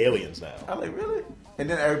that they're aliens now. I'm like, really? And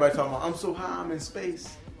then everybody talking about, I'm so high, I'm in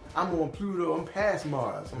space. I'm on Pluto, I'm past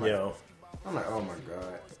Mars. I'm like, oh my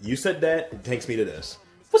God. You said that, it takes me to this.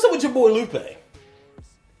 What's up with your boy Lupe?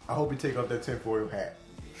 I hope you take off that tinfoil hat.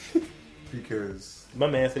 Because my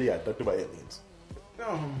man said he got abducted by aliens.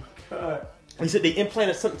 Oh my God. He said they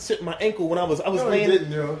implanted something in my ankle when I was no, laying. He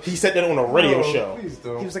didn't, yo. He said that on a radio show. Please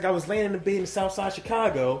don't. He was like, I was laying in the bed in Southside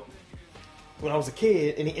Chicago when I was a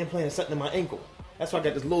kid, and he implanted something in my ankle. That's why I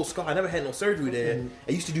got this little scar. I never had no surgery there.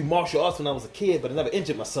 I used to do martial arts when I was a kid, but I never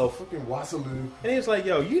injured myself. Fucking Wasaloo. And he was like,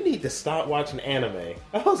 yo, you need to stop watching anime.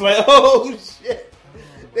 I was like, oh shit.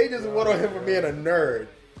 They just went on him for being a nerd.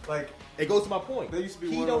 Like, it goes to my point. There used to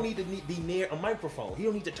be he don't need to be near a microphone. He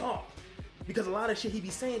don't need to talk. Because a lot of shit he be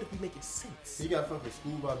saying don't be making sense. He got fucking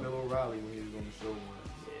schooled by Bill O'Reilly when he was on the show.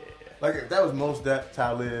 Yeah. Like, if that was Mos Def,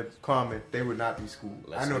 Talib, Common, they would not be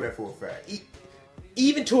schooled. I know that for a fact.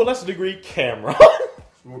 Even to a lesser degree, Cameron.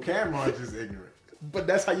 Well, Cameron's just ignorant. But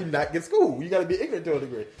that's how you not get schooled. You gotta be ignorant to a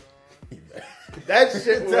degree. That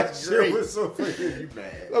shit was that great. Shit was so fucking you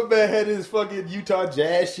mad. My man had his fucking Utah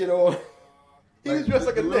Jazz shit on. He was dressed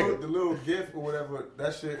like a nigga. The little gif or whatever,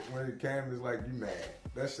 that shit when Cam is like, you mad.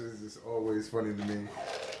 That shit is just always funny to me.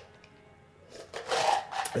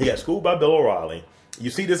 He got schooled by Bill O'Reilly. You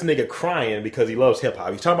see this nigga crying because he loves hip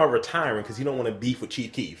hop. He's talking about retiring because he don't want to beef with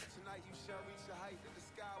Chief Keef.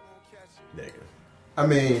 Nigga. I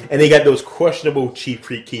mean, and they got those questionable Chief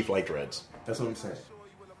Keef like dreads. That's what I'm saying.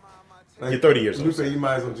 Like, you're 30 years old. Lupe, you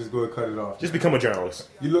might as well just go and cut it off. Just become a journalist.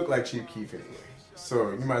 You look like Chief Keef anyway,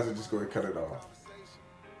 so you might as well just go and cut it off.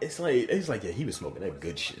 It's like yeah, he was smoking that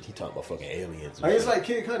good shit. He talking about fucking aliens. I mean, it's like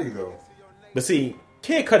Kid Cudi though. But see,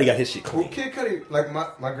 Kid Cudi got his shit clean. Well, Kid Cudi, like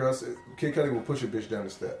my girl said, Kid Cudi will push a bitch down the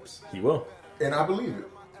steps. He will, and I believe it.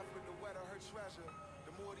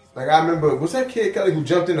 Like, I remember, was that Kid Cudi who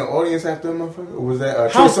jumped in the audience after a motherfucker? Or was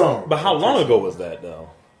that Trey Songz? But how long ago was that, though?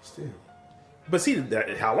 Still. But see,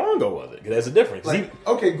 how long ago was it? Because there's a difference. Like,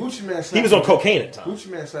 okay, Gucci Mane slapped he was on cocaine at the time. Gucci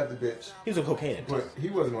Mane slapped the bitch. He was on cocaine at the time. But he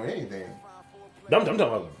wasn't on anything. I'm talking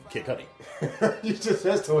about Kid Cudi. You just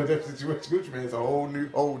said so in that situation. Gucci Mane is a whole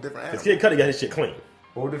different animal. Because Kid Cudi got his shit clean.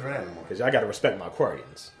 Whole different animal. Because I got to respect my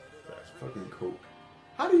Aquarians. That's fucking coke.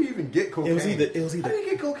 How do you even get cocaine? It was either. How do you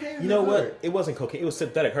get cocaine? You know what? It wasn't cocaine. It was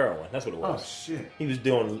synthetic heroin. That's what it was. Oh shit. He was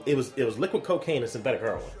doing. It was liquid cocaine and synthetic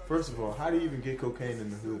heroin. First of all, how do you even get cocaine in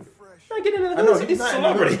the hood? I get in the hood. I know He's he's a not.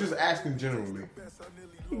 celebrity. I'm just asking generally.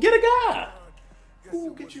 Get a guy. Who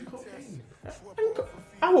will get you cocaine?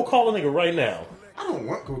 I will call a nigga right now. I don't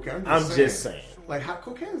want cocaine. I'm just saying. Like, how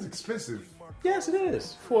cocaine is expensive. Yes, it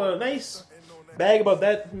is. For a nice bag about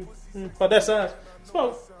that size, it's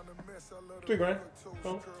about $3,000.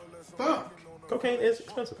 So, Fuck. cocaine is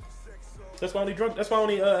expensive. That's why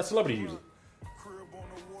only celebrities use it.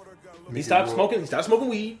 He stopped smoking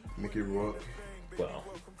weed. Mickey Rourke. Well,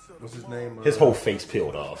 What's his name? his whole face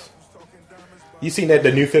peeled off. You seen that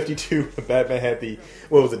the new 52? Batman had the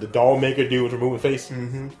doll maker dude was removing face.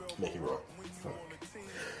 Mm-hmm. Mickey Rourke.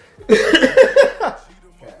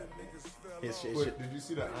 Did you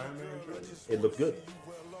see the Iron Man trailer? It looked good.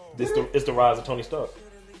 It's the rise of Tony Stark.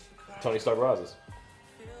 Tony Stark rises.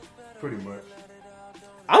 Pretty much.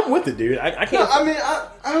 I'm with it, dude. I can't. No, I mean,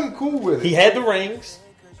 I'm cool with it. He had the rings.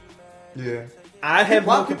 Yeah. I have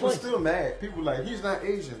Why no people complaints. still mad? People like, he's not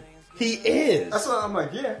Asian. He is. That's why I'm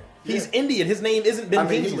like, yeah. He's Indian. His name isn't Ben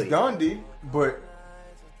Kingsley. He's Gandhi, but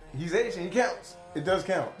he's Asian. He counts. It does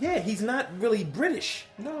count. Yeah, he's not really British.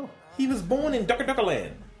 No. He was born in Ducker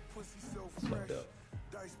Land. It's fucked up.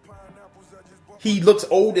 He looks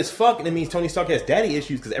old as fuck, and it means Tony Stark has daddy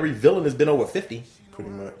issues because every villain has been over 50. Pretty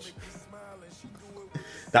much.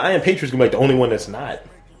 The Iron Patriot's gonna be like the only one that's not.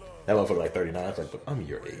 That motherfucker like 39. It's like, but I'm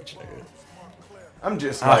your age, nigga. I'm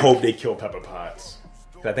just I hope they kill Pepper Potts.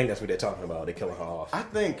 I think that's what they're talking about. They're killing her off. I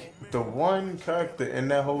think the one character in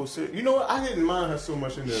that whole series, you know what? I didn't mind her so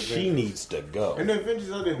much in the Avengers. She needs to go. In the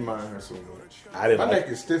Avengers, I didn't mind her so much. My neck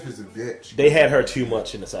is stiff as a bitch. They had her too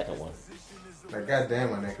much in the second one. Like,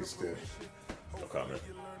 goddamn, my neck is stiff. No comment.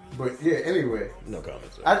 But yeah, anyway. No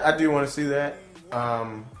comment. I do want to see that.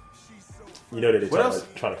 You know that they're else?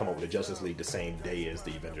 trying to come up with the Justice League the same day as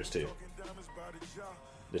the Avengers 2.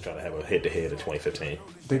 They're trying to have a head-to-head in 2015.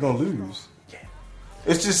 They're going to lose. Yeah.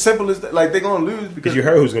 It's just simple as that. Like, they're going to lose Because you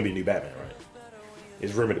heard who's going to be new Batman, right?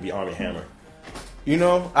 It's rumored to be Armie Hammer. You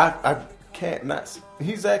know, I can't not.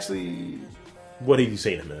 He's actually. What have you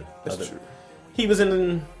seen him in? That's true. He was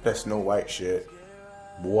in. That Snow White shit.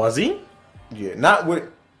 Was he? Yeah, not with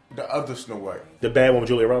the other Snow White. The bad one with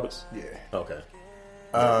Julia Roberts? Yeah. Okay.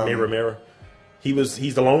 Mirror.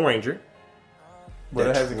 He's the Lone Ranger. But That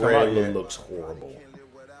it hasn't come out trailer yet. looks horrible.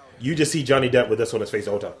 You just see Johnny Depp with this on his face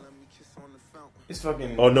the whole time. It's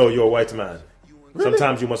fucking. Oh no, you're a white man. Really?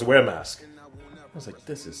 Sometimes you must wear a mask. I was like,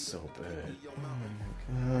 this is so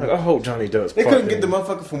bad. Like, I hope Johnny Depp's They part couldn't get the Indian.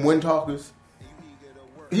 motherfucker from Wind Talkers.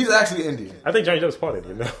 He's actually Indian. I think Johnny Depp's part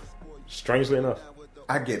Indian, though. Strangely enough.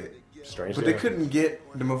 I get it. Strangely But they enough. couldn't get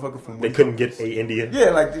the motherfucker from Wind They couldn't Talkers. get a Indian. Yeah,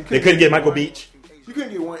 like They couldn't get Michael Beach. You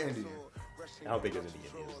couldn't get one Indian. I don't think there's any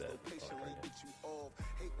Indians that.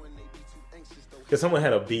 Because someone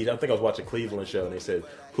had a beat. I think I was watching Cleveland show, and they said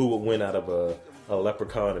who would win out of a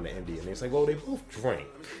leprechaun and an Indian. And he's like, well, they both drink.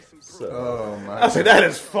 So Oh my! I said that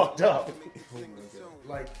is fucked up.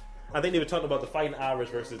 Like, I think they were talking about the Fighting Irish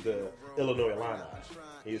versus the Illinois Illini.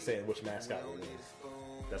 He was saying which mascot would win.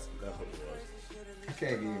 That's what it was. I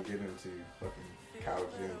can't even get into fucking college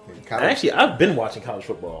or anything. Actually, I've been watching college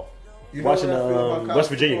football. You know Watching what I feel about college West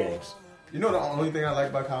Virginia football? games. You know the only thing I like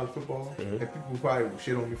about college football, and people probably will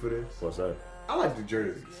shit on me for this. What's that? I like the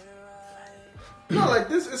jerseys. No, like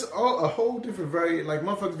this is all a whole different variety. Like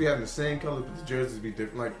motherfuckers be having the same colors, but the jerseys be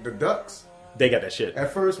different. Like the Ducks. They got that shit.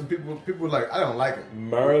 At first, when people were like, I don't like it.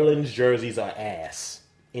 Maryland's jerseys are ass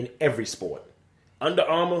in every sport. Under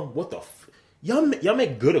Armour, what the y'all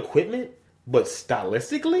make good equipment, but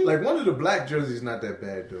stylistically, Like one of the black jerseys not that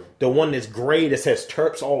bad though. the one that's gray that says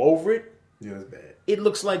Terps all over it, Yeah, it's bad. it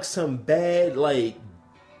looks like some bad like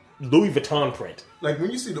Louis Vuitton print. Like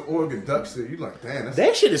when you see the Oregon Ducks, you like, damn, that's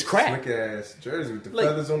That shit is crap. slick ass jersey with the Like,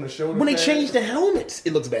 feathers on the shoulder. When they pads. change the helmets,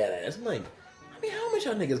 it looks badass. I'm like, how many helmets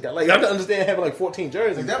y'all niggas got? Like, I can understand having like 14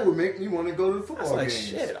 jerseys. Like, that would make me want to go to the I football was like, games.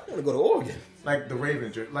 shit, I want to go to Oregon. Like the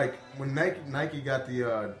Ravens jersey. Like when Nike got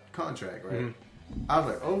the contract, right? I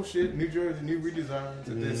was like, oh shit, New Jersey, new redesigns.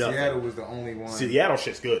 And then Nothing. Seattle was the only one. Seattle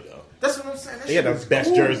shit's good though. That's what I'm saying. That They shit got the is best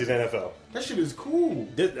cool. jerseys in the NFL. That shit is cool.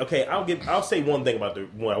 Okay, I'll say one thing about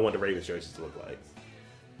what I want the Ravens jerseys to look like.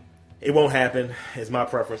 It won't happen. It's my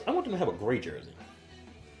preference. I want them to have a gray jersey.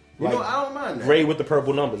 You know, I don't mind that. Gray with the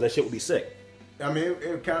purple numbers. That shit would be sick. I mean,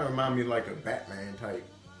 it kind of remind me like a Batman type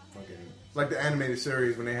fucking Like the animated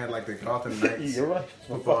series when they had like the Gotham Knights You're right.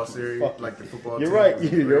 football series, like the football You're team right.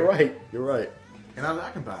 was You're great. right. You're right. And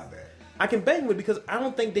I can buy that. I can bang with it because I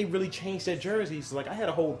don't think they really changed their jerseys. Like I had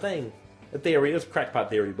a whole thing, a theory. It was a crackpot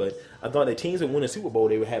theory, but I thought that teams would win a Super Bowl,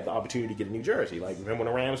 they would have the opportunity to get a new jersey. Like remember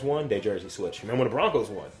when the Rams won, their jersey switched. Remember when the Broncos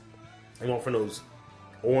won, they went from those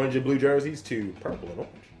orange and blue jerseys to purple and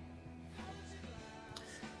orange.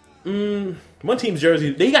 One team's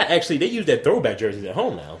jersey, they use their throwback jerseys at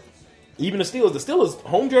home now. Even the Steelers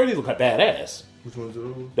home jerseys look like badass. Which ones are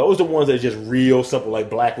those? Those are the ones that are just real simple, like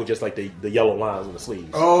black with just like the yellow lines on the sleeves.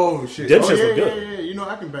 Oh shit! Them Oh, shits yeah, look good. yeah. You know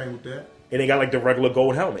I can bang with that. And they got like the regular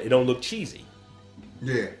gold helmet. It don't look cheesy.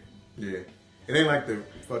 Yeah, yeah. It ain't like the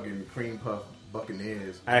fucking cream puff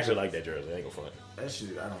Buccaneers. I actually like that jersey. I ain't gonna front. That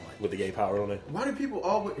shit I don't like. With the gay power on it. Why do people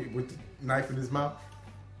always with the knife in his mouth?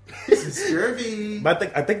 This is scurvy.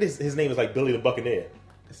 But I think his name is like Billy the Buccaneer.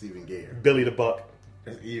 That's even gayer. Billy the Buck.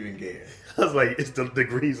 That's even gayer. I was like, it's the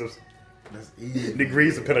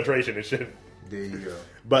degrees of penetration and shit. There you go.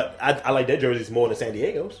 But I like that jerseys more than San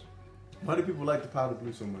Diego's. Why do people like the powder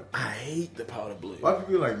blue so much? I hate the powder blue. Why do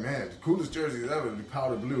people like, man, the coolest jerseys ever, the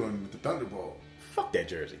powder blue and with the Thunderbolt? Fuck that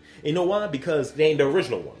jersey. You know why? Because they ain't the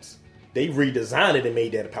original ones. They redesigned it and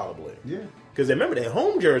made that a powder blue. Yeah. Because remember, their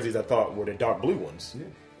home jerseys I thought were the dark blue ones. Yeah.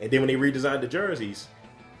 And then when they redesigned the jerseys,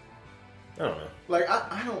 I don't know. Like,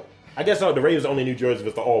 I don't... I guess the Ravens' only new jersey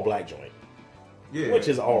was the all black joint, Yeah. which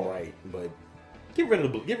is all right, but get rid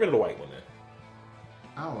of the white one then.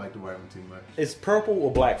 I don't like the white one too much. It's purple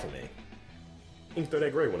or black for me. You can throw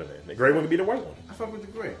that gray one in there. The gray one could be the white one. I fuck with the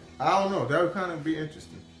gray. I don't know. That would kind of be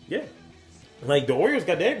interesting. Yeah, like the Orioles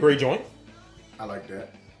got that gray joint. I like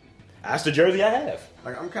that. That's the jersey I have.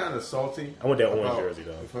 Like, I'm kind of salty. I want that orange about jersey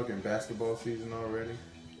though. The fucking basketball season already.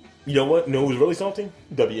 You know what? No, who's really salty?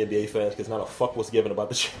 WNBA fans, because not a fuck was given about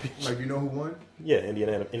the championship. Like, you know who won? Yeah,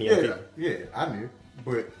 Indiana. Yeah, yeah, I knew.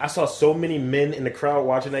 But I saw so many men in the crowd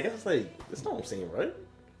watching that. I was like, this don't seem right.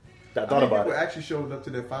 I thought about people it. actually showed up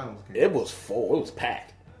to their finals game. It was full. It was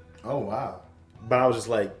packed. Oh, wow. But I was just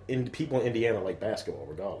like, people in Indiana like basketball,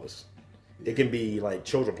 regardless. It can be like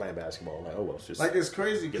children playing basketball. Like, oh well, it's just Like, it's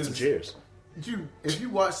crazy get some because cheers. if you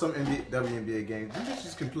watch some WNBA games, you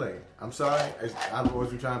bitches can play. I'm sorry. I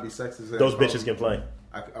wasn't trying to be sexist. Those bitches can play.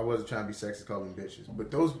 I wasn't trying to be sexist calling them bitches. But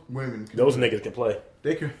those women can Those niggas can play.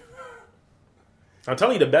 They can. I'm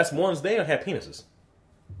telling you, the best ones there have penises.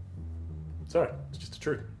 Sorry, it's just the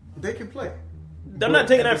truth. They can play. I'm not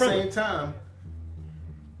taking that at the from same them. time.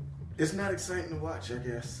 It's not exciting to watch, I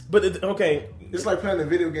guess. But okay, It's like playing a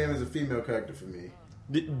video game as a female character for me.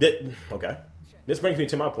 okay. This brings me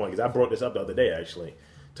to my point because I brought this up the other day actually,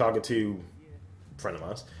 talking to a friend of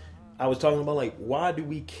mine. I was talking about like, why do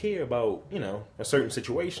we care about a certain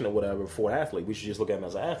situation or whatever for an athlete? We should just look at them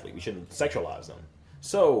as an athlete. We shouldn't sexualize them.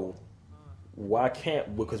 So why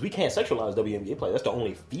can't? Because we can't sexualize WNBA players. That's the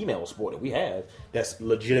only female sport that we have that's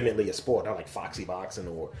legitimately a sport, not like foxy boxing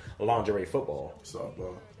or lingerie football.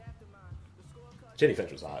 Softball. Jenny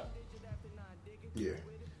Finch was hot. Yeah.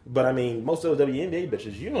 But I mean, most of those WNBA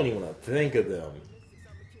bitches, you don't even want to think of them.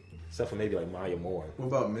 Except for maybe like Maya Moore. What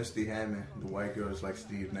about Misty Hammond? The white girl is like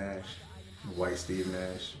Steve Nash. The white Steve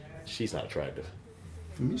Nash. She's not attractive.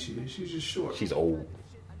 For me, she is. She's just short. She's old.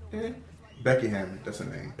 Yeah. Becky Hammond. That's her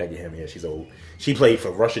name. Becky Hammond, yeah, she's old. She played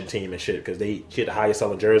for Russian team and shit because she had the highest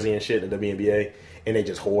selling jersey and shit in the WNBA, and they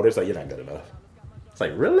just hoard it. It's like, you're not good enough. It's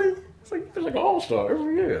like, really? It's like an all-star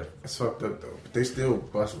every year. It's fucked up though. But they still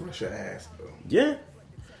bust Russia ass though. Yeah.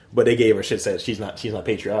 But they gave her shit said she's not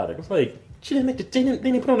patriotic. It's like, she didn't they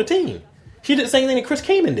didn't put on the team. She did the same thing that Chris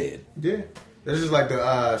Kaman did. Yeah. That's just like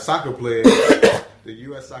the soccer player, the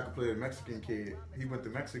U.S. soccer player, Mexican kid. He went to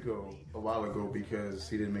Mexico a while ago because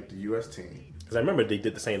he didn't make the U.S. team. Because I remember they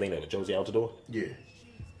did the same thing with Josie Altidore. Yeah.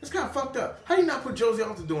 It's kind of fucked up. How do you not put Josie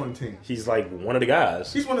Altidore on the team? He's like one of the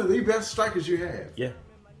guys. He's one of the best strikers you have. Yeah.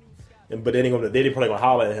 But they didn't probably gonna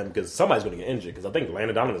holler at him because somebody's gonna get injured. Because I think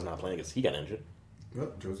Landon Donovan's not playing because he got injured.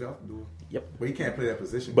 Well, Josie Altidore. Yep. But he can't play that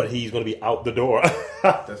position. But he's gonna be out the door.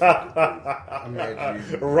 That's fucking crazy. I'm mad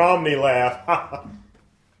at you. Romney laugh.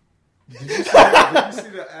 Did you see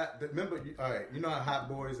the remember? All right, you know how Hot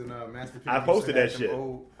Boys and Master P. I posted that shit.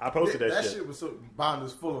 I posted that That shit. shit was so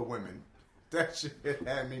bonders full of women. That shit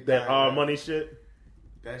had me. That dying. money shit.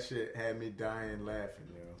 That shit had me dying laughing,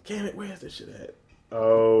 yo. Damn it, where's this shit at?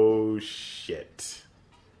 Oh shit.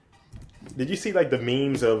 Did you see like the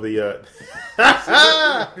memes of the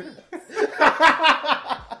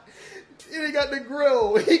And he got the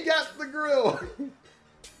grill. He got the grill.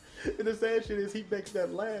 And the sad shit is he makes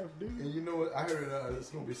that laugh, dude. And you know what? I heard there's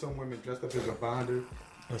gonna be some women dressed up as a bonder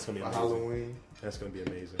That's gonna be for amazing. Halloween. That's gonna be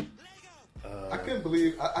amazing. I couldn't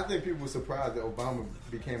believe. I think people were surprised that Obama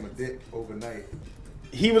became a dick overnight.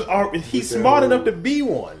 He's smart enough to be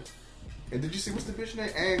one. And did you see what's the bitch name?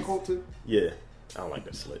 Ann Coulter. Yeah, I don't like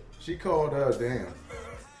that slit. She called damn.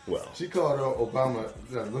 Well, she called Obama.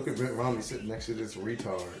 Look at Mitt Romney sitting next to this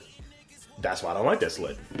retard. That's why I don't like that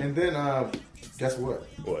slit. And then guess what?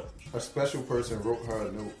 What? A special person wrote her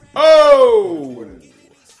a note. Oh!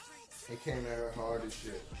 It came at her hard as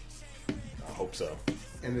shit. I hope so.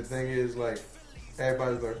 And the thing is, like,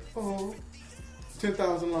 everybody's like, oh,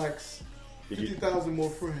 10,000 likes, 50,000 more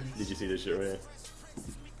friends. Did you see this shit, man?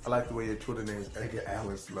 I like the way your Twitter name is Edgar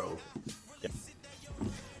Allan Poe. Yeah.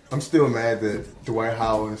 I'm still mad that Dwight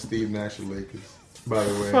Howard and Steve Nash are Lakers, by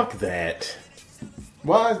the way. Fuck that.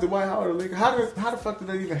 Why is Dwight Howard a Laker? How the fuck did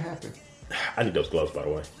that even happen? I need those gloves, by the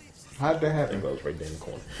way. How did that happen? That gloves right there in the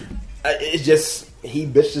corner. It's just, he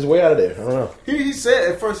bitched his way out of there. I don't know. He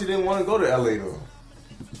said at first he didn't want to go to LA, though.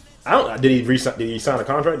 Did he sign a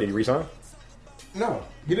contract? Did he resign? No,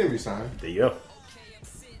 he didn't resign. There you go.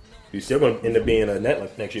 He's still going to end up being a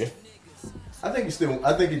net next year. I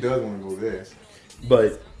think he does want to go there.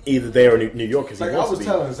 But either there or New York, because I was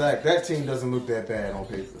telling Zach, that team doesn't look that bad on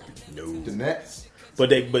paper. No. The Nets. But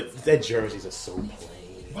that jerseys are so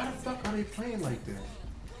plain. Why the fuck are they playing like that?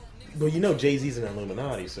 Well, Jay-Z's an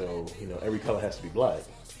Illuminati, so every color has to be black.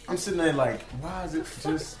 I'm sitting there like, why is it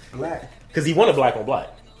just black? Because he wanted black on black.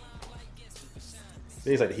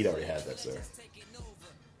 It's like the Heat already had that, sir.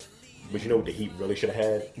 But you know what the Heat really should have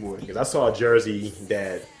had? What? Because I saw a jersey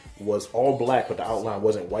that was all black, but the outline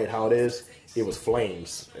wasn't white how it is. It was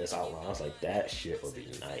flames as outline. I was like, that shit would be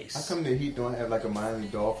nice. How come the Heat don't have like a Miami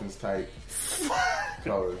Dolphins type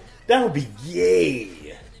color? That would be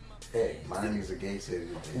gay. Hey, Miami's a gay city.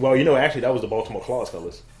 Well, actually, that was the Baltimore Claws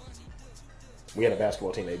colors. We had a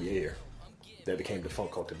basketball team ABA here that became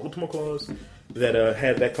defunct called the Baltimore Claws that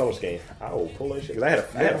had that color scheme. I will pull that shit. Cause I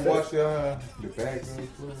haven't watched the Bad Girls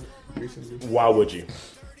Club recently. Why would you?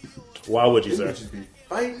 Why would you, sir? They just be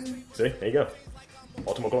fighting. See, there you go.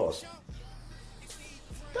 Baltimore Claws.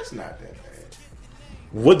 That's not that bad.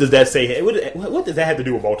 What does that say? What does that have to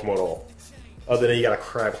do with Baltimore at all? Other than you got a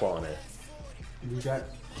crab claw in there. We got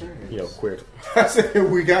crabs. Queer. I said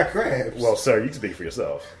we got crabs. Well, sir, you can speak for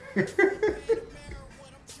yourself. That's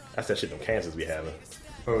that shit them Kansas be having.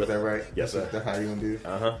 Oh, is that right? Yes, sir. That's how you gonna do it?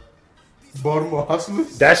 Uh-huh. Baltimore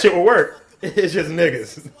Hustlers? That shit will work. It's just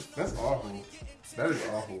niggas. That's awful. That is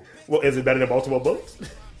awful. Well, is it better than Baltimore Bullets?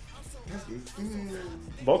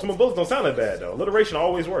 Baltimore Bullets don't sound that bad, though. Alliteration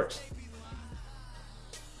always works.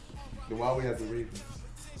 Then why we have the Ravens?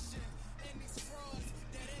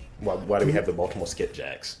 Why do we have the Baltimore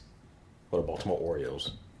Skipjacks? Or the Baltimore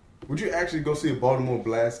Orioles? Would you actually go see a Baltimore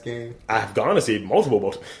Blast game? I've gone to see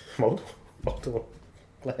multiple Baltimore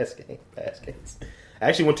Blast games. I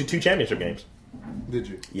actually went to 2 championship games. Did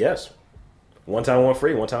you? Yes. One time I went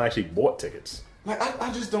free. One time I actually bought tickets. Like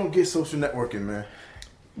I just don't get social networking, man.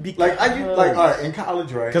 Because, all right, in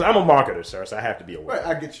college, right? Because I'm a marketer, sir, so I have to be aware.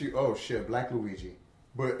 Right, I get you. Oh shit, Black Luigi.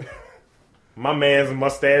 But my man's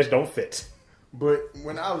mustache don't fit. But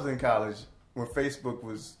when I was in college, when Facebook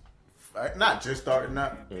was not just starting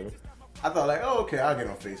up, I thought like, oh okay, I'll get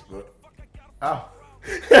on Facebook. I'll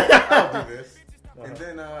do this. And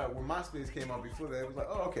then when MySpace came out before that, it was like,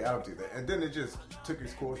 oh okay, I'll do that. And then it just took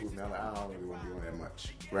its course with me. I'm like, I don't really want to be on that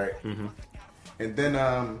much, right? Mm-hmm. And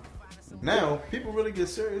then now people really get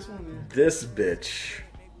serious on there. This bitch.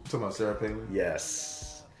 Talking about Sarah Palin?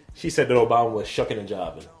 Yes. She said that Obama was shucking and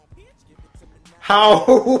jiving.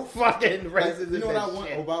 How fucking racist is You know what that I want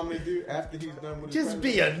shit? Obama to do after he's done with his Just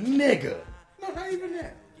be a nigga. No, not even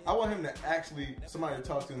that. I want him to actually, somebody to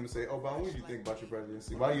talk to him and say, Obama, what do you think about your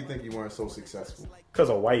presidency? Why do you think you weren't so successful? Because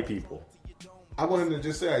of white people. I want him to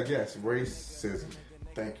just say, I guess, racism.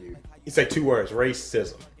 Thank you. You say 2 words,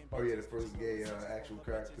 racism. Oh yeah, the first gay actual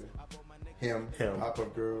character. Him.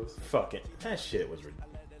 Pop-up girls. Fuck it. That shit was ridiculous.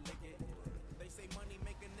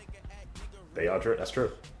 They are true. That's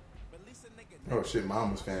true. Oh shit,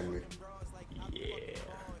 Mama's Family. Yeah.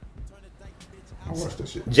 I watched that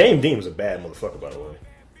shit. James Dean was a bad motherfucker, by the way.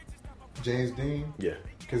 James Dean? Yeah.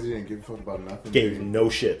 Because he didn't give a fuck about nothing. Gave no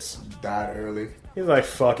shits. Died early. He's like,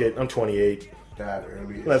 fuck it. I'm 28. Died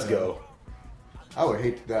early. Let's go. I would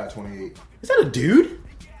hate to die at 28. Is that a dude?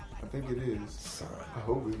 I think it is. Son. I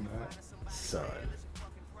hope it's not. Son.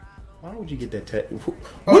 Why would you get that tattoo?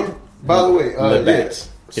 Oh, by the way,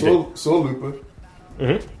 Soul Looper.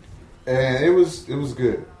 Mm-hmm. And it was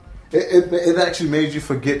good. It actually made you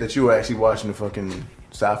forget that you were actually watching a fucking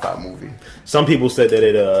sci-fi movie. Some people said that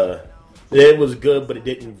it was good, but it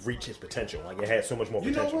didn't reach its potential. Like it had so much more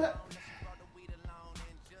potential. You know what?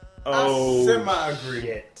 Oh, I semi-agree.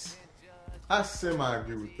 Shit. I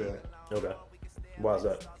semi-agree with that. Okay. Why is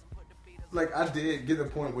that? Like, I did get to the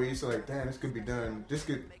point where you say, like, damn, this could be done. This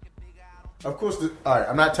could... Of course, all right,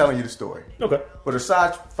 I'm not telling you the story. Okay. But a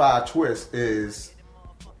sci-fi twist is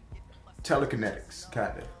telekinetics,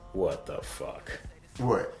 kind of. What the fuck?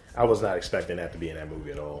 What? I was not expecting that to be in that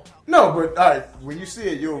movie at all. No, but all right, when you see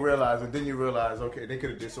it, you'll realize, and then you realize, okay, they could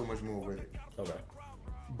have did so much more with it. Okay.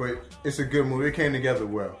 But it's a good movie. It came together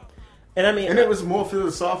well. And I mean, and it was more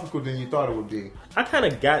philosophical than you thought it would be. I kind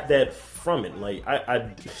of got that from it. Like,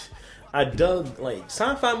 I dug, like,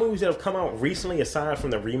 sci-fi movies that have come out recently, aside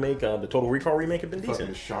from the remake, the Total Recall remake, have been decent.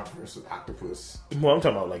 Fucking Shark vs. Octopus. Well, I'm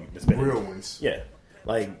talking about, like, it's been real ones. Yeah.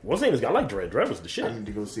 Like, what's the name of this guy? I like Dredd. Dredd was the shit. I need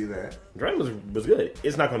to go see that. Dredd was good.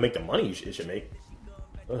 It's not going to make the money it should make.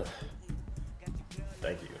 Ugh.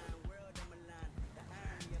 Thank you.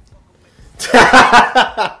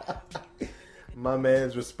 My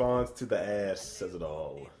man's response to the ass says it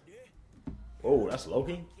all. Oh, that's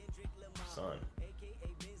Loki? Son.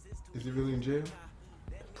 Is he really in jail?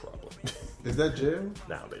 Probably. Is that jail?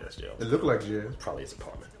 Nah, I don't think that's jail. It looked like jail. Probably his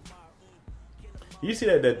apartment. You see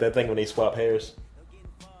that thing when they swap hairs?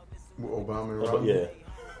 With Obama and Romney? Yeah.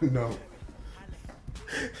 No.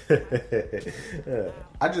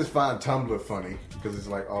 I just find Tumblr funny because it's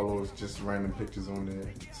like all those just random pictures on there.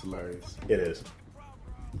 It's hilarious. It is.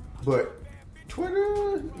 But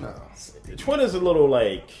Twitter, no. Twitter's a little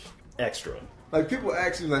like extra. Like people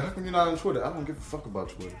ask me like, how come you're not on Twitter? I don't give a fuck about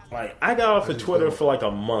Twitter. Like I got off of Twitter for like a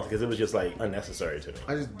month because it was just like unnecessary to me.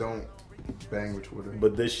 I just don't bang with Twitter.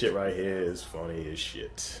 But this shit right here is funny as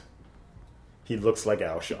shit. He looks like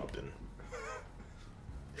Al Sharpton.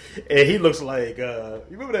 And he looks like you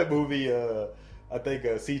remember that movie I think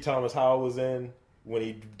C. Thomas Howell was in when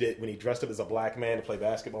he dressed up as a black man to play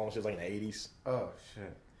basketball and shit, like in the 80s. Oh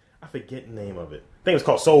shit. I forget the name of it. I think it was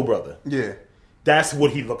called Soul Brother. Yeah. That's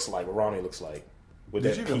what he looks like, what Ronnie looks like. With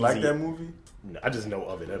Did you even like that movie? No, I just know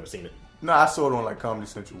of it. Never seen it. No, I saw it on like Comedy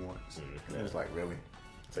Central once. And it was like, really?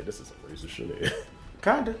 It's like, this is some racist shit.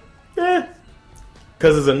 Kinda. Yeah.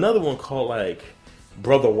 Because there's another one called like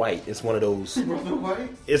Brother White. It's one of those. Brother White?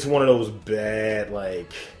 It's one of those bad,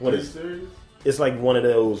 like. What is it? Serious? It's like one of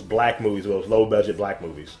those black movies, those low budget black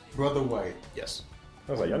movies. Brother White. Yes.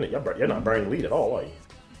 I was like, you're not burning the lead at all, are you?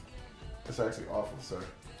 It's actually awful, sir.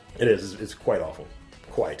 It is. It's quite awful.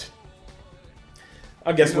 Quite.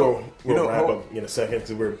 I guess we'll wrap up in a second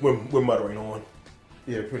because we're muttering on.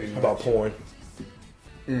 Yeah, pretty much. About porn.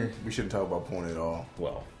 We shouldn't talk about porn at all.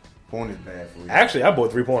 Well, porn is bad for you. Actually, I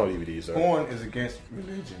bought 3 porno DVDs. Sir. Porn is against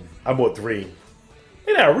religion. I bought 3.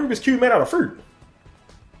 Hey, now a Rubik's Cube made out of fruit.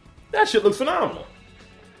 That shit looks phenomenal.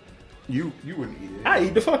 You wouldn't eat it. I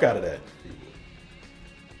eat the fuck out of that.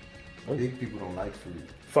 Big people don't like fruit.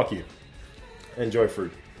 Fuck you. Enjoy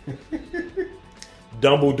fruit.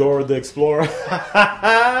 Dumbledore the Explorer.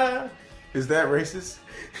 Is that racist?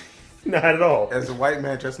 Not at all. As a white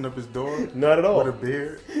man dressing up his door? Not at all. With a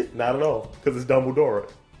beard? Not at all. Because it's Dumbledore.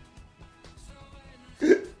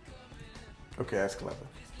 Okay, that's clever.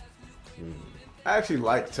 I actually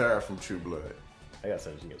like Tara from True Blood. I got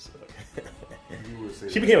something you can say. You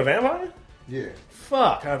She became a vampire? Yeah.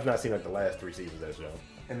 Fuck. I've not seen like the last 3 seasons of that show.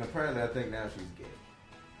 And apparently I think now she's gay.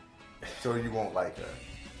 So you won't like her.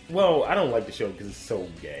 Well, I don't like the show because it's so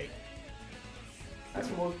gay. That's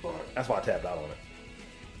the most part. That's why I tapped out on it.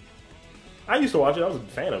 I used to watch it. I was a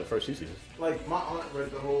fan of the first 2 seasons. Like, my aunt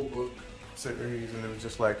read the whole book series, and it was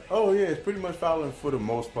just like, oh yeah, it's pretty much following for the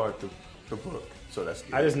most part the book. So that's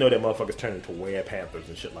good. I just know that motherfuckers turn into Were Panthers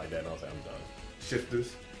and shit like that, and I was like, I'm done.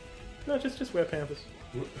 Shifters? No, just Were Panthers.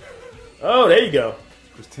 Oh, there you go.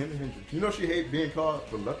 Christina Hendricks. You know she hates being called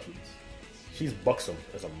voluptuous? She's buxom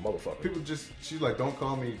as a motherfucker. People she's like, don't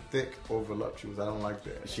call me thick or voluptuous. I don't like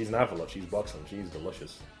that. She's not voluptuous. She's buxom. She's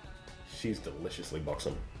delicious. She's deliciously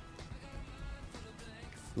buxom.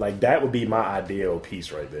 Like, that would be my ideal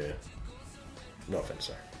piece right there. No offense,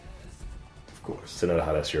 sir. Of course. So know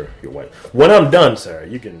how that's your wife. When I'm done, sir,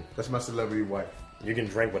 you can... That's my celebrity wife. You can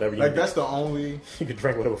drink whatever you like, that's the only... You can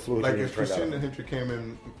drink whatever fluid like, you if drink out Christina of. Hendricks came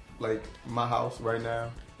in, like, my house right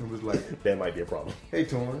now, and was like... That might be a problem. Hey,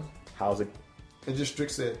 Torn. How's it? And just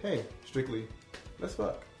said, hey, Strictly, let's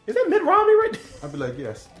fuck. Is that Mitt Romney right there? I'd be like,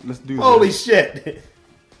 yes, let's do this. Holy shit.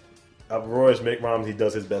 Roy's Mitt Romney, he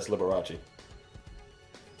does his best Liberace.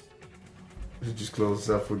 You just close us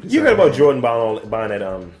up for this. You heard about Jordan buying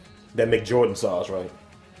that McJordan sauce, right?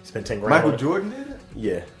 He spent $10,000. Michael Jordan did it?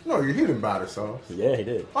 Yeah. No, he didn't buy the sauce. Yeah, he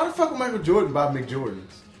did. Why the fuck would Michael Jordan buy McJordan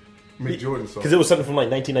sauce? Because it was something from like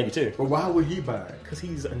 1992. But why would he buy it? Because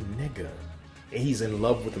he's a nigga. And he's in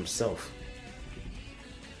love with himself.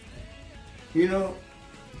 You know,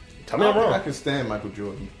 Tell me I'm wrong. I can stand Michael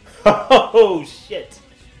Jordan. Oh shit!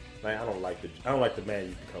 Man, I don't like the man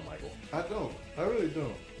you become, Michael. I don't. I really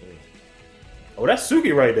don't. Oh, that's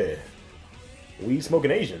Suki right there. Weed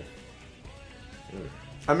smoking Asian.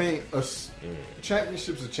 I mean,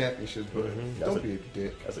 championships are championships, but don't be a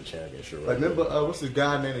dick. That's a championship. Right like, remember, what's the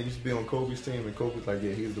guy name that used to be on Kobe's team? And Kobe's like,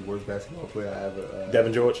 yeah, he's the worst basketball player I ever.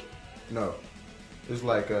 Devin George? No. It's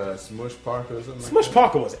like Smush Parker or something. Smush like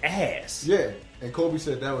Parker was ass. Yeah, and Kobe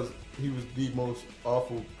said he was the most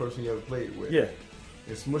awful person he ever played with. Yeah.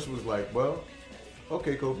 And Smush was like, well,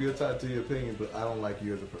 okay, Kobe, you're entitled to your opinion, but I don't like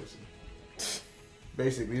you as a person.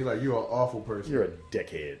 Basically, he's like, you're an awful person. You're a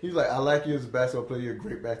dickhead. He's like, I like you as a basketball player. You're a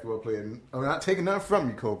great basketball player. I'm not taking nothing from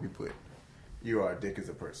you, Kobe, but you are a dick as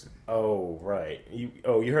a person. Oh, right. You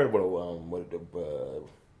heard what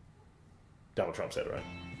Donald Trump said, right?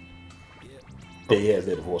 Yeah, he has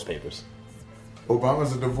their divorce papers.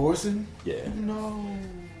 Obama's a divorcing? Yeah. No.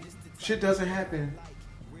 Shit doesn't happen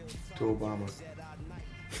to Obama.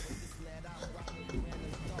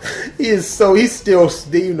 He's still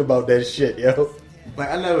steamed about that shit, yo. Like,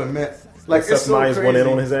 I never met... Like, it's so crazy. Went in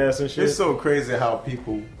on his ass and shit. It's so crazy how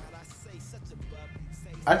people...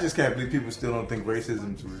 I just can't believe people still don't think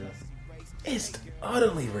racism's real. It's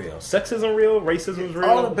utterly real. Sexism real. Racism's real.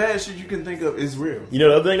 All the bad shit you can think of is real. You know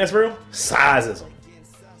the other thing that's real? Sizeism.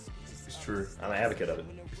 It's true. I'm an advocate of it.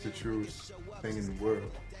 It's the truest thing in the world.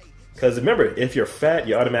 Because remember, if you're fat,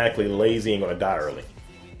 you're automatically lazy and going to die early.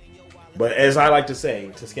 But as I like to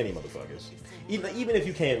say to skinny motherfuckers, even if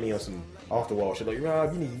you can't be on some off the wall shit like,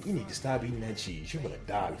 Rob, you need to stop eating that cheese. You're gonna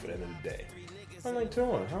die before the end of the day. I'm like,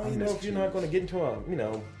 Torn, how do you know if you're not gonna get into a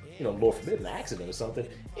Lord forbid an accident or something,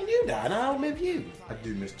 and you die, and I'll live you. I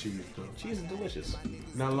do miss cheese though. Cheese is delicious.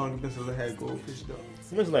 Not long ago since I had goldfish though.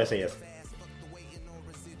 When's the last time you had?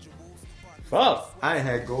 Fuck. I ain't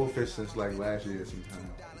had goldfish since like last year sometime.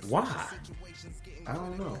 Why? I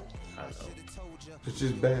don't know. I don't know. It's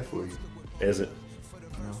just bad for you. Is it?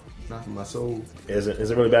 No, not for my soul. Is it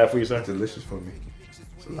really bad for you, sir? It's delicious for me.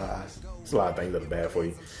 It's lies. It's a lot of things that are bad for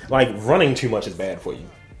you. Like running too much is bad for you.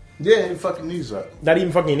 Yeah, and fucking knees up. Not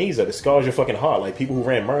even fucking your knees up. It scars your fucking heart. Like people who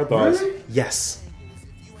ran marathons. Really? Yes.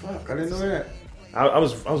 Fuck, I didn't know that.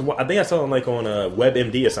 I think I saw it like on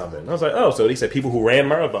WebMD or something. I was like, oh, so they said people who ran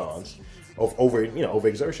marathons over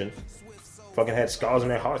exertion fucking had scars in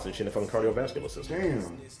their hearts and shit in the fucking cardiovascular system.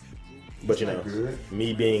 Damn. But you know, good.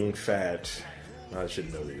 Me being fat, I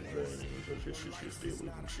should know these things.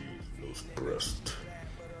 No breast.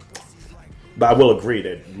 But I will agree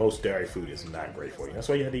that most dairy food is not great for you. That's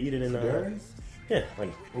why you had to eat it in dairy. Yeah,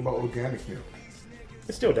 like what about organic milk?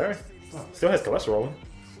 It's still dairy. Oh. Still has cholesterol in.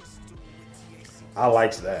 I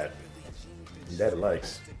likes that. That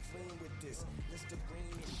likes.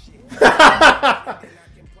 I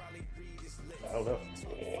don't know.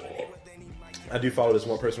 I do follow this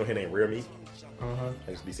one person on here named Rare Meat. I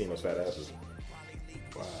used to be seeing those fat asses.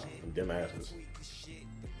 Wow, them asses.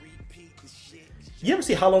 You ever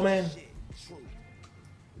see Hollow Man?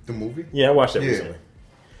 The movie? Yeah, I watched that recently.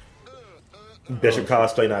 Bishop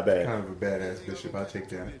cosplay, not bad. Kind of a badass Bishop. I take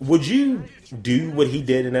that. Would you do what he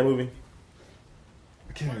did in that movie?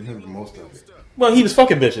 I can't remember most of it. Well, he was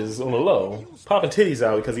fucking bitches on the low, popping titties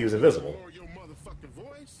out because he was invisible.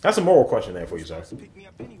 That's a moral question there for you, sir.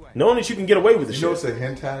 Knowing that you can get away with the shit. You know what's a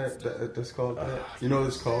hentai that's called that? You know what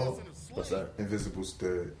it's called? What's that? Invisible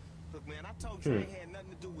stud.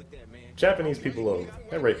 Japanese people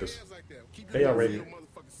they're rapists. They are rapists.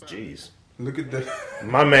 Jeez. Look at the...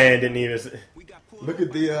 My man didn't even... Look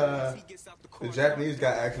at the Japanese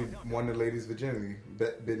guy actually won the lady's virginity,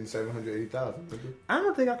 bidding $780,000. I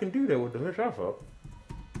don't think I can do that with the fish I fuck.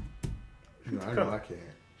 No, I know I can't.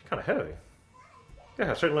 It's kind of heavy.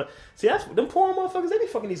 Yeah, certainly. See, that's them poor motherfuckers. They be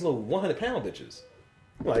fucking these little 100-pound bitches.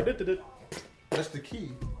 Like, that's the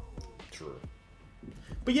key. True.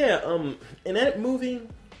 But yeah, in that movie,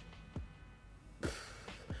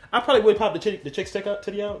 I probably would pop the chick's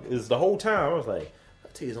titty out. Is the whole time I was like, her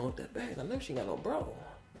titties aren't that bad. I know she ain't got no bro.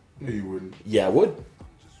 No, you wouldn't. Yeah, I would.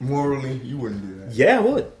 Morally, you wouldn't do that. Yeah, I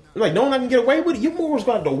would. Like, knowing I can get away with it, your morals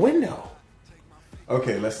go out the window.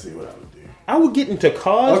 Okay, let's see what I would do. I would get into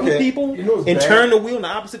cars with people and turn the wheel in the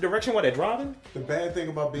opposite direction while they're driving. The bad thing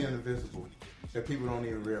about being invisible that people don't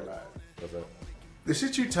even realize. What's that? The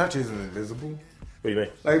shit you touch isn't invisible. What do you mean?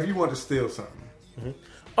 Like if you want to steal something. Mm-hmm.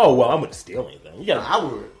 Oh, well, I'm going to steal anything. You gotta, I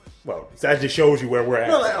would. Well, that just shows you where we're at.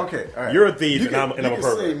 No, like, okay, all right. You're a thief and I'm a pervert. You can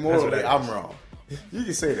say morally I'm wrong. You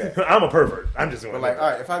can say that. I'm a pervert. I'm just doing But like, all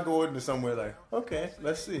right, if I go into somewhere like, okay,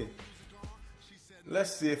 let's see.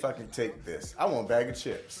 Let's see if I can take this. I want a bag of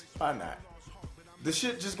chips. Why not? The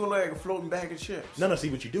shit just go like a floating bag of chips. No,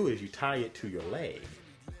 see, what you do is you tie it to your leg.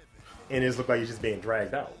 and it looks like it's just being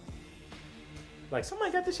dragged out. Like,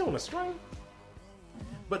 somebody got this shit on a string?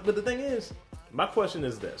 But the thing is, my question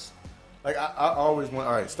is this. Like, I always want,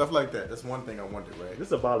 all right, stuff like that. That's one thing I wanted, right? This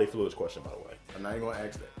is a bodily fluids question, by the way. I'm not even going to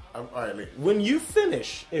ask that. All right, Lee. When you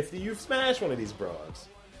finish, if you smash one of these broads,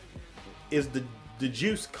 is the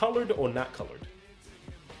juice colored or not colored?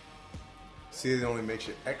 See, it only makes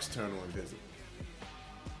your external invisible.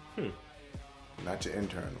 Not your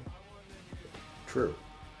internal. True.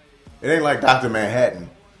 It ain't like Dr. Manhattan.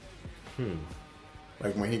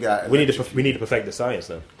 Like when he got... We need to perfect the science,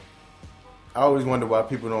 then. I always wonder why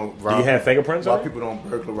people don't... Do you have fingerprints on Why it? people don't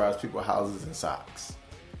burglarize people's houses in socks.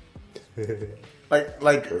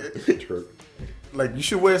 like True. Like, you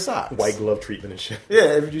should wear socks. White glove treatment and shit.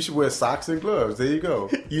 Yeah, you should wear socks and gloves. There you go.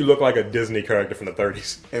 You look like a Disney character from the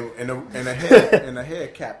 30s. And a hair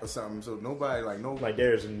cap or something, so nobody, like, no... Like,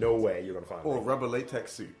 there's no way you're going to find Or a me. rubber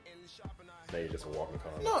latex suit. Now you're just a walking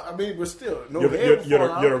car. No, I mean, but still, no You're hair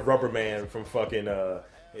the rubber man from fucking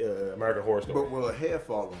American Horror Story. But will a hair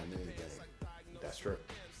fall on anything? That's true.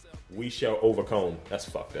 We shall overcome. That's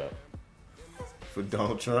fucked up. For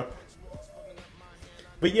Donald Trump?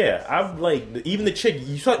 But yeah, I've like even the chick.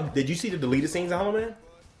 Did you see the deleted scenes of Hollow Man?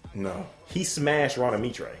 No. He smashed Rana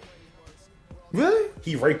Mitre. Really?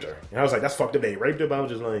 He raped her, and I was like, "That's fucked up." They raped her, but I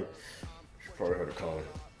was just like, "She probably heard her calling."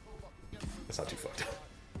 That's not too fucked up.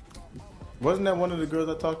 Wasn't that one of the girls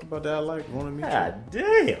I talked about that I like? Rona Mitre? God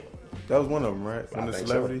damn. That was one of them, right? One of the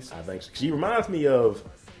celebrities? So. I think so. She reminds me of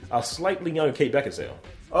a slightly younger Kate Beckinsale.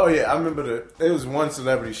 Oh, yeah, I remember there was one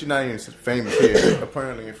celebrity. She's not even famous here.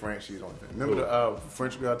 Apparently in France, she's on there. Remember the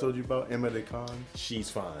French girl I told you about? Emma Descon? She's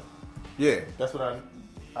fine. Yeah, that's what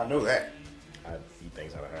I know that. I eat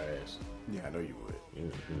things out of her ass. Yeah, I know you would.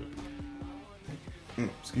 Mm-hmm.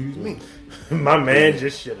 Excuse me. My man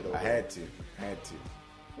just shit it over. I had to.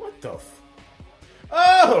 What the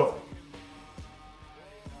Oh!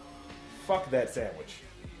 Fuck that sandwich.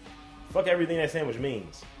 Fuck everything that sandwich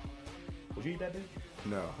means. Would you eat that, dude?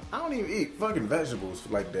 No. I don't even eat fucking vegetables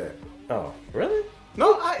like that. Oh, really?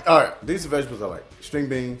 No, alright, these are vegetables I like. String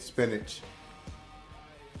beans, spinach.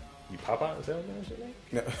 You Popeye and salad and shit like?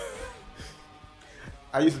 No.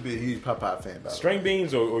 I used to be a huge Popeye fan. String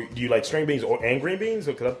beans, or do you like string beans and green beans?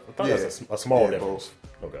 Because I thought that's a small difference.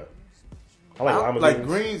 Both. Okay. I like lima like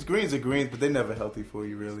beans. Greens are greens, but they're never healthy for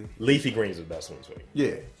you, really. Leafy greens are the best ones for you.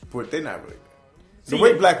 Yeah, but they're not really. See, the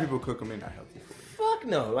way black people cook them, they're not healthy for you. Fuck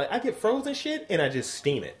no. Like, I get frozen shit and I just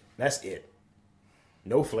steam it. That's it.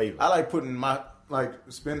 No flavor. I like putting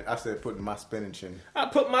putting my spinach in. I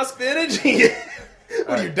put my spinach in.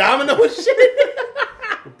 What are you, domino and shit?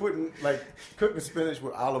 Putting, cooking spinach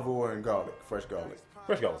with olive oil and garlic, fresh garlic.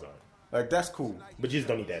 Fresh garlic's on. Like, that's cool. But you just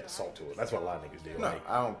don't need to add salt to it. That's what a lot of niggas do. No, like,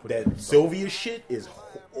 I don't put that Sylvia shit is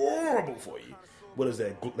horrible for you. What is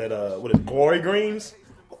that? What is glory greens?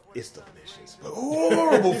 It's delicious.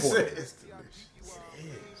 Horrible for you. It's delicious. It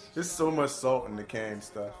is. There's so much salt in the canned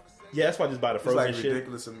stuff. Yeah, that's why I just buy the frozen it's like shit.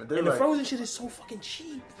 Ridiculous. And the frozen shit is so fucking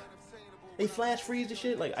cheap. They flash freeze the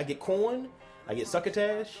shit. Like, I get corn, I get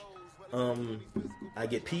succotash, I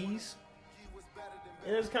get peas,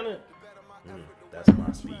 and it's kind of that's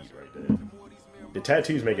my speed right there. The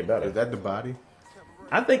tattoos make it better. Is that the body?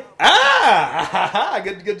 I think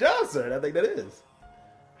good job, sir. I think that is.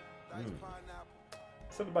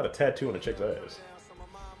 Something about a tattoo on a chick's ass.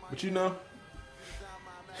 But you know,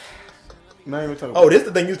 not even talking. Oh, this is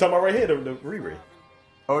the thing you was talking about right here, the Riri.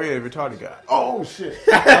 Oh yeah, the retarded guy. Oh shit!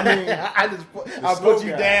 I mean, I put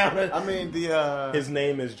you down. I mean, his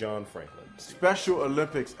name is John Franklin. Special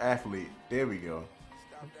Olympics athlete. There we go.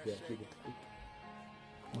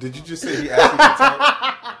 Did you just say he asked you to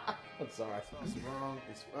type? I'm sorry. It's wrong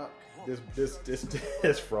as fuck.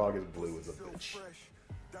 This frog is blue as a bitch.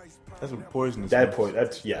 That's what poison is.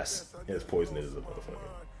 That's yes. It's poisonous as a motherfucker.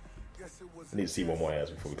 I need to see one more ass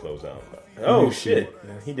before we close down. Oh shit!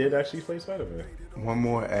 He did actually play Spider-Man. One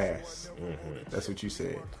more ass. That's what you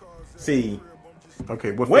said. See,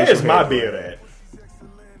 okay. Where's my beard at?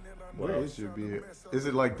 Where is your beard? Is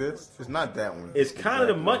it like this? It's not that one. It's kind of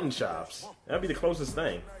the mutton chops. That'd be the closest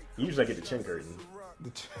thing. Usually I get the chin curtain. The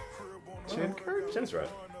chin curtain? Chin's right.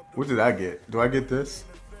 What did I get? Do I get this?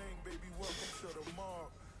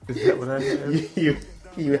 Is that what I have?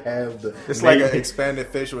 You have the. It's like an expanded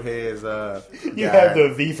facial hairs. You have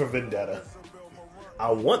the V for Vendetta.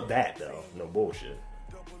 I want that though. No bullshit.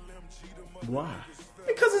 Why?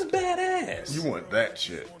 Because it's badass. You want that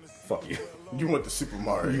shit? Fuck you. You want the Super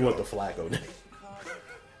Mario? You want the Flacco?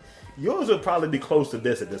 Yours would probably be close to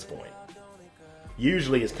this at this point.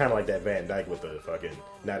 Usually it's kind of like that Van Dyke with the fucking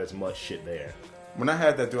not as much shit there. When I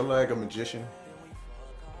had that, do I look like a magician?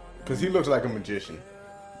 Because he looks like a magician.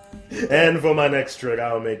 And for my next trick,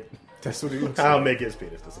 That's what he looks I'll like. make his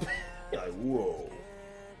penis disappear. You're like, whoa.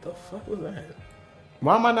 The fuck was that?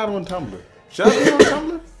 Why am I not on Tumblr? Should I be on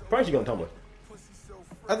Tumblr? Probably should go on Tumblr.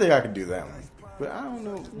 I think I could do that one. But I don't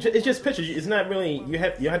know. It's just pictures. It's not really, you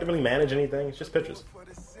don't have to really manage anything. It's just pictures.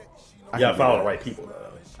 I You gotta can do follow that. the right people, though.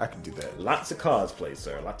 I can do that. Lots of cosplay,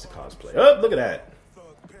 sir. Lots of cosplay. Oh, look at that.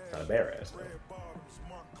 Not a bare ass, though.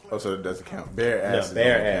 Oh, so it doesn't count. Bare ass. No,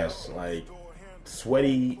 bare ass. Like,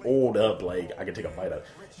 sweaty, oiled up, like, I could take a bite of.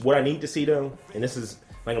 What I need to see, though, and this is,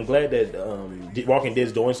 like, I'm glad that Walking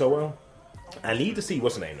Dead's doing so well. I need to see,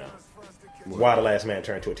 what's the name now? Why the Last Man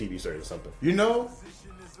turned to a TV series or something. You know?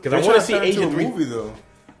 Because I want to see Agent 3. movie, though.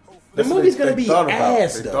 The movie's going to be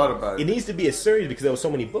ass, They though. thought about it. It needs to be a series because there were so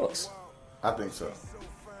many books. I think so.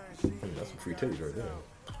 That's some free titties right there.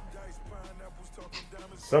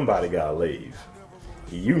 Somebody gotta leave.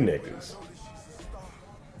 You niggas.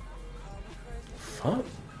 Fuck.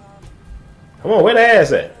 Come on, where the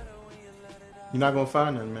ass at? You're not going to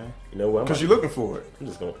find nothing, man. You know what? Because you're looking for it. I'm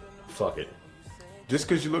just gonna fuck it. Just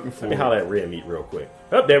because you're looking for Let me it. holler at red meat real quick.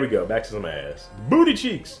 Oh, there we go. Back to some ass. Booty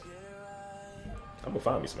cheeks. I'm gonna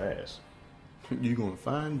find me some ass. You're going to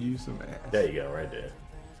find you some ass. There you go, right there.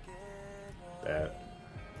 That.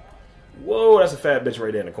 Whoa, that's a fat bitch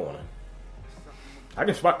right there in the corner. I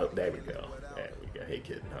can spot. Oh, there we go. There we go. Hey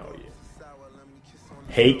kitten, how are you?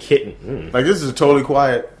 Hey kitten. Like, this is a totally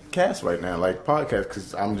quiet cast right now. Like, podcast,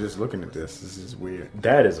 because I'm just looking at this. This is weird.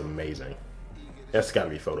 That is amazing. That's got to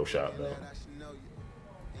be Photoshop, though.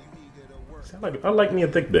 See, I like me a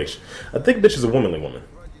thick bitch. A thick bitch is a womanly woman.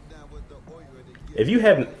 If you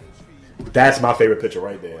haven't, that's my favorite picture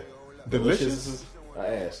right there. Delicious?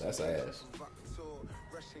 A ass. That's an ass.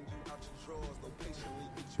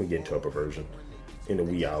 We get into a perversion in the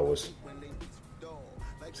wee hours.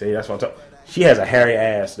 See, that's what I'm talking. She has a hairy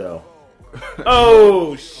ass, though.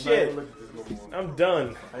 Oh shit! I'm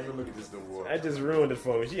done. I ain't gonna look at this no more. I just ruined it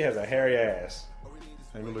for me. She has a hairy ass.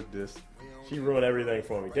 I ain't gonna look at this. She ruined everything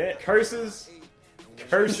for me. Damn, curses,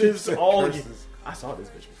 all. Curses. I saw this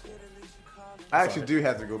bitch before. I actually do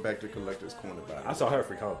have to go back to Collector's Corner by I saw her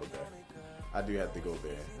free comic book day. I do have to go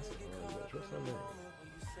there. What's her name?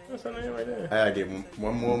 What's her name right there? I gotta get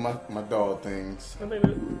one more of my dog things. I think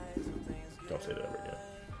that. Don't say that ever again.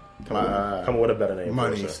 Come on with a better name.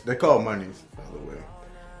 Monies. For us, They're called monies, by the way.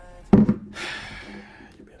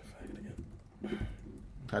 you being a faggot again.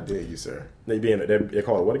 How dare you, sir? They're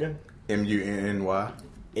called what again? MUNNY.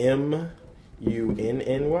 MUNNY.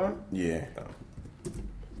 Yeah.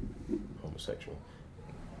 Homosexual.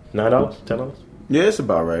 $9? $10? Yeah, it's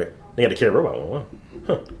about right. They got the Kid Robot one.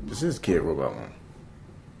 Huh? This is Kid Robot one.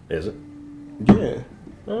 Is it? Yeah.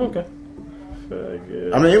 Oh, okay.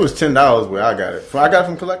 Faggot. I mean, it was $10 where I got it. I got it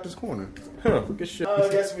from Collector's Corner. Huh, good shit. I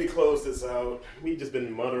guess we close this out. We just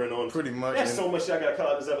been muttering on. Pretty much. There's so much shit I gotta cut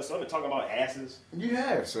out this episode. I've been talking about asses. You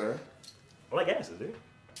have, sir. I like asses, dude.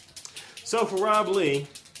 So for Rob Lee,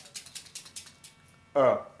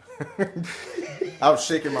 I was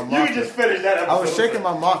shaking my marker. you just finished that episode. I was shaking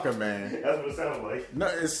my marker, man. That's what it sounds like. No,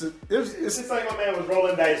 it's It's like my man was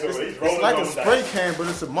rolling dice over. He's rolling, it's like a rolling spray dice. can, but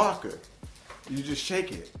it's a marker. You just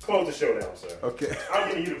shake it. Close the show down, sir. Okay. I'm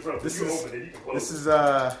giving you the front. This You is- open it. You can close This it.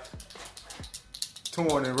 is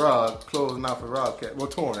Torn and Rob closing out for Robcast. Well,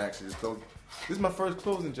 Torn actually is closing. This is my first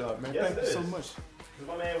closing job, man. Yes, Thank it you so is. much.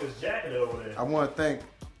 My man was jacking it over there. I want to thank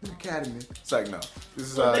the Academy. It's like, no. This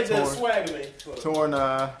is They did Torn. swag me. Torn,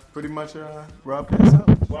 pretty much Robcast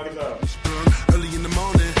out. Walk it up. Early in the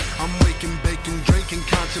morning, I'm waking, baking, drinking,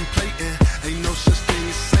 contemplating. Ain't no such thing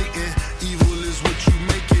as Satan. Evil is what you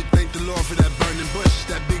make it. Thank the Lord for that burning bush.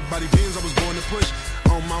 That big body beams I was born to push.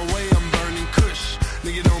 On my way, I'm burning kush.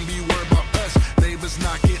 Nigga, don't be worried about us. Neighbors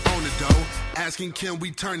knocking on the door, asking can we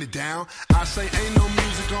turn it down. I say ain't no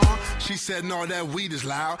music on. She said no, that weed is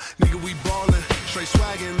loud. Nigga, we ballin', straight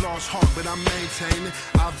swaggin', lost heart, but I'm maintaining.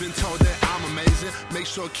 I've been told that I'm amazing. Make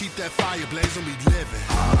sure keep that fire blazing. We living.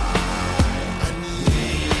 I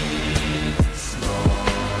need slow.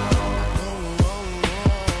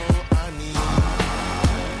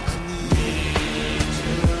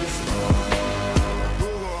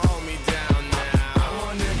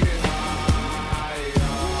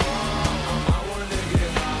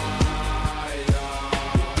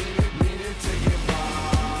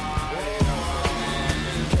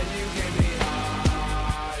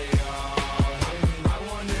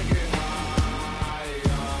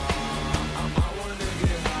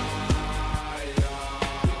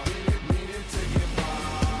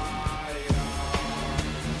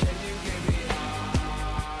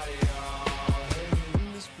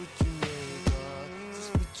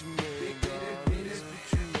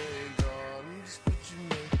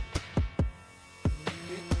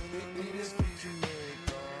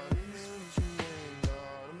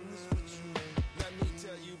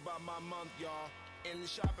 month, y'all. In the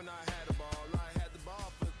shop and I had a ball. I had the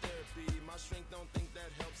ball for therapy. My